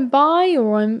 no, I'm bi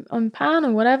or I'm pan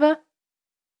or whatever,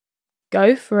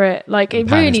 go for it. Like, it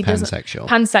really doesn't.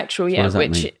 Pansexual, yeah.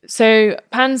 So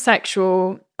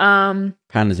pansexual.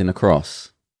 Pan is in a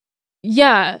cross.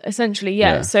 Yeah, essentially,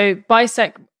 yeah. So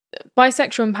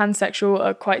bisexual and pansexual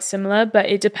are quite similar, but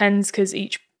it depends because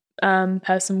each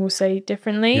person will say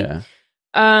differently. Yeah.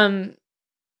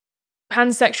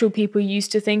 Pansexual people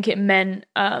used to think it meant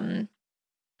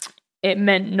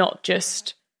not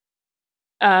just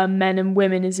men and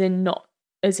women,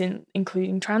 as in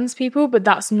including trans people, but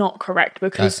that's not correct,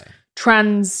 because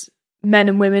trans men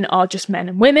and women are just men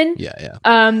and women. Yeah.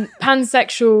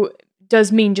 Pansexual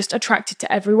does mean just attracted to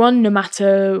everyone, no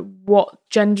matter what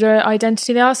gender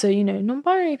identity they are. So,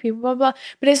 non-binary people, blah, blah.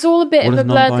 But it's all a bit of a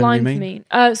blurred line for me.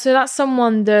 So that's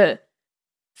someone that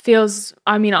feels,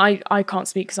 I can't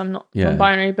speak because I'm not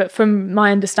non-binary, but from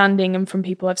my understanding and from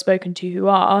people I've spoken to who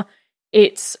are,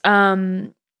 it's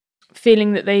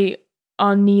feeling that they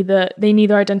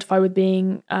neither identify with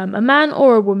being a man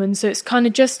or a woman. So it's kind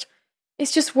of just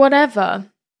whatever.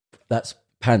 That's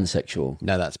pansexual.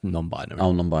 No, that's non-binary.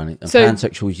 Oh, non-binary. And so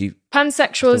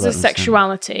pansexual is a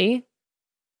sexuality.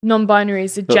 Non-binary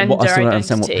is a gender identity. I still don't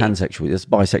understand what pansexual is. It's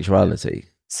bisexuality.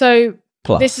 So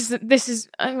plus. This is.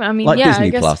 I mean, like Disney I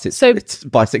guess, Plus. It's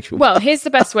bisexual. Well, here's the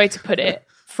best way to put it.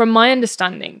 From my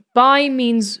understanding, bi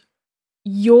means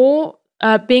you're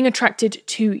being attracted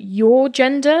to your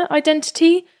gender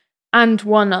identity and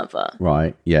one other.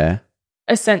 Right. Yeah.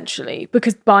 Essentially,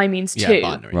 because bi means two.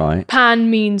 Binary. Right. Pan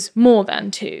means more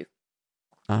than two.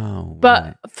 Oh.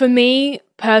 But for me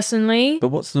personally, but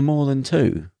what's the more than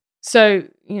two? So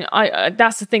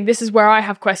that's the thing. This is where I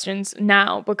have questions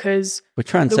now, because but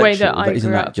transsexual, the way that I isn't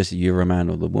grew that up, just you're a man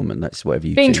or the woman? That's whatever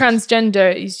you being choose.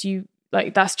 transgender is you,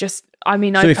 like, that's just, I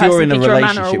mean, So I if you're in personally a think you're a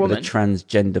man or a relationship with woman. a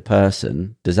transgender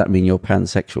person, does that mean you're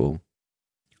pansexual?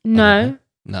 No,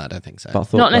 No, I don't think so. But I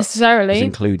thought not that necessarily. was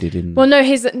included in. Well, no,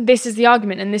 this is the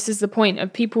argument, and this is the point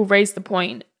of people raise the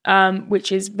point,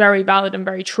 which is very valid and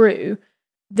very true,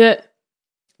 that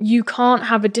you can't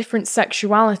have a different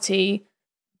sexuality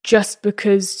just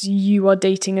because you are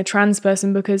dating a trans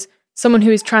person, because someone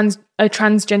who is a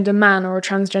transgender man or a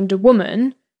transgender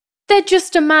woman, they're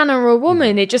just a man or a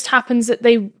woman. It just happens that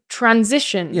they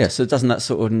transition. Yeah, so doesn't that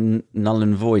sort of null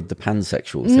and void the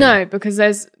pansexual thing? No, because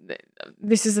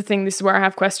this is the thing, this is where I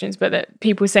have questions, but that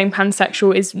people saying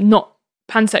pansexual is not,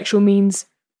 pansexual means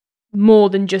more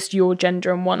than just your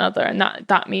gender and one other, and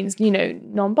that means,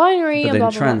 non-binary. But and then blah,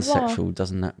 blah, blah, transsexual, blah.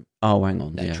 doesn't that? Oh, hang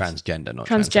on. No, Yes. transgender, not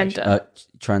Transgender.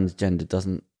 Transgender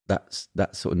doesn't.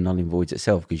 That sort of null and voids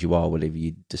itself, because you are whatever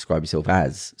you describe yourself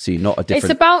as. So you're not a different.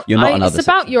 It's about You're not another it's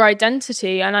about section. your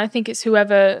identity, and I think it's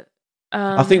whoever.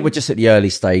 I think we're just at the early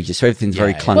stages, so everything's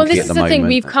very clunky Well, this at is the the moment. thing,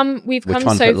 we've come We're trying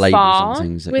to so put labels on far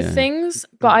things that- with yeah. things,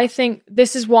 but I think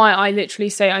this is why I literally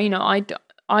say,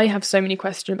 I have so many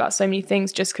questions about so many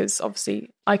things, just because obviously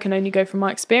I can only go from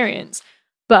my experience.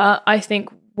 But I think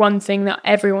one thing that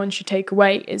everyone should take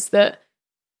away is that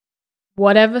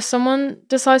whatever someone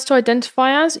decides to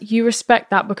identify as, you respect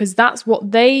that, because that's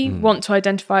what they want to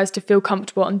identify as, to feel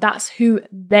comfortable, and that's who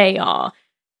they are.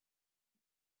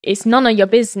 It's none of your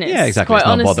business. Yeah, exactly. Quite It's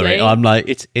not honestly. bothering. I'm like,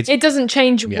 it's. It doesn't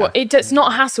change it's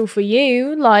not a hassle for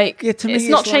you. Like, Yeah, to me, it's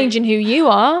not it's like- changing who you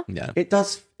are. Yeah. It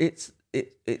does. It's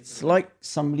like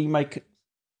somebody make.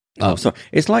 Oh, sorry.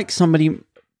 It's like somebody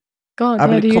God,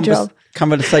 having how do a you job?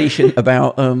 conversation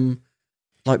about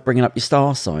like bringing up your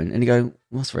star sign, and you go, well,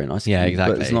 "That's very nice." Yeah,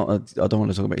 exactly. But it's not. I don't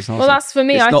want to talk about your star sign. Well, that's for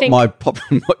me. It's I not think my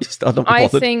problem. What your star. I'm not I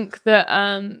bothered. think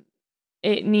that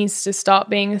it needs to start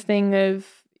being a thing of,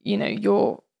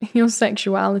 your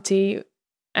sexuality,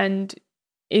 and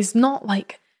is not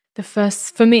like the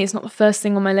first, for me, it's not the first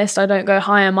thing on my list. I don't go,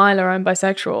 hi, I'm Isla, I'm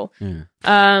bisexual. Yeah.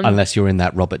 Unless you're in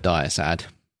that Robert Dias ad.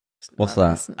 What's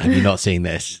that? Have you not seen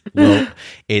this? Well,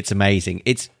 it's amazing.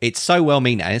 It's so well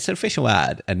meaning, and it's an official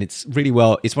ad, and it's really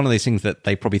well. It's one of those things that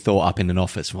they probably thought up in an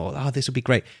office. Well, this will be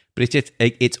great, but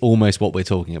it's almost what we're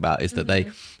talking about. Is that they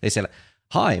say,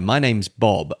 "Hi, my name's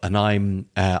Bob, and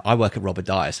I work at Robert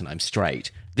Dias, and I'm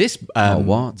straight. This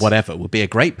whatever would be a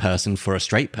great person for a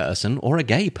straight person or a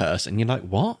gay person." You're like,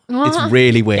 what? It's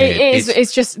really weird. It is.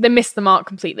 It's just, they missed the mark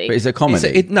completely. But it's a comedy.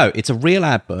 It's a real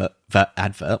advert, but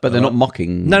But they're not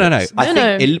mocking. No. No.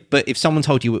 But if someone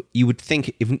told you, you would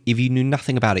think, if you knew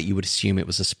nothing about it, you would assume it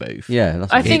was a spoof. Yeah,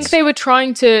 that's I think they were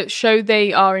trying to show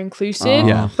they are inclusive,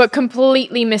 Yeah. but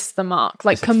completely missed the mark.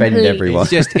 Like, Just offend completely. everyone.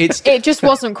 It just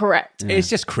wasn't correct. It's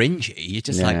just cringy. You're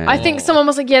just Yeah. like, I think someone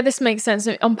was like, yeah, this makes sense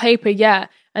on paper, yeah.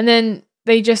 And then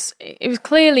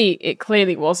it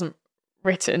clearly wasn't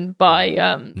written by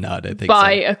no, I don't think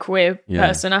by so. a queer Yeah.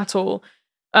 person at all.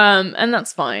 And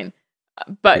that's fine.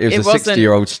 But It was a wasn't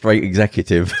 60-year-old straight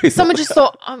executive. someone just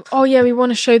thought, oh yeah, we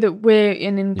want to show that we're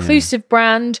an inclusive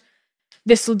brand.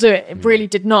 This will do it. It really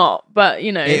did not, but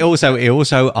It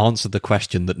also answered the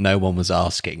question that no one was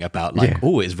asking about, like,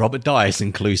 is Robert Dias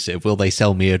inclusive? Will they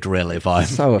sell me a drill if I'm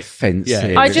so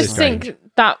offensive. Yeah. I It's just strange. think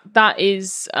that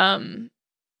is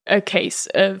a case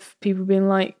of people being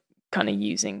like kind of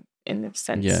using in the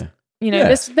sense, Yeah.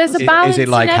 there's a balance. Is it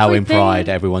like in how in everything. Pride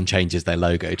everyone changes their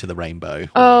logo to the rainbow?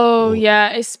 Oh yeah,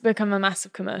 it's become a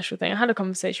massive commercial thing. I had a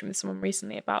conversation with someone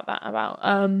recently about that.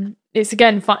 It's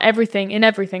again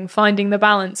everything, finding the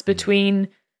balance between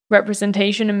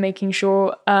representation and making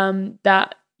sure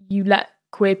that you let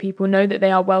queer people know that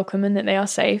they are welcome and that they are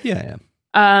safe. Yeah.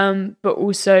 But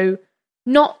also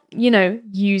not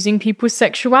using people's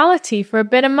sexuality for a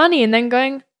bit of money and then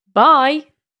going bye.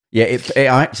 Yeah,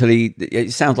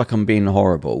 it sounds like I'm being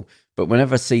horrible, but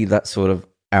whenever I see that sort of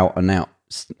out and out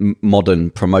modern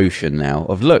promotion now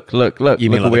of look, You mean look like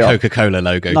where we the are. Coca-Cola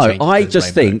logo? No, changes I to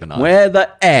just rainbow think, overnight? where the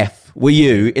F were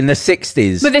you in the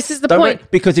 60s? But this is the point.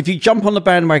 Because if you jump on the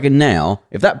bandwagon now,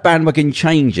 if that bandwagon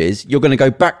changes, you're going to go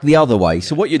back the other way.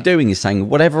 So what you're doing is saying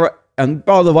whatever. And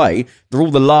by the way, they're all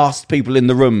the last people in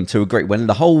the room to agree. When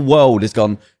the whole world has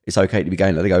gone, it's okay to be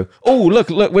gay. They go, oh, look,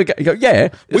 we're gay. You go, yeah.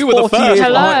 We were the 40 first, years-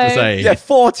 Hello. I like to say. Yeah,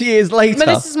 40 years later. But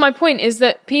this is my point, is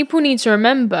that people need to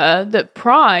remember that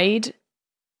Pride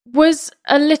was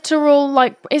a literal,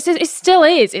 like, it still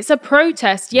is. It's a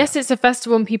protest. Yes, it's a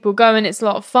festival and people go and it's a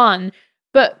lot of fun.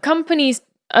 But companies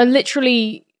are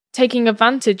literally taking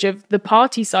advantage of the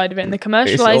party side of it and the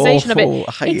commercialization of awful. it.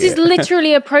 I hate It is it.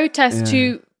 literally a protest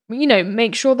to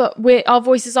make sure that our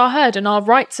voices are heard and our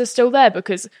rights are still there,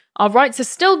 because our rights are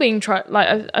still being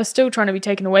are still trying to be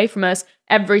taken away from us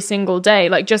every single day.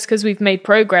 Like, just because we've made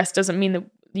progress doesn't mean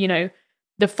that,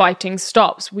 the fighting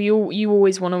stops. You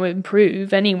always want to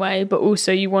improve anyway, but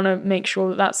also you want to make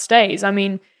sure that stays. I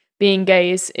mean, being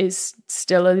gay is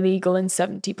still illegal in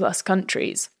 70 plus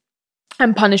countries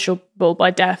and punishable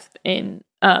by death in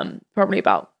probably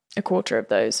about a quarter of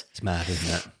those. It's mad,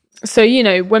 isn't it? So,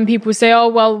 when people say, oh,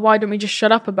 well, why don't we just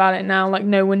shut up about it now? Like,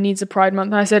 no one needs a Pride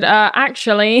Month. I said,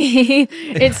 actually,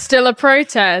 it's still a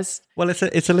protest. Well,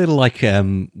 it's a little like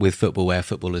with football, where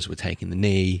footballers were taking the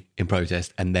knee in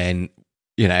protest, and then,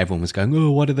 everyone was going, oh,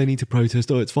 why do they need to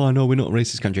protest? Oh, it's fine. Oh, we're not a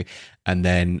racist country. And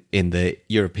then in the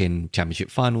European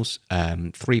Championship finals,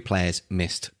 3 players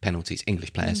missed penalties.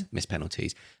 English players missed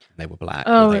penalties. They were black,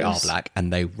 they are black,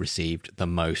 and they received the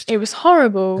most. It was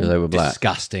horrible. They were black.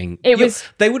 Disgusting. They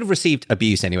would have received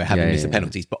abuse anyway, having missed the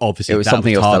penalties, but obviously it was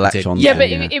something else to latch on. Yeah,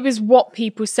 but it was what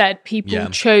people said. People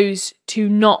chose to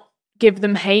not give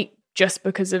them hate just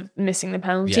because of missing the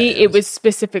penalty. Yeah, it was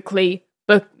specifically,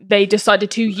 but they decided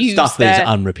to use stuff that is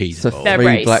unrepeatable. So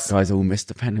 3 black guys all missed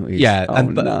the penalties. Yeah,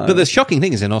 but the shocking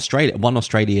thing is, in Australia, one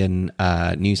Australian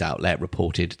news outlet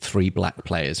reported 3 black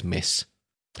players miss.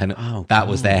 And that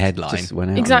was their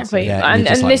headline. Exactly. And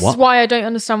this is why I don't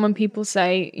understand when people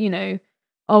say,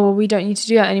 oh, well, we don't need to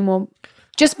do that anymore.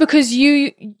 Just because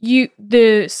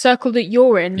the circle that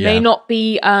you're in may not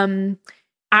be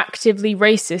actively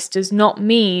racist does not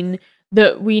mean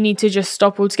that we need to just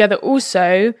stop altogether.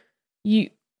 Also,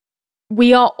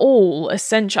 we are all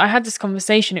essential. I had this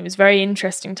conversation. It was very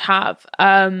interesting to have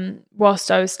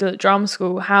whilst I was still at drama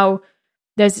school, how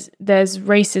there's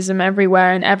racism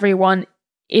everywhere and everyone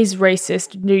is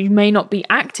racist. You may not be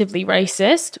actively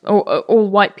racist, or all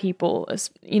white people,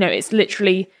 it's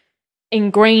literally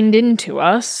ingrained into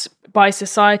us by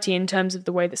society in terms of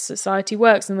the way that society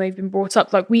works and they've been brought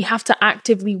up. Like, we have to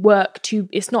actively work to,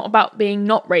 it's not about being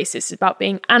not racist, it's about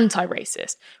being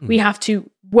anti-racist. We have to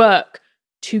work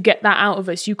to get that out of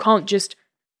us. You can't just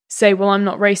say, well, I'm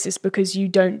not racist because you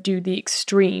don't do the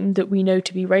extreme that we know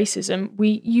to be racism.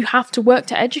 You have to work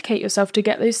to educate yourself to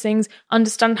get those things,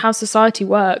 understand how society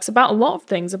works, about a lot of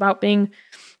things, about being,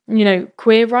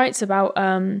 queer rights, about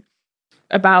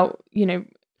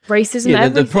racism,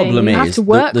 everything. The problem you is have to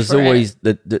work there's for always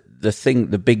it. the thing,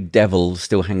 the big devil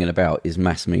still hanging about is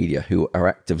mass media, who are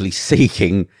actively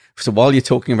seeking. So while you're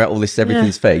talking about all this,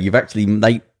 everything's fair, you've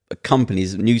actually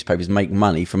companies, newspapers make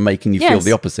money from making you feel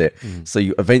the opposite. So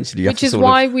you eventually have which to is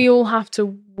why we all have to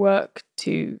work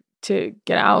to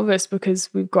get out of us, because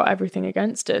we've got everything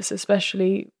against us,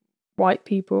 especially white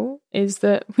people, is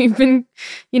that we've been,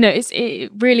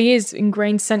 it really is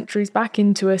ingrained centuries back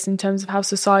into us in terms of how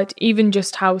society, even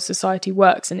just how society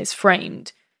works and is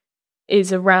framed,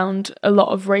 is around a lot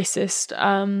of racist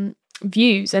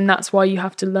views. And that's why you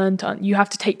have to you have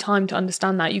to take time to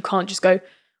understand that. You can't just go,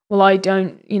 well, I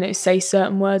don't, say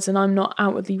certain words and I'm not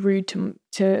outwardly rude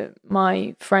to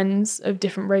my friends of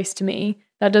different race to me.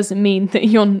 That doesn't mean that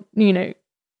you're,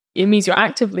 it means you're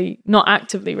not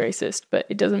actively racist, but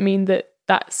it doesn't mean that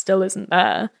still isn't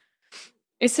there.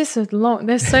 It's just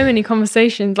there's so many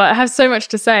conversations. Like, I have so much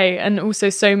to say and also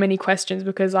so many questions,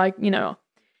 because I can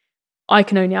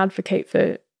only advocate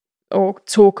for or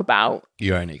talk about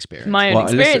your own experience. My own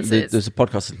experiences. There's a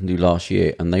podcast I listened to last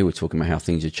year, and they were talking about how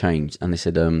things have changed. And they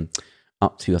said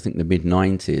up to, I think, the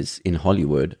mid-90s in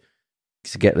Hollywood,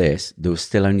 to get this, there was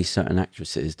still only certain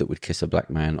actresses that would kiss a black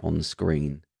man on the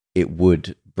screen. It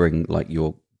would bring, like,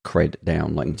 your cred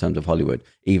down, like, in terms of Hollywood.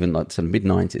 Even, like, to the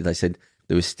mid-90s, they said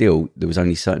there was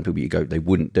only certain people they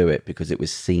wouldn't do it because it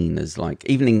was seen as, like,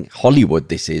 even in Hollywood,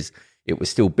 it was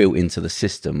still built into the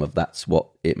system of that's what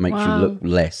it makes you look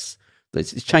less.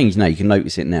 It's changed now. You can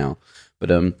notice it now.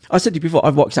 But I said to you before, I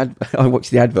watched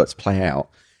the adverts play out,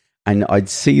 and I'd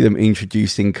see them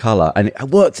introducing colour, and it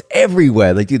works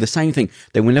everywhere. They do the same thing.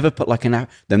 They will never put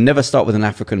they'll never start with an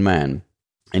African man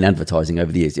in advertising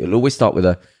over the years. It'll always start with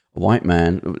a white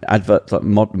man, advert, like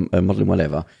modelling,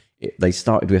 whatever. They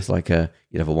started with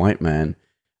you'd have a white man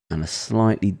and a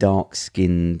slightly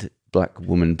dark-skinned black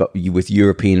woman, but with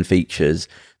European features.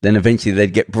 Then eventually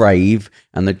they'd get brave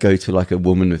and they'd go to, like, a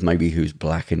woman with maybe who's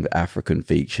black and African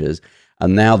features.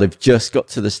 And now they've just got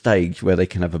to the stage where they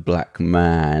can have a black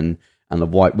man and a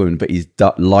white woman, but he's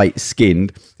light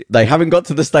skinned. They haven't got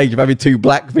to the stage of having two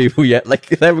black people yet. Like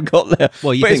they haven't got there.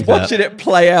 Well, you but think it's watching it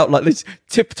play out like this,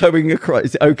 tiptoeing across.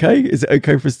 Is it okay? Is it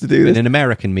okay for us to do this? In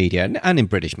American media and in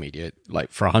British media,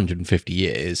 like for 150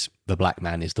 years, the black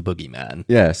man is the boogeyman.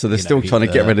 Yeah, so they're still trying to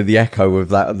get rid of the echo of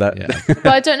that. Yeah. But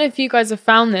I don't know if you guys have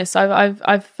found this.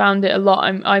 I've found it a lot.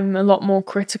 I'm a lot more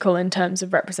critical in terms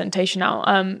of representation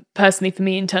now. Personally, for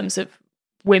me, in terms of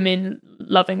women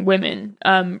loving women,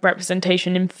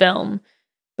 representation in film,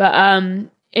 but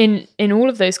in all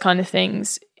of those kind of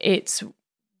things, it's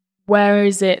where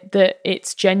is it that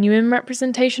it's genuine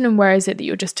representation and where is it that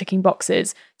you're just ticking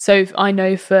boxes. So I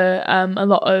know for a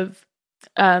lot of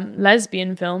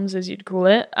lesbian films, as you'd call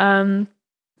it,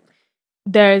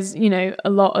 there's a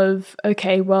lot of,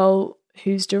 okay, well,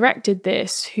 who's directed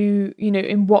this, who,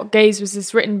 in what gaze was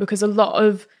this written, because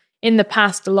in the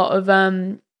past a lot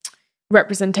of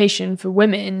representation for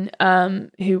women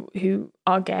who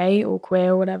are gay or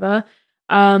queer or whatever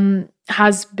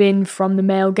has been from the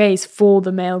male gaze, for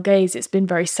the male gaze. It's been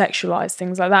very sexualized,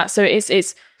 things like that. So it's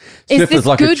this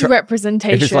like good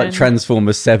representation. If it's like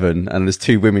Transformers 7 and there's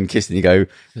two women kissing, you go,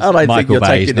 I don't think you're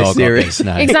taking this serious.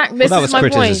 No. Exactly. Well, that was my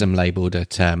criticism point. labelled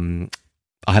at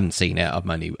I haven't seen it. I'm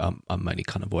only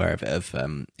kind of aware of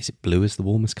it. Is it Blue is the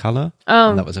Warmest Colour?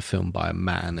 And that was a film by a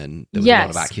man, and there was a lot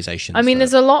of accusations. I mean,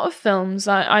 there's a lot of films.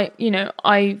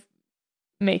 I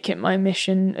make it my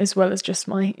mission, as well as just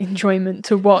my enjoyment,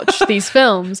 to watch these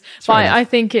films. But I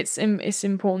think it's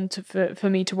important for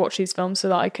me to watch these films so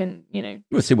that I can,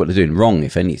 We'll see what they're doing wrong,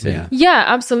 if anything. Yeah,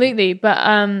 absolutely. But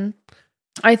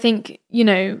I think,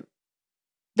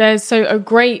 there's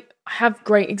I have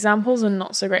great examples and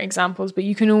not so great examples, but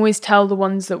you can always tell the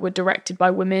ones that were directed by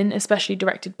women, especially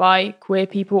directed by queer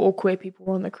people, or queer people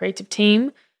were on the creative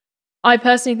team. I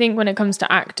personally think when it comes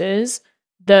to actors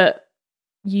that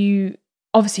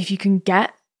obviously if you can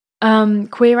get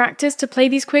queer actors to play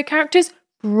these queer characters,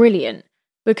 brilliant,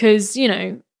 because,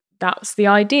 that's the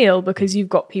ideal, because you've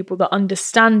got people that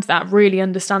really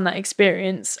understand that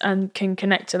experience and can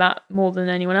connect to that more than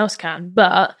anyone else can.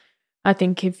 But I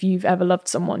think if you've ever loved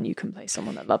someone, you can play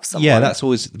someone that loves someone. Yeah, that's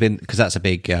always been, because that's a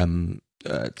big...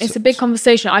 it's a big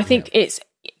conversation. I think it's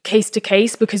case to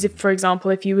case, because if, for example,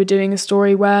 if you were doing a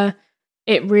story where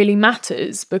it really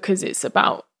matters because it's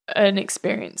about an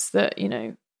experience that,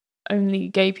 only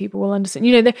gay people will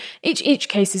understand. Each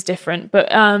case is different,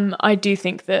 but I do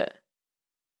think that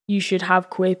you should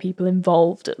have queer people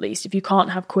involved, at least. If you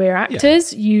can't have queer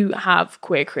actors, you have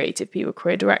queer creative people,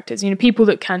 queer directors, people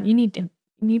that can... You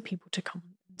need people to come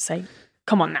and say,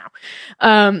 come on now,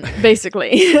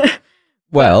 basically.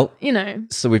 Well,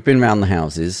 but, so we've been around the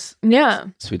houses. Yeah.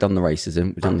 So we've done the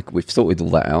racism. We've sorted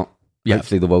all that out. Yeah.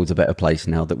 Hopefully the world's a better place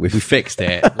now that we've fixed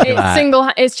it.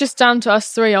 It's just down to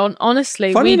us three.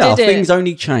 Honestly, funny enough, did it. Things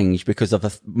only change because of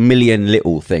a million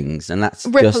little things, and that's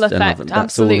ripple just effect. That's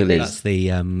absolutely, all it is.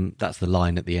 That's the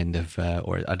line at the end of,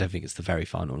 or I don't think it's the very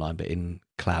final line, but in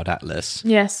Cloud Atlas,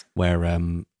 yes, where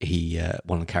one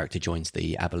of the character joins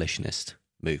the abolitionist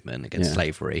movement against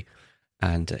slavery,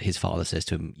 and his father says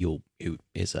to him, "Who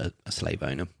is a slave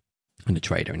owner and a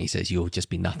trader," and he says, "You'll just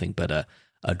be nothing but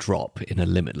a drop in a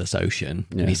limitless ocean."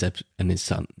 And he said, and the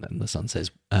son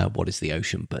says, "What is the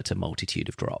ocean but a multitude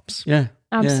of drops?" Yeah,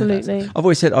 absolutely. Yeah. I've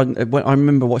always said, I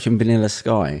remember watching Vanilla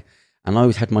Sky, and I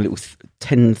always had my little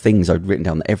 10 things I'd written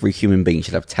down that every human being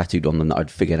should have tattooed on them that I'd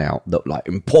figured out, that like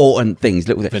important things.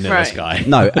 Little Vanilla Sky.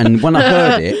 No, and when I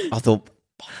heard it, I thought,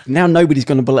 now nobody's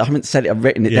going to believe. I haven't said it. I've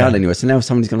written it down anyway. So now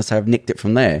somebody's going to say I've nicked it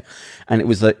from there. And it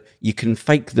was that you can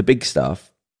fake the big stuff,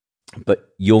 but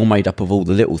you're made up of all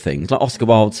the little things. Like Oscar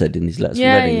Wilde said in his letters from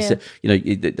Reading, he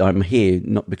said, I'm here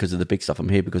not because of the big stuff. I'm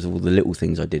here because of all the little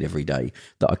things I did every day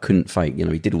that I couldn't fake.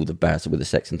 He did all the bad stuff with the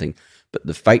sex and thing, but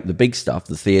the big stuff,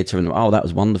 the theatre, and that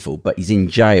was wonderful. But he's in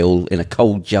jail, in a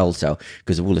cold jail cell,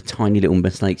 because of all the tiny little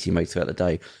mistakes he makes throughout the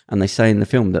day. And they say in the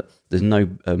film that there's no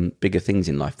bigger things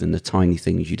in life than the tiny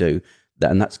things you do.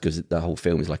 And that's because the whole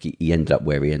film is like he ended up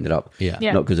where he ended up.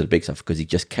 Not because of the big stuff, because he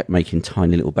just kept making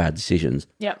tiny little bad decisions.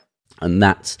 Yeah. And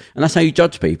that's how you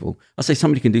judge people. I say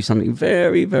somebody can do something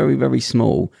very, very, very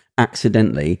small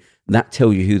accidentally. That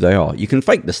tells you who they are. You can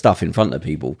fake the stuff in front of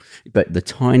people, but the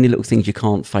tiny little things you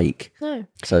can't fake. No.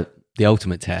 So the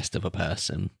ultimate test of a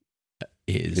person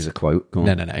is a quote.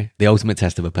 No. The ultimate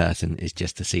test of a person is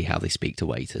just to see how they speak to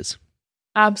waiters.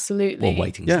 Absolutely. Or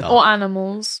waiting staff. Or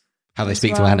animals. How they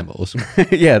speak to animals.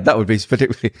 Yeah, that would be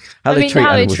particularly how they treat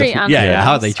animals. Yeah,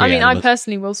 how they treat animals. I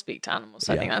personally will speak to animals.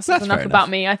 I think that's enough about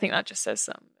me. I think that just says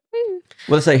something.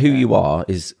 Well, I say who you are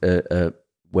is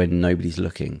when nobody's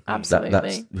looking. Absolutely.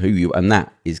 That's who you, and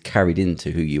that is carried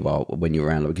into who you are when you're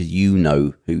around, because you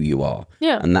know who you are.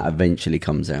 Yeah. And that eventually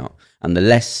comes out. And the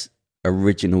less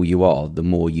original you are, the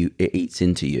more it eats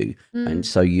into you. And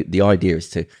so the idea is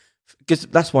to, because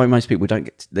that's why most people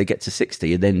they get to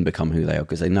 60 and then become who they are,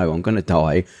 because they know, I'm going to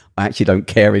die. I actually don't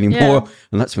care anymore.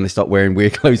 And that's when they start wearing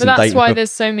weird clothes. But and that's dating. why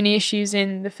there's so many issues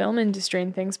in the film industry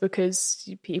and things, because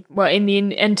people, in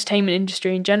the entertainment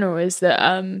industry in general, is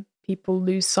that people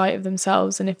lose sight of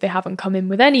themselves. And if they haven't come in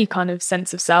with any kind of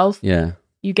sense of self,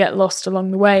 you get lost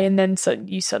along the way. And then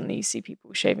you suddenly see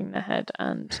people shaving their head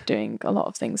and doing a lot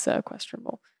of things that are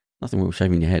questionable. Nothing wrong with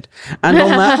shaving your head. And on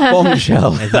that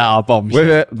bombshell. Is that our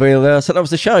bombshell? So that was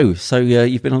the show. So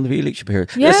you've been on the Via Lucia period.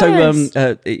 Yes.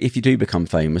 So if you do become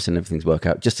famous and everything's work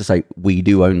out, just to say, we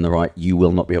do own the right. You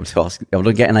will not be able to ask. I'll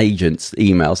get an agent's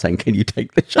email saying, can you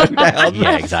take the show down?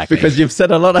 Yeah, exactly. Because you've said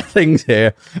a lot of things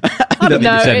here. No, said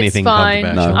it's anything fine.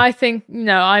 controversial. I think,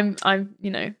 I'm Have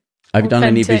you done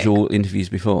any authentic. visual interviews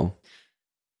before?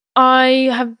 I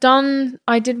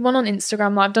did one on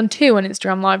Instagram Live. I've done 2 on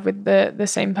Instagram Live with the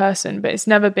same person, but it's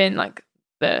never been like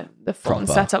the full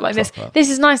setup like this. This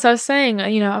is nice. I was saying,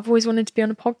 I've always wanted to be on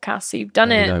a podcast, so you've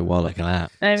done it. There you go. Look at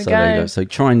that. There we There you go. So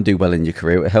try and do well in your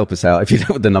career. It will help us out if you know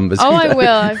what the numbers Oh, are. I will.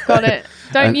 I've got it.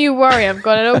 Don't you worry. I've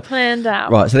got it all planned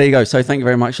out. Right. So there you go. So thank you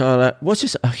very much, Charlotte. What's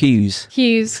this? Hughes.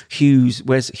 Hughes.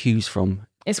 Where's Hughes from?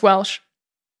 It's Welsh.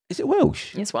 Is it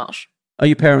Welsh? It's Welsh. Are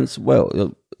your parents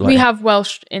We have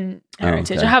Welsh in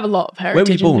heritage. okay. I have a lot of heritage.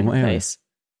 Where were you born? in What area? place.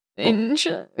 In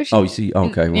Oh, you see.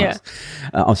 Okay. Right.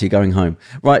 Yeah. So you're going home.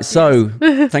 Right. So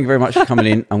thank you very much for coming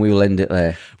in, and we will end it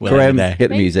there. We'll end it there. Get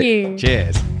the Thank music. you.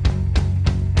 Cheers.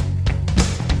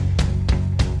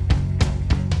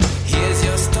 Here's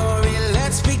your story,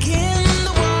 let's begin.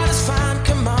 The water's fine,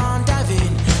 come on, dive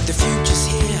in. The future's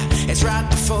here, it's right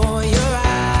before your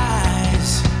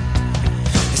eyes.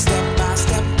 Step by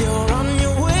step, you're on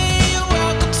your way. You're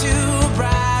welcome to a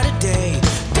brighter day.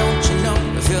 Don't you know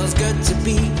it feels good to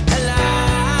be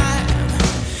alive?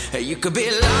 You could be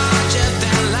larger